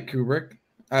 I like Kubrick.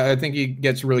 I think he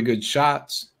gets really good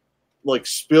shots. Like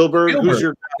Spielberg. Who's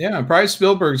your? Yeah, probably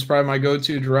Spielberg's probably my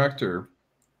go-to director.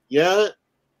 Yeah.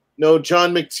 No,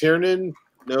 John McTiernan.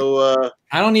 No.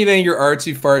 I don't need any of your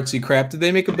artsy fartsy crap. Did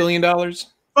they make $1 billion?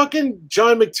 Fucking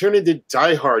John McTiernan did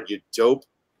Die Hard, you dope.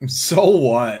 So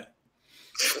what?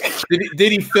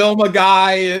 Did he film a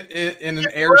guy in an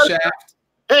air shaft?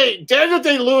 Hey, Daniel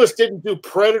Day-Lewis didn't do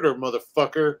Predator,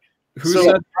 motherfucker. Who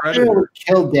said Predator?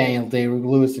 Killed Daniel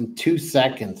Day-Lewis in 2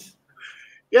 seconds.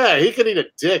 Yeah, he could eat a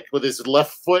dick with his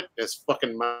left foot in his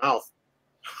fucking mouth.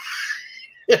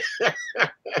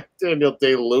 Daniel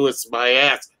Day-Lewis, my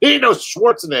ass. He ain't no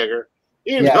Schwarzenegger.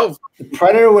 The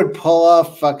Predator would pull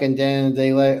off fucking Daniel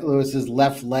Day-Lewis's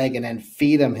left leg and then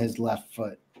feed him his left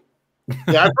foot.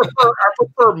 Yeah, I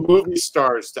prefer movie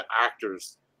stars to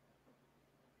actors.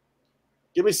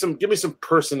 Give me some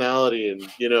personality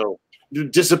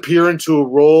and disappear into a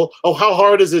role. Oh, how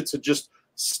hard is it to just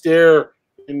stare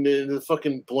in the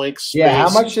fucking blank space? Yeah,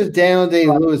 how much does Daniel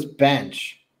Day-Lewis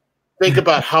bench? Think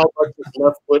about how much his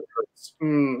left foot hurts.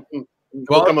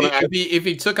 Well, if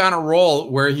he took on a role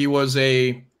where he was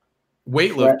a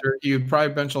weightlifter, he would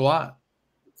probably bench a lot.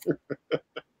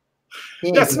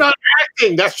 That's not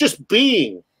acting. That's just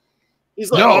being.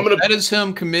 He's like, that is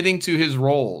him committing to his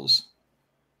roles.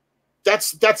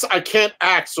 That's I can't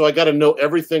act, so I got to know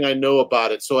everything I know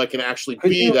about it, so I can actually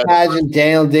Could be you that. Imagine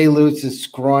Daniel Day-Lewis's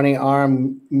scrawny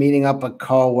arm meeting up with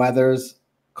Carl Weathers.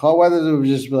 Carl Weathers would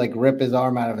just be like rip his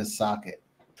arm out of his socket.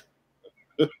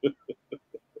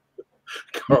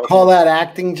 Call that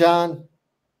acting, John?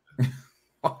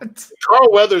 What?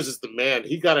 Carl Weathers is the man.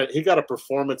 He got a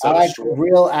performance. I like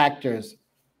real actors.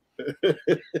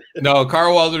 No,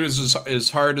 Carl Weathers is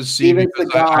hard to see because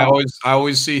I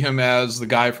always see him as the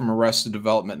guy from Arrested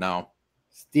Development now.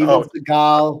 Steven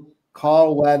Seagal,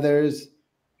 Carl Weathers,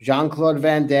 Jean-Claude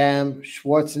Van Damme,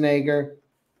 Schwarzenegger,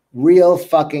 real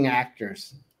fucking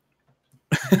actors.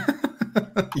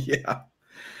 Yeah.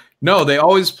 No, they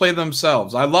always play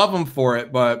themselves. I love them for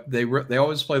it, but they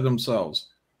always play themselves.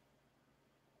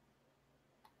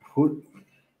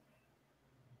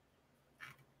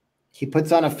 He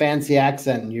puts on a fancy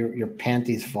accent and your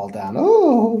panties fall down.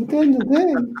 Oh,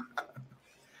 then.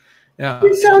 Yeah.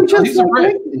 He sounds just like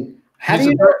Lincoln. How do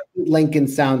you know what Lincoln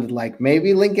sounded like?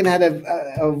 Maybe Lincoln had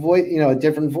a voice, a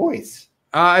different voice.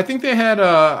 I think they had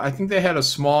a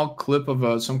small clip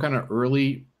of some kind of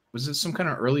early. Was it some kind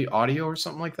of early audio or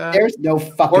something like that? There's no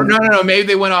fucking. Or no. Maybe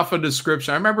they went off a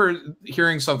description. I remember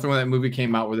hearing something when that movie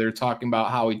came out where they were talking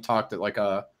about how he talked at like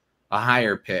a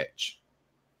higher pitch.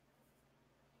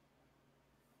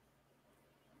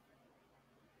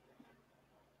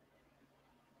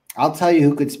 I'll tell you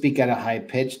who could speak at a high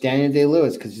pitch. Daniel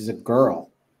Day-Lewis, because he's a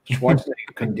girl.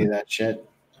 Schwarzenegger couldn't do that shit.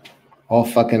 Oh,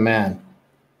 fucking man.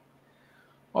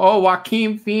 Oh,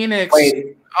 Joaquin Phoenix.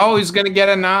 Wait. Oh, he's going to get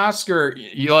an Oscar.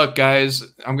 Look, guys,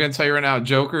 I'm going to tell you right now,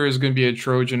 Joker is going to be a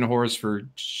Trojan horse for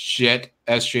shit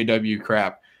SJW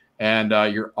crap. And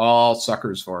you're all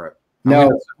suckers for it.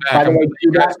 No, by the way,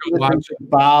 do not listen to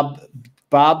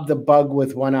Bob the Bug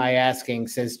with one eye asking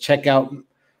says, check out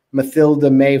Mathilda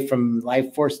May from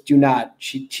Life Force. Do not.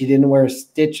 She didn't wear a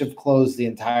stitch of clothes the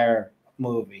entire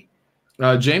movie.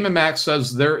 Jamin Max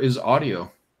says there is audio.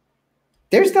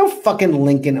 There's no fucking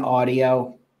Lincoln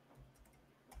audio.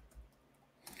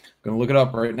 Gonna look it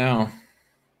up right now.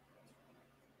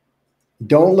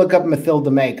 Don't look up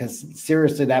Mathilda May, because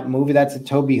seriously, that movie, that's a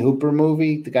Tobe Hooper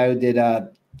movie, the guy who did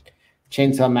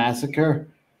Chainsaw Massacre.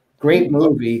 Great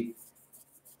movie.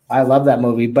 I love that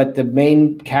movie, but the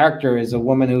main character is a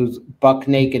woman who's buck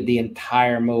naked the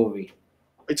entire movie.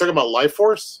 Are you talking about Life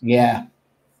Force? Yeah.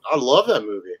 I love that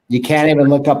movie. You can't even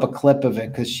look up a clip of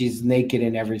it because she's naked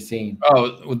in every scene.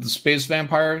 Oh, with the space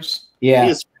vampires?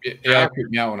 Yeah. Yeah, it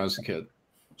creeped me out when I was a kid.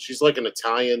 She's like an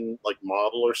Italian like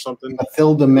model or something.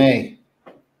 Mathilda May.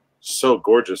 So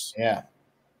gorgeous. Yeah.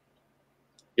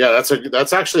 Yeah,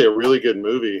 that's actually a really good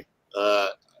movie. I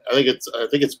think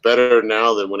it's better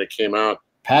now than when it came out.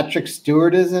 Patrick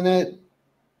Stewart is in it.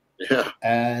 Yeah.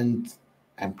 And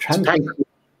I'm trying to think.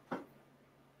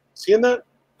 Is he in that?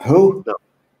 Who? No.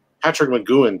 Patrick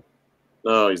McGowan.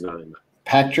 No, he's not in that.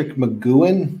 Patrick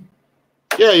McGowan?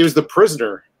 Yeah, he was the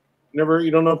prisoner. You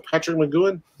don't know Patrick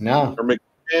McGowan? No. Or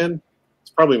McGoohan?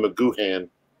 It's probably McGoohan.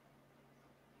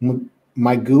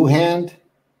 My goo hand?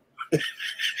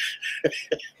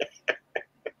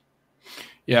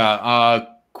 Yeah.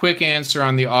 Quick answer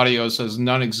on the audio says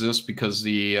none exist because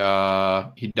he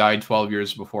died 12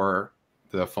 years before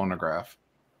the phonograph.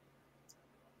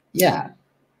 Yeah.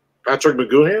 Patrick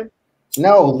McGoohan?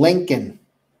 No, Lincoln.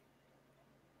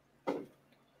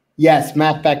 Yes,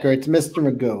 Matt Becker. It's Mr.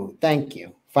 Magoo. Thank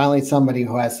you. Finally, somebody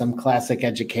who has some classic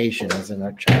education is in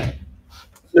our chat.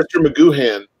 Mr.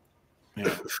 McGoohan.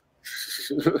 Yeah.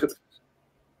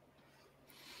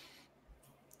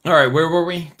 All right, where were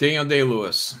we? Daniel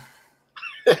Day-Lewis.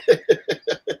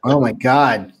 Oh my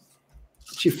God.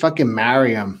 She fucking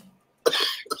marry him.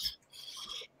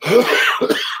 Come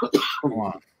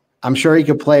on. I'm sure he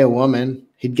could play a woman.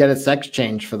 He'd get a sex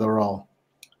change for the role.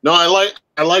 No, I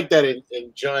like that in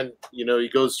John, he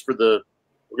goes for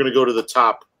we're gonna go to the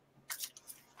top.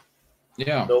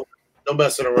 Yeah. No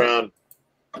messing around.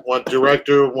 Want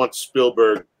director, want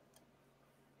Spielberg.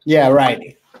 Yeah,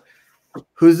 right.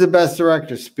 Who's the best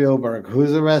director? Spielberg.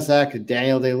 Who's the best actor?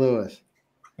 Daniel Day-Lewis.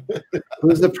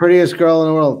 Who's the prettiest girl in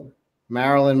the world?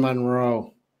 Marilyn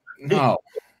Monroe. No,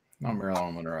 not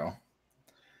Marilyn Monroe.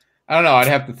 I don't know. I'd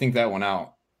have to think that one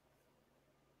out.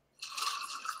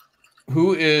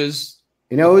 Who is...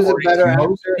 who's a better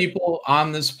most actor? People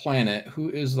on this planet, who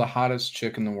is the hottest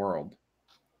chick in the world?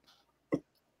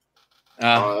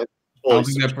 I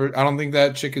don't think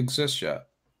that chick exists yet.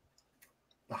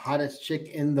 The hottest chick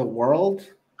in the world?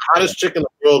 Hottest chick in the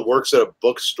world works at a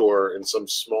bookstore in some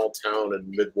small town in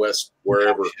Midwest,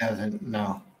 wherever. She doesn't.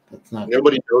 No, that's not.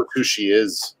 Nobody knows who she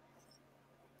is.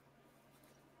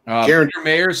 Peter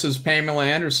Mayer says Pamela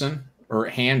Anderson, or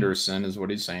Henderson is what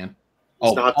he's saying.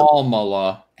 It's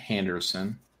Pamela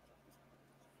Henderson.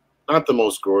 Not the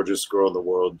most gorgeous girl in the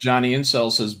world. Johnny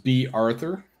Incel says B.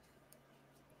 Arthur.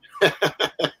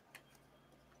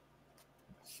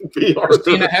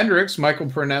 Christina Hendricks, Michael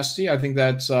Pernesti. I think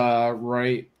that's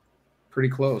right. Pretty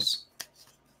close.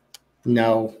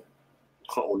 No.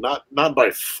 Oh, not by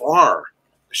far.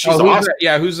 She's who's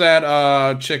awesome. Who's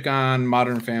that chick on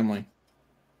Modern Family?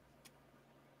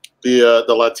 The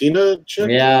Latina chick?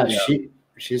 Yeah,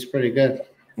 she's pretty good.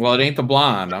 Well, it ain't the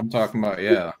blonde. I'm talking about,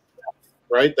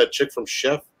 Right? That chick from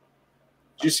Chef.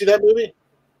 Did you see that movie?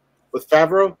 With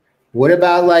Favreau? What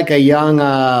about like a young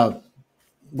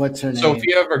what's her name?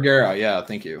 Sofia Vergara. Yeah,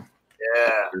 thank you.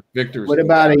 Yeah. Victor's. What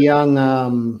about a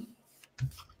young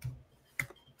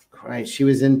Christ, she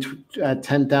was in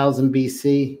 10,000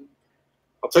 BC.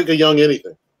 I'll take a young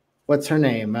anything. What's her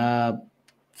name?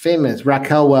 Famous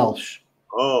Raquel Welch.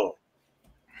 Oh.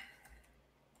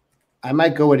 I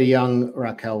might go with a young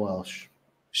Raquel Welch.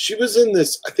 She was in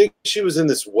this, I think she was in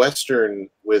this Western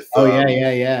with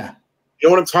yeah. You know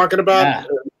what I'm talking about? Yeah.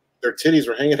 Their titties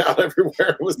were hanging out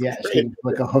everywhere. It was she great. was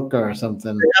like a hooker or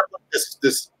something. They had like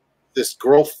this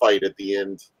girl fight at the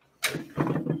end.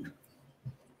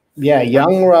 Yeah,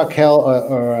 young Raquel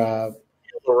or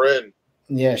Loren.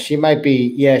 Yeah, she might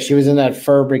be. Yeah, she was in that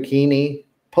fur bikini.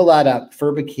 Pull that up.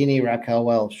 Fur bikini, Raquel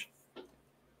Welch.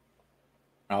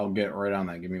 I'll get right on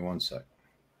that. Give me 1 sec.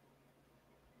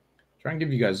 Try and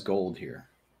give you guys gold here.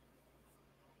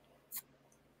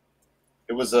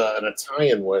 It was an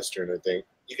Italian Western, I think.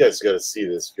 You guys got to see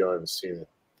this if you haven't seen it.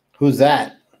 Who's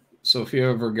that?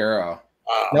 Sofia Vergara.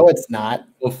 No, it's not.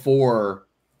 Before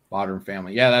Modern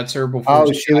Family. Yeah, that's her before.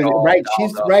 Oh, she was right.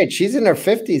 She's right. She's in her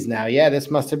 50s now. Yeah, this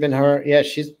must have been her. Yeah,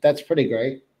 that's pretty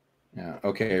great. Yeah.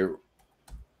 Okay.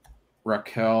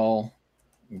 Raquel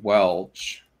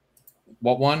Welch.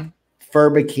 What one?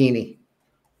 Fur bikini.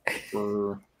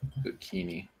 Fur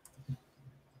bikini.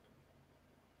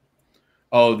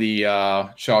 Oh, the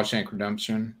Shawshank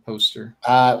Redemption poster.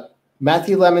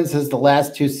 Matthew Lemon says the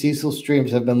last 2 Cecil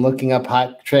streams have been looking up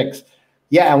hot tricks.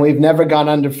 Yeah, and we've never gone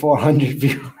under 400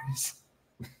 viewers.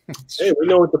 Hey, we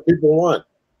know what the people want.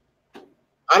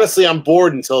 Honestly, I'm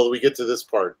bored until we get to this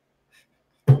part.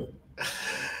 I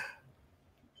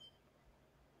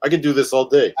could do this all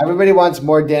day. Everybody wants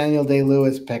more Daniel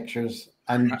Day-Lewis pictures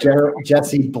and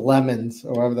Jesse Blemons,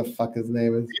 or whatever the fuck his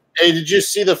name is. Hey, did you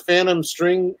see the Phantom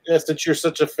string? Since you're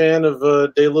such a fan of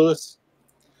Day-Lewis?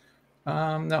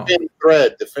 No.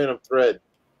 The Phantom Thread.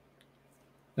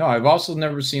 No, I've also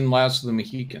never seen Last of the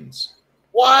Mohicans.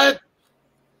 What?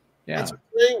 Yeah. That's a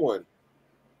great one.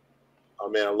 Oh,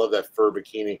 man, I love that fur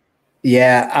bikini.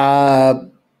 Yeah,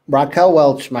 Raquel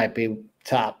Welch might be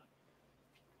top.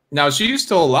 Now, she's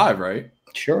still alive, right?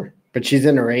 Sure, but she's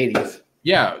in her 80s.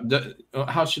 Yeah.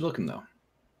 How's she looking, though?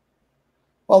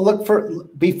 Well,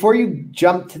 before you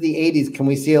jump to the 80s, can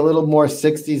we see a little more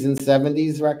 60s and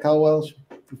 70s, Raquel Welch,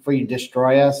 before you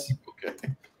destroy us?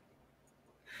 Okay.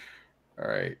 All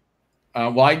right.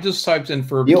 Well, I just typed in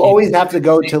fur bikini. You always have to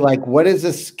go to, like, what does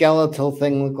a skeletal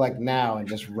thing look like now, and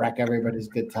just wreck everybody's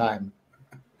good time.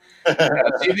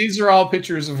 See, these are all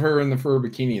pictures of her in the fur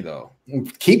bikini, though.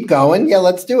 Keep going. Yeah,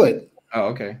 let's do it. Oh,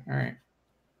 okay. All right.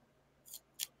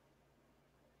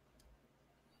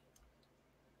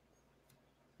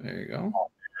 There you go.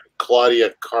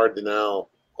 Claudia Cardinal.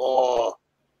 Oh.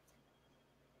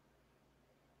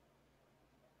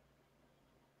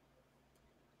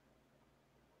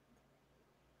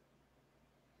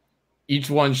 Each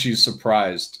one, she's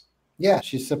surprised. Yeah,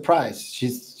 she's surprised.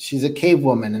 She's a cave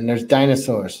woman, and there's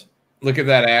dinosaurs. Look at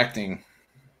that acting.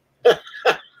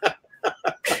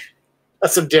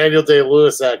 That's some Daniel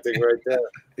Day-Lewis acting right there.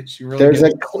 Really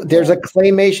there's a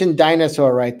claymation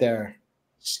dinosaur right there.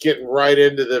 She's getting right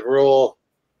into the role.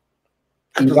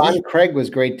 Yvonne Craig was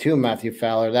great too, Matthew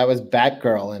Fowler. That was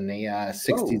Batgirl in the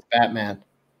 60s Batman.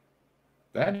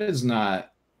 That is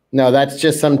not. No, that's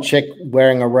just some chick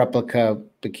wearing a replica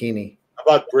bikini. How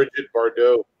about Bridget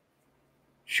Bardot?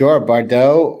 Sure,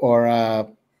 Bardot or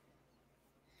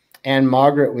Anne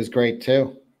Margaret was great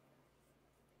too.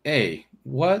 Hey,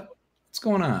 what's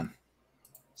going on?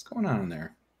 What's going on in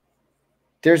there?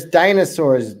 There's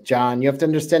dinosaurs, John. You have to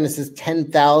understand this is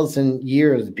 10,000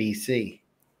 years BC.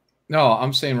 No,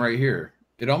 I'm saying right here.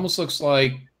 It almost looks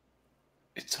like.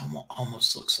 It's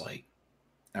almost looks like.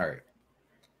 All right.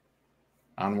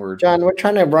 Onward. John, we're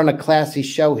trying to run a classy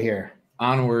show here.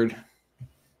 Onward.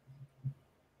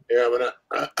 Yeah, I'm gonna.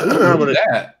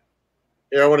 That.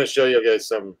 Here, I want to show you guys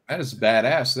some. That is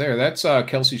badass. There, that's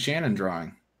Kelsey Shannon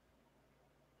drawing.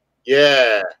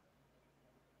 Yeah.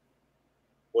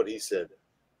 What he said.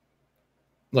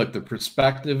 Look, the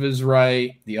perspective is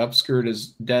right. The upskirt is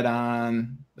dead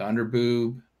on. The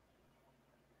underboob.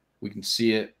 We can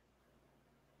see it.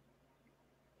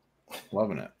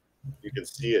 Loving it. You can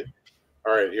see it.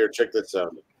 All right, here, check this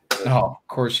out. Oh, of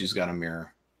course she's got a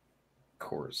mirror. Of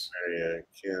course. Yeah,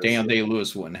 Daniel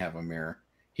Day-Lewis wouldn't have a mirror.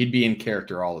 He'd be in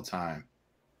character all the time.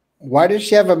 Why does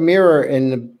she have a mirror in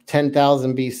the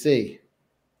 10,000 BC?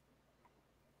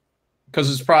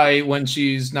 Because it's probably when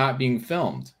she's not being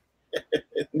filmed.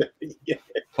 Yeah.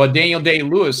 But Daniel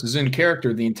Day-Lewis is in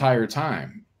character the entire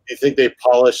time. You think they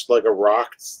polished like a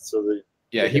rock so that?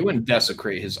 Yeah, he wouldn't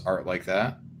desecrate his art like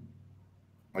that.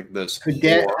 Like this.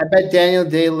 I bet Daniel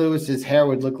Day-Lewis's hair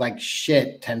would look like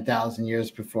shit 10,000 years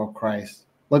before Christ.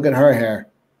 Look at her hair.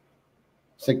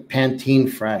 It's like Pantene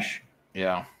fresh.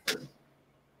 Yeah.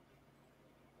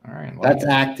 All right. That's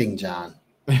acting, John.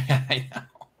 I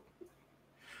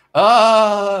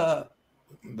know.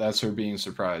 That's her being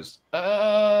surprised.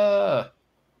 Oh,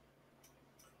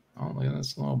 look at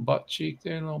this little butt cheek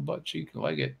there, little butt cheek. I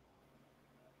like it.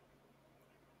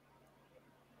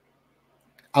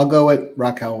 I'll go with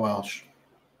Raquel Welch.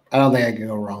 I don't think I can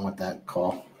go wrong with that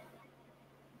call.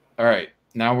 All right.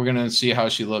 Now we're going to see how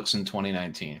she looks in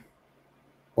 2019.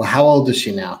 Well, how old is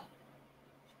she now?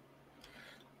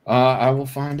 I will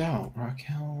find out.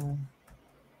 Raquel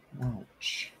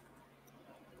Welch.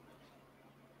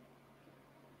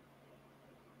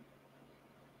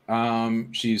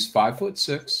 She's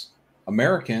 5'6",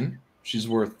 American. She's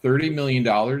worth $30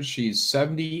 million. She's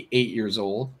 78 years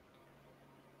old.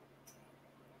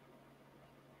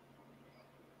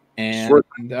 And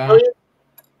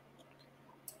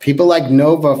people like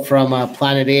Nova from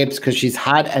Planet Apes because she's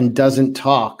hot and doesn't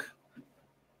talk.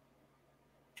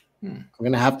 I'm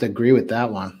going to have to agree with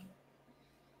that one.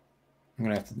 I'm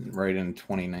going to have to write in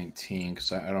 2019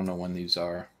 because I don't know when these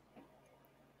are.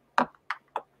 All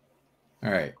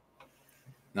right.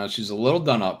 Now she's a little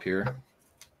done up here.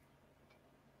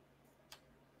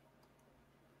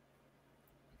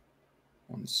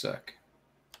 One sec.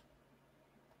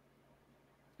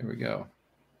 There we go.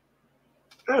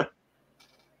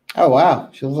 Oh wow,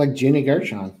 she looks like Gina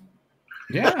Gershon.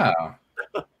 Yeah,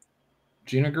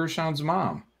 Gina Gershon's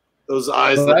mom. Those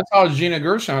eyes. So that's how Gina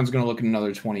Gershon's going to look in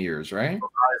another 20 years, right? Those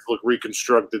eyes look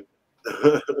reconstructed.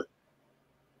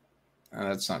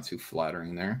 That's not too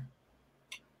flattering there.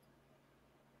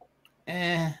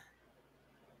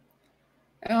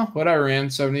 Well, whatever, man.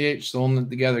 78, still holding it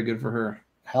together. Good for her.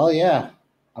 Hell yeah.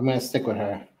 I'm going to stick with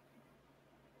her.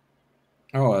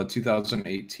 Oh,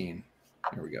 2018.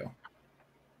 Here we go.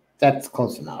 That's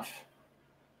close enough.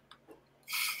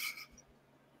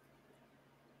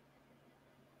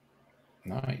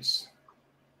 Nice.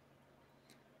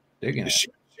 Digging it. She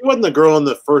wasn't the girl in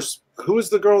the first. Who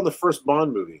was the girl in the first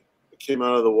Bond movie that came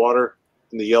out of the water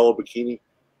in the yellow bikini?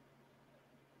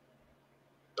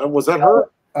 Was that her?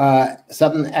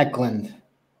 Something Eklund.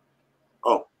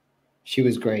 Oh. She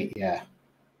was great, yeah.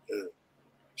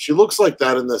 She looks like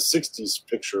that in the 60s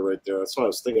picture right there. That's why I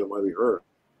was thinking it might be her.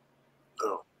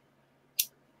 Oh.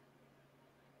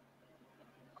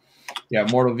 Yeah,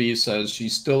 Mortal V says she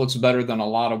still looks better than a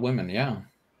lot of women. Yeah.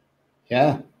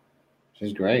 Yeah.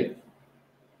 She's great.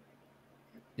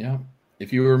 Yeah.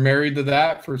 If you were married to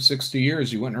that for 60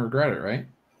 years, you wouldn't regret it, right?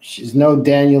 She's no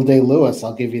Daniel Day-Lewis.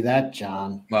 I'll give you that,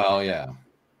 John. Well, yeah.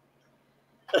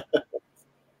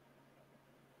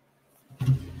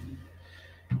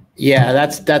 Yeah,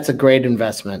 that's a great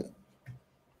investment.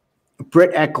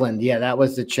 Britt Eklund. Yeah, that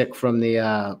was the chick from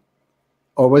the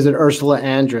or was it Ursula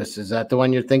Andress? Is that the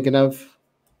one you're thinking of?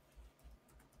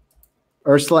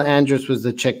 Ursula Andress was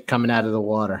the chick coming out of the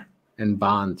water in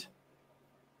Bond.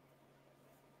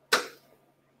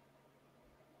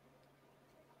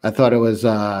 I thought it was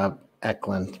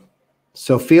Eklund.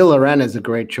 Sophia Loren is a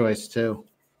great choice too.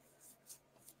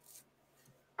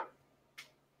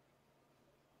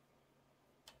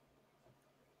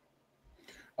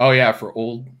 Oh yeah, for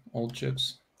old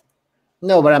chicks.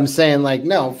 No, but I'm saying like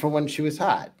no, for when she was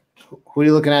hot. Who are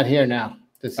you looking at here now?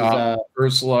 This is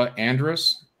Ursula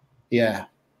Andress. Yeah,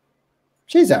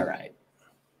 she's all right.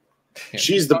 Yeah,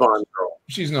 she's the Bond girl.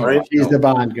 She's no right. She's the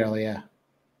Bond girl. Yeah.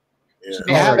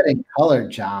 They have it in color,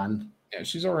 John. Yeah,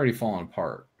 she's already fallen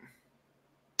apart.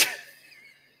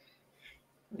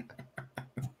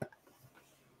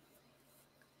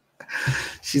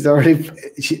 She's already.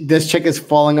 This chick is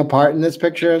falling apart in this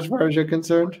picture, as far as you're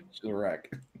concerned. She's a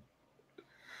wreck.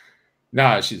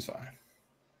 Nah, she's fine.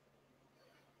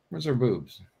 Where's her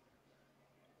boobs?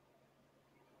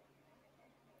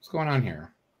 What's going on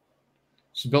here?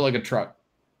 She's built like a truck.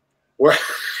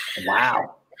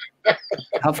 Wow.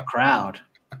 Tough crowd.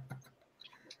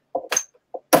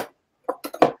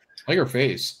 Like her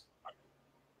face.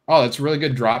 Oh, that's a really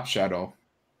good drop shadow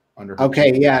under her.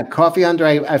 Okay, yeah. Coffee Hunter,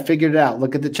 I figured it out.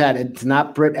 Look at the chat. It's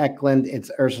not Britt Eklund,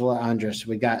 it's Ursula Andress.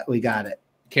 We got it.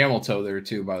 Camel toe there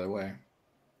too, by the way.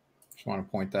 Just want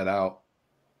to point that out.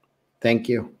 Thank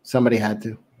you. Somebody had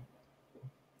to.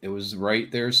 It was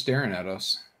right there staring at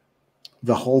us.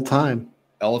 The whole time.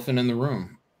 Elephant in the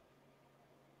room.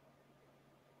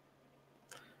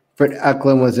 Britt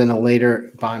Eklund was in a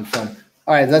later Bond film.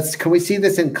 All right, can we see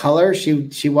this in color? She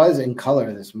was in color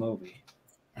in this movie.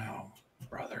 Oh,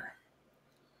 brother.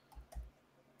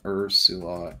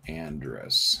 Ursula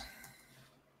Andress.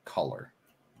 Color.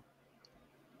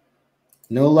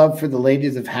 No love for the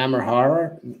ladies of Hammer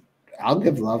Horror. I'll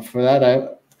give love for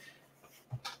that.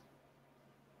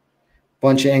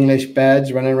 Bunch of English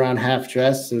beds running around half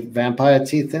dressed with vampire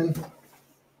teeth in.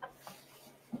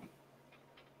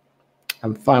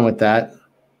 I'm fine with that.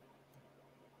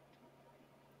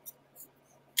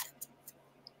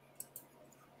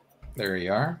 There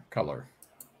you are. Color.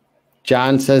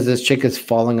 John says this chick is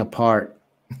falling apart.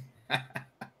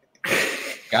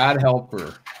 God help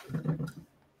her.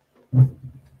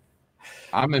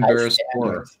 I'm embarrassed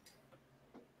for her.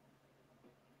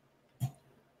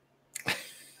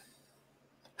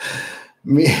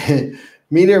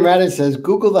 Meteor Matter says,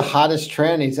 Google the hottest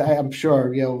trannies. I'm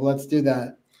sure. Let's do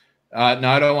that. No,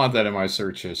 I don't want that in my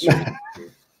search history.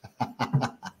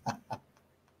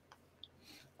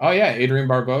 Oh, yeah. Adrienne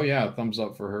Barbeau. Yeah. Thumbs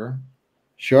up for her.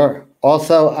 Sure.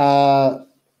 Also,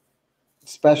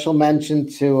 special mention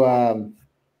to,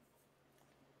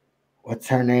 what's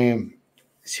her name?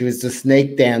 She was the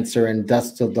snake dancer in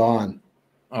Dusk Till Dawn.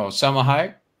 Oh, Selma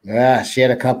Hayek? Yeah, she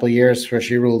had a couple years where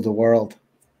she ruled the world.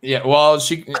 Yeah, well,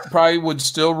 she probably would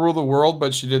still rule the world,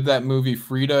 but she did that movie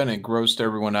Frida, and it grossed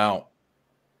everyone out.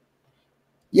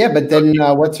 Yeah, but then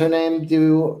what's her name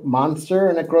do Monster,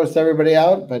 and it grossed everybody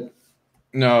out? But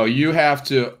no, you have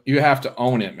to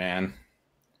own it, man.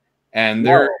 And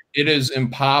it is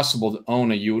impossible to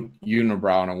own a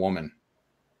unibrow in a woman.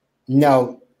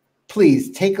 No,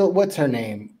 please take what's her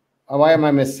name? why am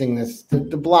I missing this? The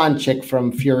blonde chick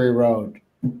from Fury Road.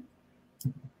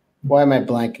 Why am I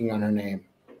blanking on her name?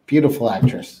 Beautiful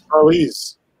actress.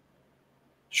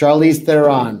 Charlize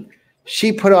Theron.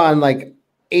 She put on like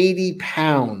 80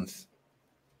 pounds.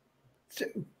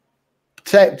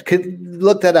 Could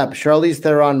look that up. Charlize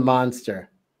Theron monster.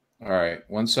 All right,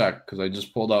 one sec, because I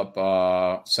just pulled up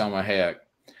Salma Hayek.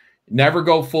 Never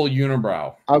go full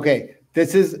unibrow. Okay,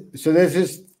 this is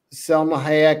Salma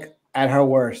Hayek at her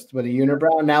worst with a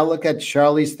unibrow. Now look at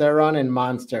Charlize Theron and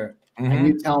Monster, and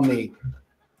you tell me,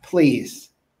 please,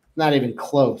 not even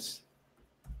close.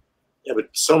 Yeah,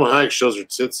 but Salma Hayek shows her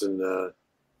tits in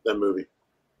that movie.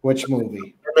 Which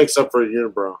movie? That makes up for a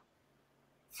unibrow.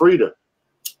 Frida.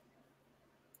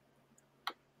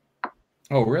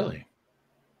 Oh, really?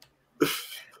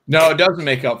 No, it doesn't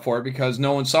make up for it because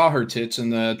no one saw her tits in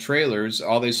the trailers.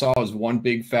 All they saw was one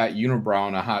big fat unibrow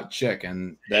and a hot chick,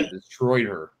 and that destroyed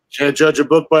her. Can't judge a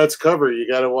book by its cover. You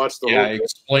got to watch the whole thing.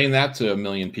 Explain that to a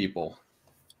million people.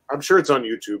 I'm sure it's on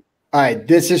YouTube. All right,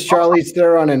 this is Charlize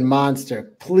Theron and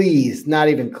Monster. Please, not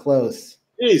even close.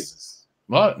 Jesus.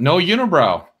 What? No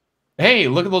unibrow. Hey,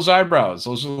 look at those eyebrows.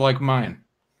 Those are like mine.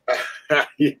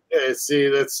 Yeah, see,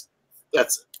 that's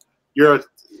you're.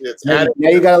 It's now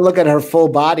you got to look at her full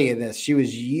body in this. She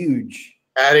was huge.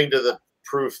 Adding to the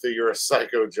proof that you're a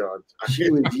psycho, John.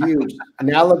 She was huge.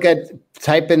 Now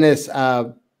type in this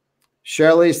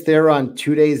Charlize Theron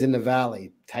 2 Days in the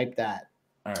Valley. Type that.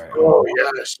 All right. Oh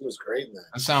yeah, she was great in that.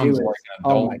 That sounds like an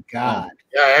adult. Oh my god.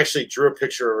 Yeah, I actually drew a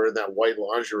picture of her in that white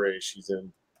lingerie she's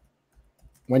in.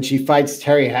 When she fights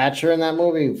Terry Hatcher in that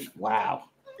movie, wow.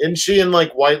 Isn't she in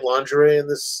like white lingerie in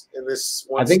this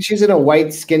one? I think she's in a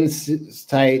white skin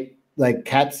tight like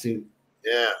cat suit.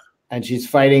 Yeah. And she's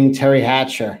fighting Terry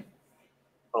Hatcher.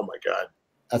 Oh my god.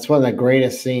 That's one of the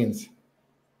greatest scenes.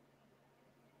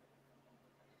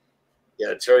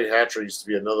 Yeah, Terry Hatcher used to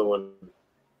be another one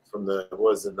from the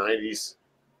 90s.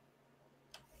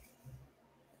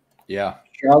 Yeah.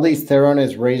 Charlize Theron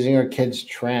is raising her kids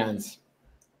trans.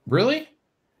 Really?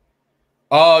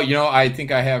 Oh, I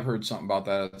think I have heard something about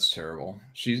that. That's terrible.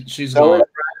 She's so gone. Brad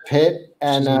Pitt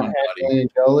and Angelina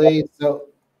Jolie. So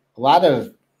a lot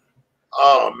of.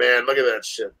 Oh man, look at that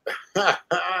shit.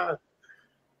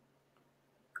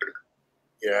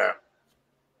 Yeah.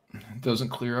 It doesn't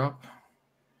clear up.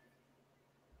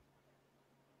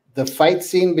 The fight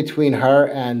scene between her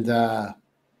and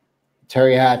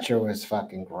Terry Hatcher was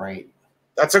fucking great.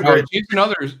 That's a great. She's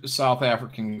another South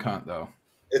African cunt, though.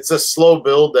 It's a slow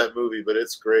build, that movie, but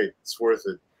it's great. It's worth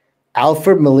it.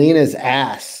 Alfred Molina's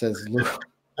ass, says Luke.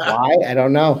 Why? I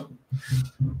don't know.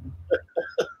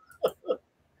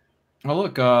 Oh,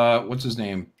 look. What's his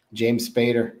name? James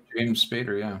Spader. James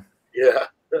Spader, yeah. Yeah.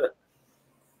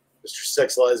 Mr.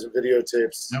 Sex Lies and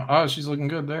Videotapes. Oh, she's looking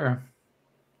good there.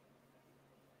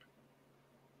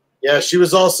 Yeah, she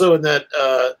was also in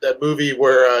that movie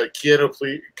where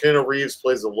Keanu Reeves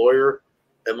plays a lawyer.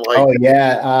 And oh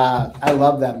yeah, I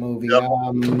love that movie.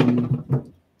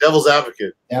 Devil's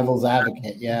Advocate. Devil's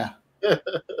Advocate, yeah.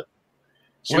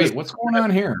 Wait, what's going on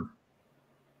here?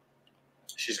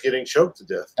 She's getting choked to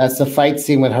death. That's the fight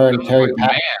scene with her and Terry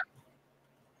Hatcher.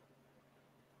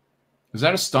 Is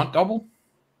that a stunt double?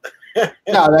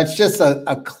 No, that's just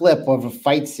a clip of a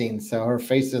fight scene. So her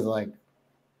face is like,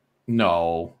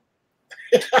 no,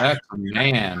 that's a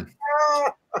man.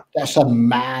 That's a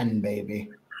man, baby.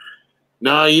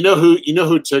 No, you know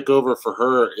who took over for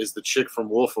her is the chick from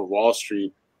Wolf of Wall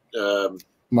Street,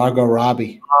 Margot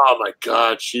Robbie. Oh my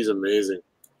God, she's amazing,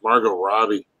 Margot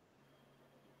Robbie.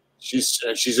 She's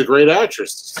a great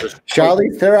actress.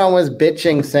 Charlize Theron was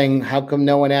bitching, saying, "How come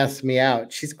no one asked me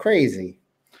out?" She's crazy.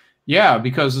 Yeah,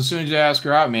 because as soon as you ask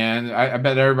her out, man, I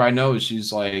bet everybody knows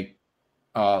she's like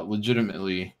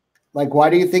legitimately. Like, why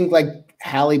do you think like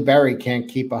Halle Berry can't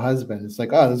keep a husband? It's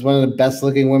like, oh, this is one of the best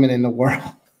looking women in the world.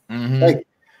 Mm-hmm. Like,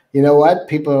 you know what?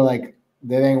 People are like,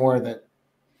 that ain't worth it.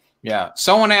 Yeah.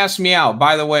 Someone asked me out.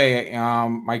 By the way,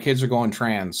 my kids are going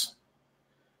trans.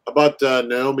 How about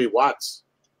Naomi Watts?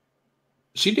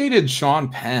 She dated Sean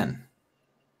Penn.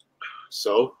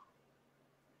 So?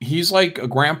 He's like a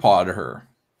grandpa to her.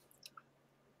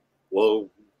 Well,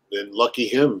 then lucky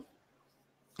him.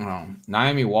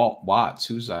 Naomi Watts.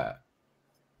 Who's that?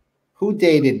 Who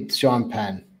dated Sean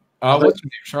Penn? What's her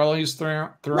name? Charlize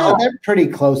Theron? No, they're pretty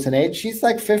close in age. She's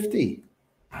like 50.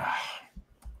 And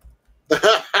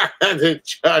then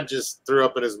John just threw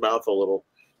up in his mouth a little.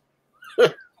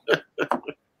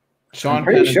 I'm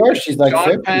pretty sure she's like Sean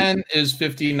 50. Penn is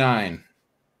 59.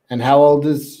 And how old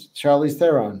is Charlize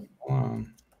Theron?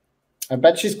 I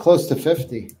bet she's close to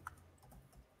 50.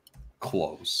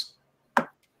 Close.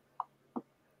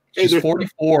 She's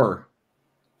 44.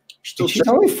 She's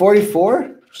only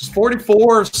 44? She's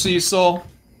 44, Cecil.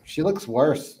 She looks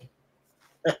worse.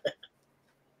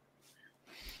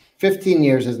 15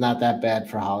 years is not that bad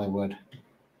for Hollywood.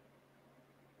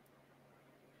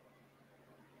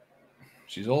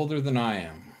 She's older than I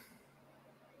am.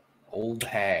 Old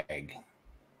hag.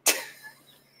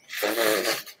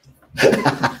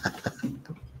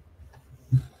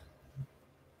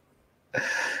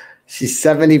 She's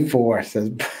 74,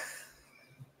 says.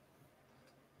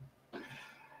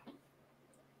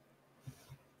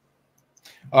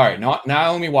 All right, now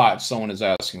Naomi Watts, someone is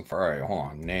asking for. All right, hold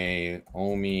on.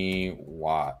 Naomi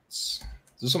Watts.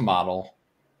 Is this a model?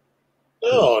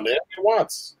 No, Naomi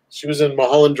Watts. She was in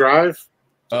Mulholland Drive.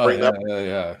 Oh,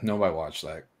 yeah. Nobody watched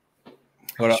that.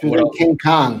 She was in King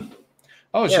Kong.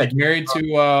 Oh, she's married to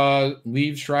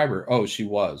Liev Schreiber. Oh, she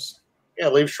was. Yeah,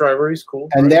 Liev Schreiber. He's cool.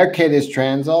 And their kid is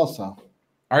trans also.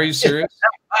 Are you serious?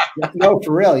 No,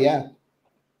 for real, yeah.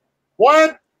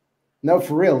 What? No,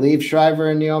 for real. Liev Schreiber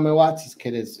and Naomi Watts'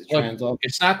 kid is trans also.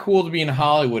 It's not cool to be in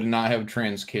Hollywood and not have a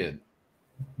trans kid.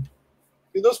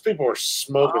 Dude, those people are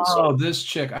smoking. Oh, this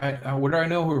chick. Where do I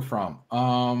know her from?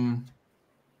 From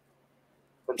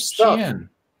Stuff. Shin.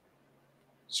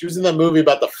 She was in that movie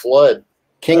about the flood.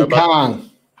 King Kong.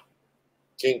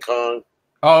 King Kong.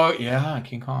 Oh, yeah,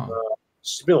 King Kong.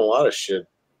 She's been in a lot of shit.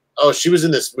 Oh, she was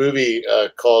in this movie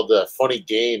called Funny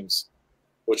Games,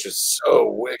 which is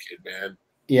so wicked, man.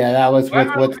 Yeah, that was with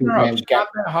what's his name? She's not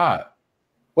that hot.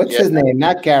 What's his name?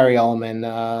 Not Gary Oldman.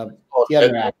 The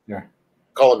other actor.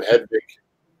 Call him Hedwig.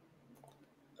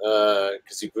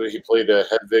 Because he played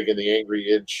Hedwig in The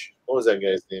Angry Inch. What was that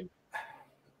guy's name?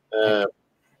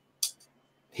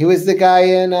 He was the guy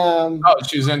in.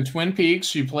 She was in Twin Peaks.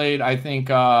 She played, I think,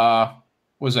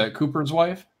 was that Cooper's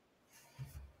wife?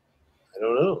 I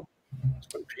don't know.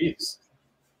 Twin Peaks.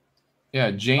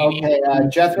 Yeah, Janie. Okay,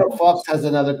 Jethro Fox has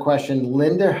another question.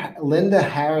 Linda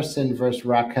Harrison versus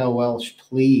Raquel Welch,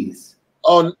 please.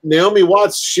 Oh, Naomi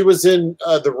Watts. She was in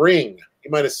The Ring.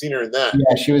 You might have seen her in that.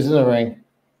 Yeah, she was in The Ring.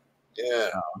 Yeah.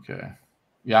 Oh, okay.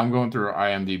 Yeah, I'm going through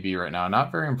IMDb right now.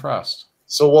 Not very impressed.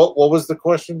 So what was the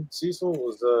question, Cecil?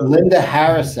 Was Linda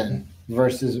Harrison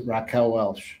versus Raquel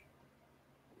Welch.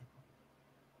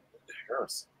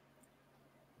 Harrison.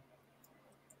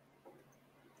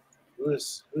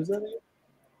 Who's that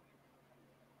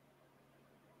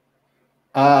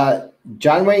again?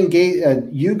 John Wayne Gacy,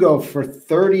 you go for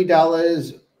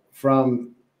 $30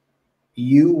 from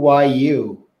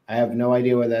UYU. I have no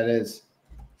idea what that is.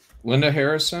 Linda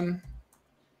Harrison?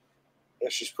 Yeah,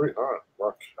 she's pretty hot.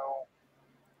 Raquel.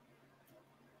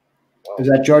 Wow. Is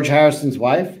that George Harrison's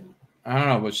wife? I don't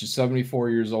know, but she's 74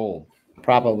 years old.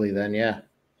 Probably then, yeah.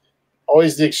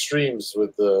 Always the extremes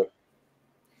with the.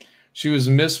 She was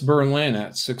Miss Berlin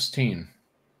at 16.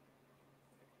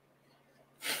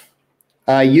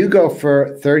 You go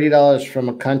for $30 from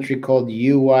a country called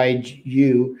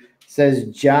UYU. Says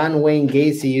John Wayne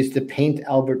Gacy used to paint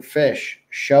Albert Fish.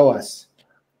 Show us.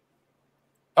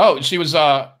 Oh, she was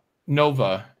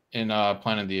Nova in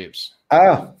Planet of the Apes.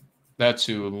 Oh. That's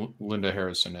who Linda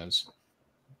Harrison is.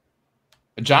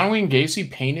 John Wayne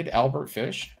Gacy painted Albert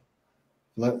Fish?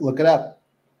 Look it up.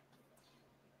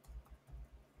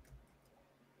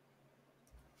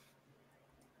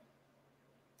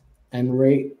 And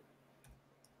Ray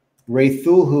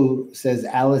Thulhu says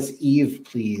Alice Eve,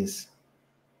 please.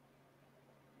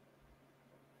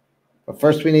 But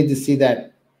first we need to see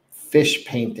that fish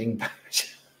painting by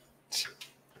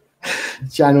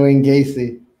John Wayne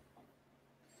Gacy.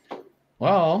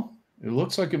 Well, it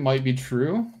looks like it might be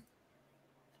true.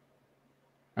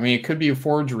 I mean, it could be a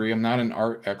forgery. I'm not an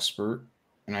art expert,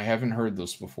 and I haven't heard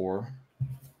this before.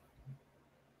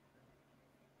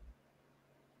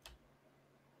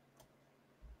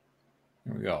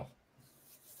 Here we go.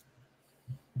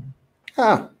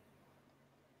 Huh.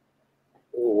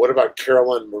 Ooh, what about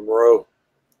Carolyn Monroe?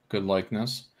 Good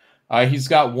likeness. He's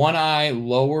got one eye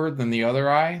lower than the other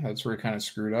eye. That's where he kind of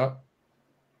screwed up.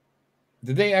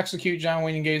 Did they execute John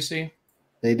Wayne Gacy?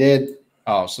 They did.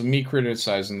 Oh, so me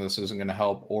criticizing this isn't going to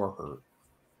help or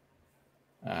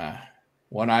hurt.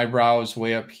 One eyebrow is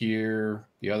way up here.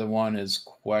 The other one is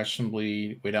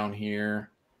questionably way down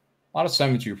here. A lot of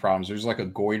symmetry problems. There's like a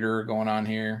goiter going on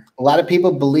here. A lot of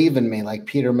people believe in me, like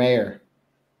Peter Mayer.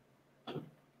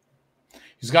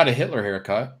 He's got a Hitler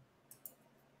haircut.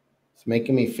 It's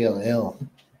making me feel ill.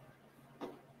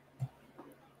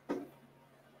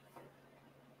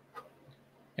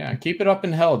 Yeah, keep it up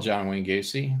in hell, John Wayne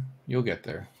Gacy. You'll get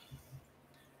there.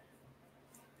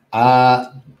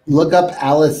 Look up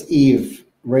Alice Eve.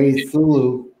 Ray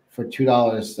Thulu for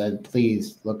 $2 said,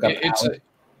 please look up Alice.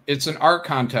 It's an art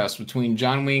contest between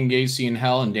John Wayne Gacy in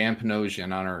hell and Dan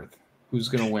Panosian on Earth. Who's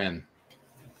going to win?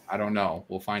 I don't know.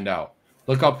 We'll find out.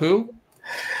 Look up who?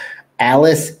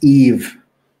 Alice Eve.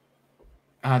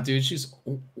 Dude, she's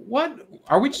what?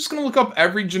 Are we just going to look up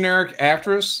every generic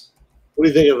actress? What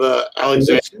do you think of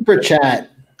Alexandra? Super chat.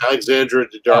 Alexandra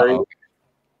Daddario.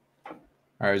 All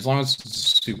right, as long as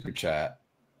it's super chat.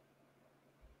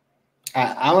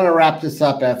 I want to wrap this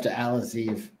up after Alice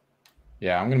Eve.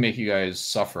 Yeah, I'm going to make you guys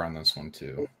suffer on this one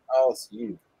too. Alice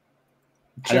Eve.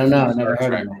 I don't know. I never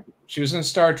heard of her. She was in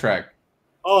Star Trek.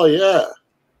 Oh, yeah.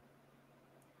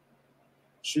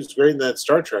 She was great in that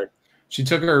Star Trek. She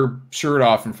took her shirt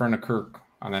off in front of Kirk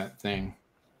on that thing.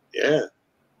 Yeah.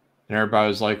 And everybody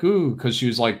was like, ooh, because she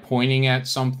was like pointing at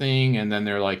something. And then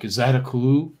they're like, is that a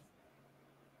clue?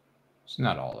 It's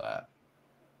not all that.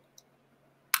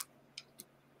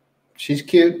 She's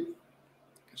cute.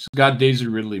 She's got Daisy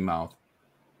Ridley mouth.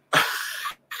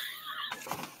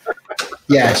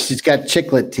 Yeah, she's got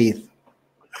chiclet teeth.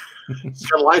 She's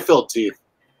got Liefeld teeth.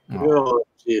 Oh.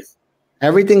 Teeth.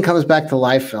 Everything comes back to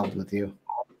Liefeld with you.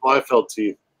 Liefeld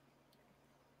teeth.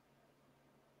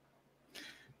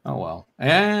 Oh, well.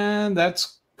 And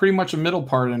that's pretty much a middle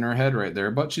part in her head right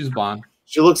there, but she's blonde.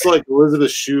 She looks like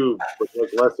Elizabeth Shue, but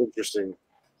like less interesting.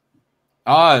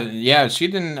 Yeah, she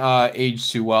didn't age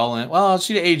too well. And well,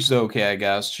 she aged okay, I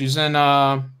guess. She's in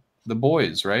The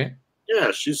Boys, right?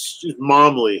 Yeah, she's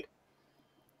momly.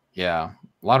 Yeah,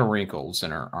 a lot of wrinkles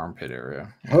in her armpit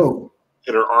area. Oh.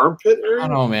 In her armpit area? I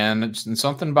don't know, man. It's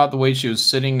something about the way she was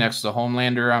sitting next to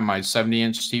Homelander on my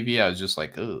 70-inch TV. I was just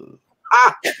like, ugh.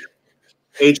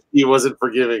 HD wasn't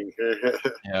forgiving.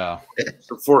 Yeah.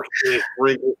 Some 4K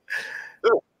wrinkles.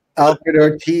 Alfred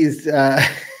Ortiz.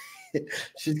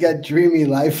 She's got dreamy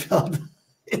Liefeld.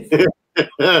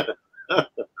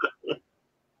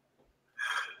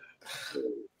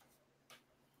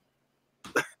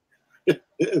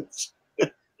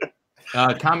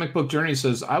 Comic Book Journey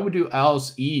says, I would do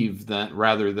Alice Eve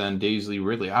rather than Daisy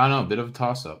Ridley. I don't know, a bit of a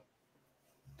toss-up.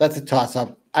 That's a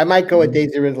toss-up. I might go with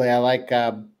Daisy Ridley. I like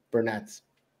brunettes.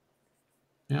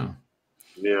 Yeah.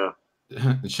 Yeah.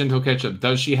 Shinto Ketchup,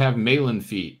 does she have Malin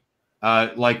feet?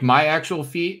 Like my actual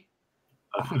feet,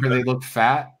 where they look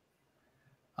fat?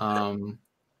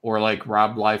 Or like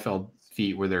Rob Liefeld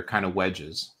feet, where they're kind of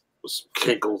wedges? Some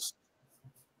kinkles.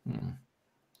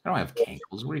 I don't have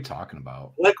cankles. What are you talking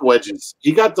about? I like wedges.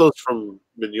 You got those from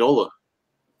Mignola.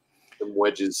 Them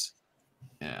wedges.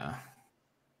 Yeah.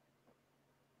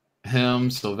 Him,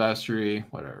 Silvestri,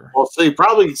 whatever. Well, see,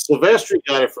 probably Silvestri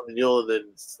got it from Mignola, and then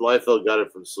Liefeld got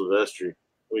it from Silvestri.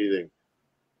 What do you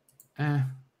think?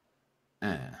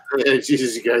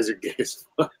 Jesus, you guys are gay as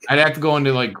fuck. I'd have to go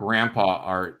into like grandpa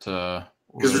art to.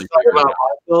 Because we're talking about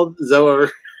Liefeld? Is that what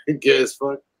we're gay as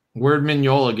fuck? Where'd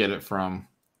Mignola get it from?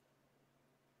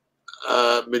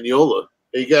 Mignola.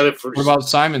 He got it from. What about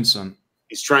Simonson?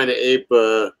 He's trying to ape.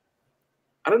 I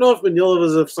don't know if Mignola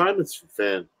was a Simonson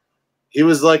fan. He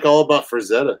was like all about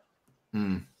Frazetta.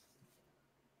 But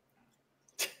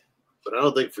I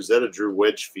don't think Frazetta drew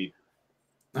wedge feet.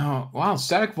 Oh, wow.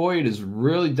 Static Void is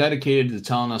really dedicated to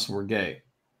telling us we're gay.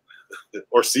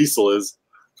 Or Cecil is.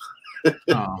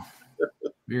 Oh,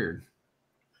 weird.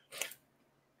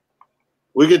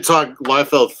 We could talk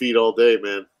Liefeld feet all day,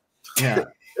 man. Yeah.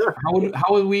 How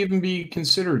would we even be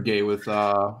considered gay with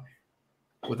all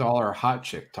our hot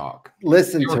chick talk?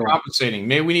 Listen to compensating.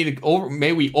 Maybe we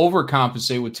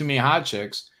overcompensate with too many hot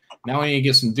chicks. Now we need to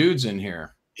get some dudes in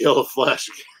here. Yellow Flash.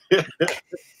 That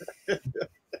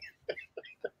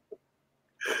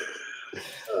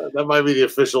might be the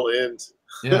official end.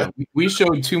 Yeah, we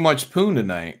showed too much poon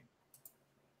tonight.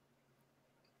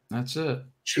 That's it.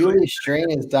 Julie Strain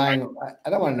is dying.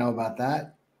 I don't want to know about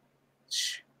that.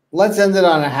 Let's end it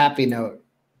on a happy note.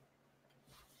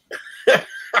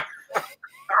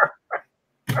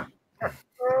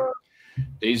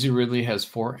 Daisy Ridley has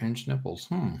 4-inch nipples.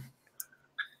 Do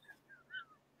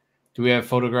we have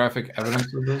photographic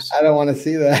evidence of this? I don't want to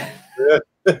see that.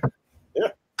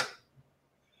 Yeah.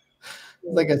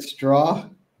 Like a straw.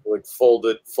 Like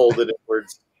folded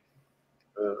inwards.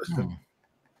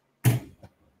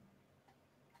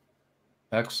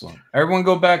 Excellent. Everyone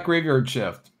go back graveyard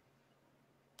shift.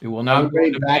 It will not go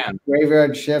into ban.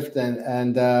 Graveyard shift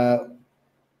and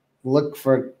look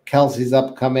for Kelsey's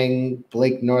upcoming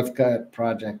Blake Northcutt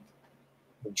project.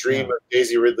 The dream of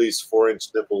Daisy Ridley's 4-inch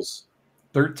nipples.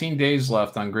 13 days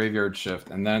left on graveyard shift,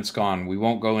 and then it's gone. We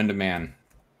won't go into man.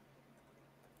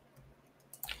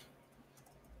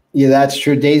 Yeah, that's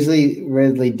true. Daisy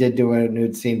Ridley did do a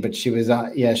nude scene, but she was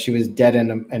she was dead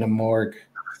in a morgue.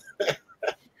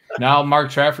 Now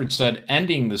Mark Trafford said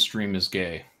ending the stream is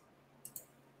gay.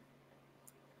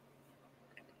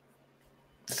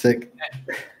 Sick.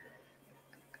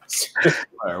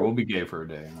 All right, we'll be gay for a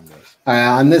day, I guess.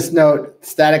 On this note,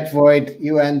 Static Void,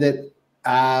 you end it.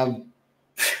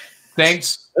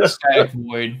 Thanks, Static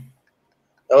Void.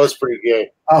 That was pretty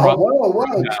gay. Oh,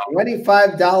 whoa.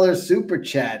 $25 super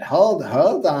chat. Hold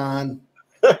on.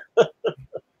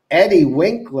 Eddie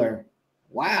Winkler.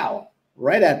 Wow.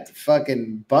 Right at the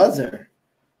fucking buzzer.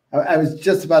 I was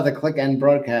just about to click end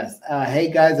broadcast. Hey,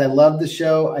 guys, I love the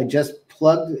show. I just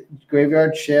plugged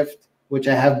Graveyard Shift, which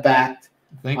I have backed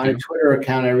on a Twitter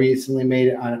account I recently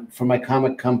made for my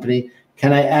comic company.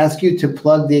 Can I ask you to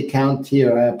plug the account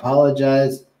here? I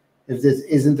apologize if this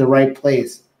isn't the right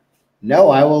place. No,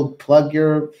 I will plug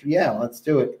your. Yeah, let's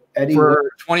do it. Eddie,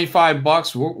 for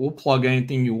 $25, we'll plug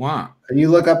anything you want. Can you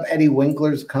look up Eddie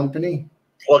Winkler's company?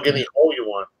 Plug any hole you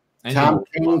want. Tom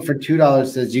King for $2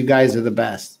 says you guys are the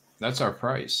best. That's our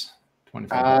price.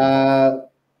 $25.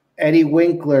 Eddie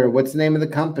Winkler. What's the name of the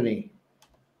company?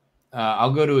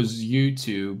 I'll go to his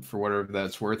YouTube for whatever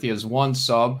that's worth. He has 1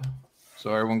 sub,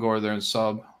 so everyone go over there and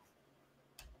sub.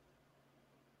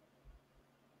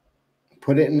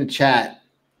 Put it in the chat.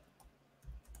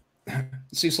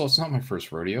 Cecil, it's not my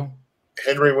first rodeo.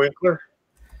 Henry Winkler.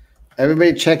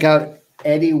 Everybody check out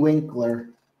Eddie Winkler.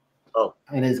 Oh.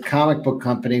 And his comic book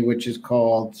company, which is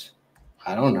called,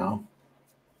 I don't know.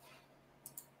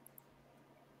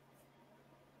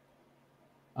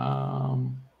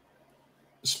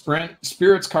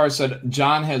 Spirits Car said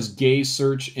John has gay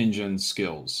search engine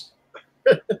skills.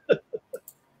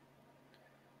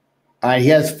 He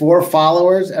has 4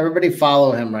 followers. Everybody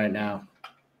follow him right now.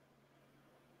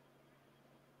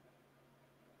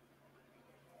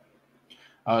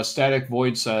 Static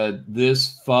Void said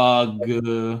this fug.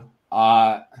 Where'd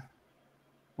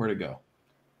it go?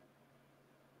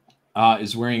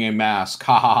 Is wearing a mask.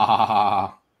 Ha ha ha ha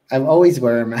ha. I always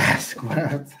wear a mask.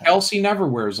 Kelsey never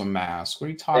wears a mask. What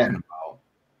are you talking about?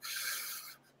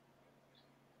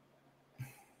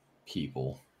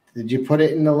 People. Did you put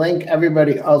it in the link?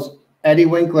 Everybody else. Eddie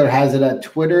Winkler has it at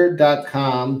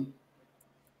twitter.com.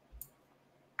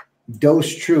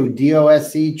 Dose True.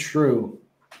 DOSE True.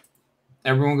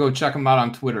 Everyone go check him out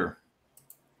on Twitter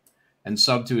and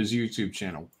sub to his YouTube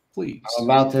channel, please. I'm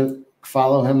about to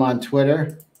follow him on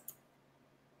Twitter.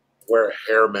 Wear a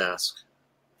hair mask.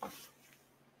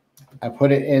 I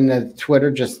put it in the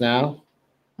Twitter just now.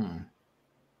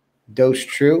 Dose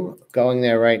True, going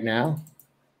there right now.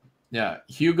 Yeah.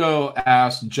 Hugo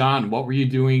asked, John, what were you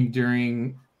doing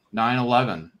during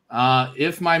 9/11?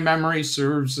 If my memory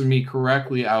serves me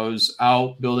correctly, I was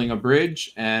out building a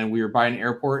bridge and we were by an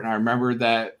airport, and I remember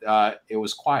that it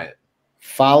was quiet.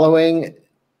 Following,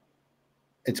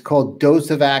 it's called Dose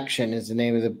of Action is the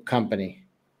name of the company.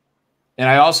 And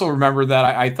I also remember that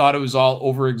I thought it was all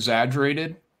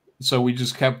over-exaggerated. So we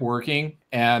just kept working.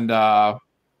 And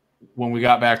when we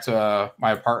got back to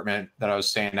my apartment that I was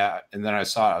staying at, and then I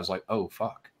saw it, I was like, oh,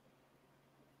 fuck.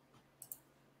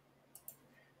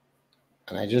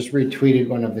 And I just retweeted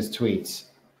one of his tweets.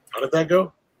 How did that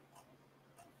go?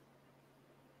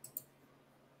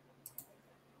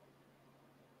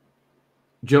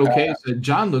 Joe K said,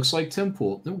 John looks like Tim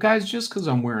Pool. No, guys, just because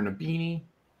I'm wearing a beanie.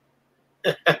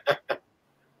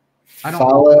 I don't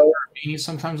Follow wear a beanie.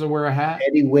 Sometimes I wear a hat.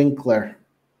 Eddie Winkler.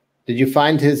 Did you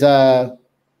find his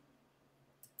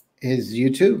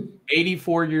YouTube?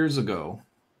 84 years ago.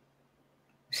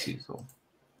 Cecil.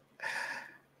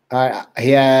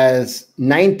 He has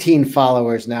 19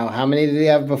 followers now. How many did he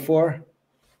have before?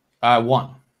 1.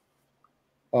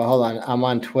 Oh, hold on. I'm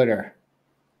on Twitter.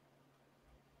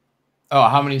 Oh,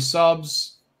 how many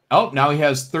subs? Oh, now he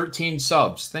has 13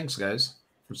 subs. Thanks, guys,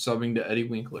 for subbing to Eddie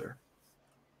Winkler.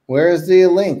 Where is the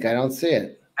link? I don't see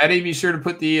it. Eddie, be sure to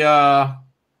put the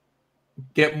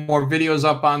get more videos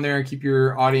up on there and keep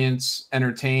your audience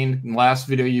entertained. And the last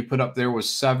video you put up there was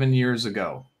 7 years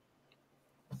ago.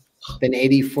 It's been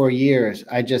 84 years.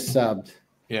 I just subbed.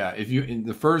 Yeah,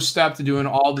 the first step to doing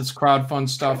all this crowdfund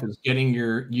stuff is getting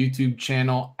your YouTube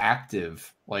channel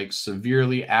active, like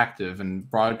severely active, and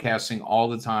broadcasting all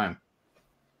the time.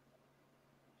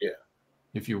 Yeah.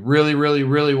 If you really, really,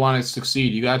 really want to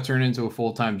succeed, you got to turn it into a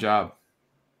full-time job.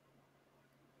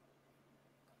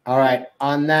 All right.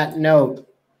 On that note,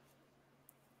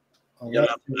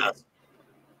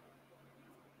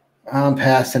 I'm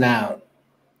passing out.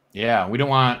 Yeah, we don't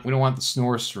want the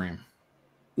snore stream.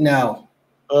 No.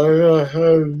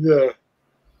 Yeah.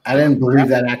 I didn't believe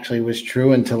that actually was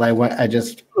true until I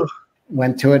just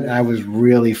went to it and I was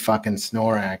really fucking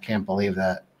snoring. I can't believe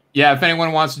that. Yeah, if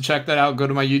anyone wants to check that out, go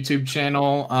to my YouTube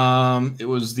channel. It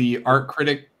was the Art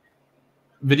Critic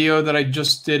video that I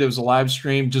just did. It was a live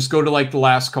stream. Just go to like the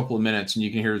last couple of minutes and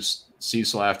you can hear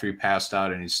Cecil after he passed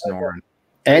out and he's snoring.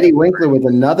 Eddie Winkler with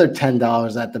another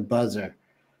 $10 at the buzzer.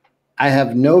 I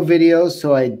have no videos,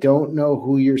 so I don't know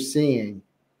who you're seeing.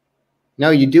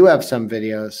 No, you do have some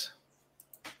videos.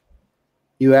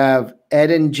 You have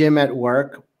Ed and Jim at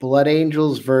work, Blood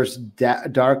Angels versus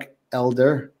Dark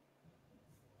Elder.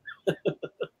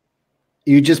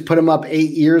 You just put them up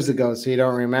 8 years ago, so you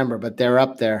don't remember, but they're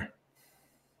up there.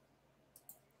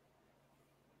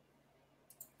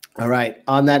 All right.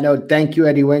 On that note, thank you,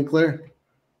 Eddie Winkler.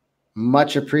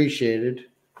 Much appreciated.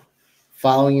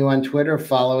 Following you on Twitter,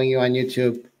 following you on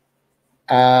YouTube.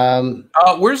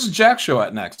 Where's the Jack show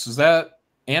at next? Is that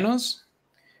Anna's?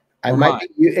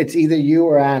 It's either you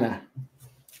or Anna.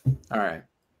 All right.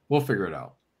 We'll figure it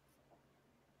out.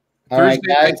 All Thursday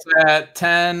right, guys. nights at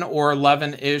 10 or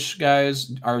 11-ish,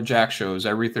 guys, are Jack shows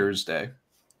every Thursday.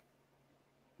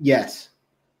 Yes.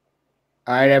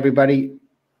 All right, everybody.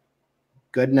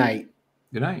 Good night.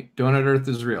 Good night. Donut Earth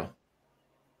is real.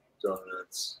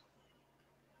 Donuts.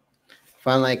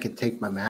 Finally, I could take my mask.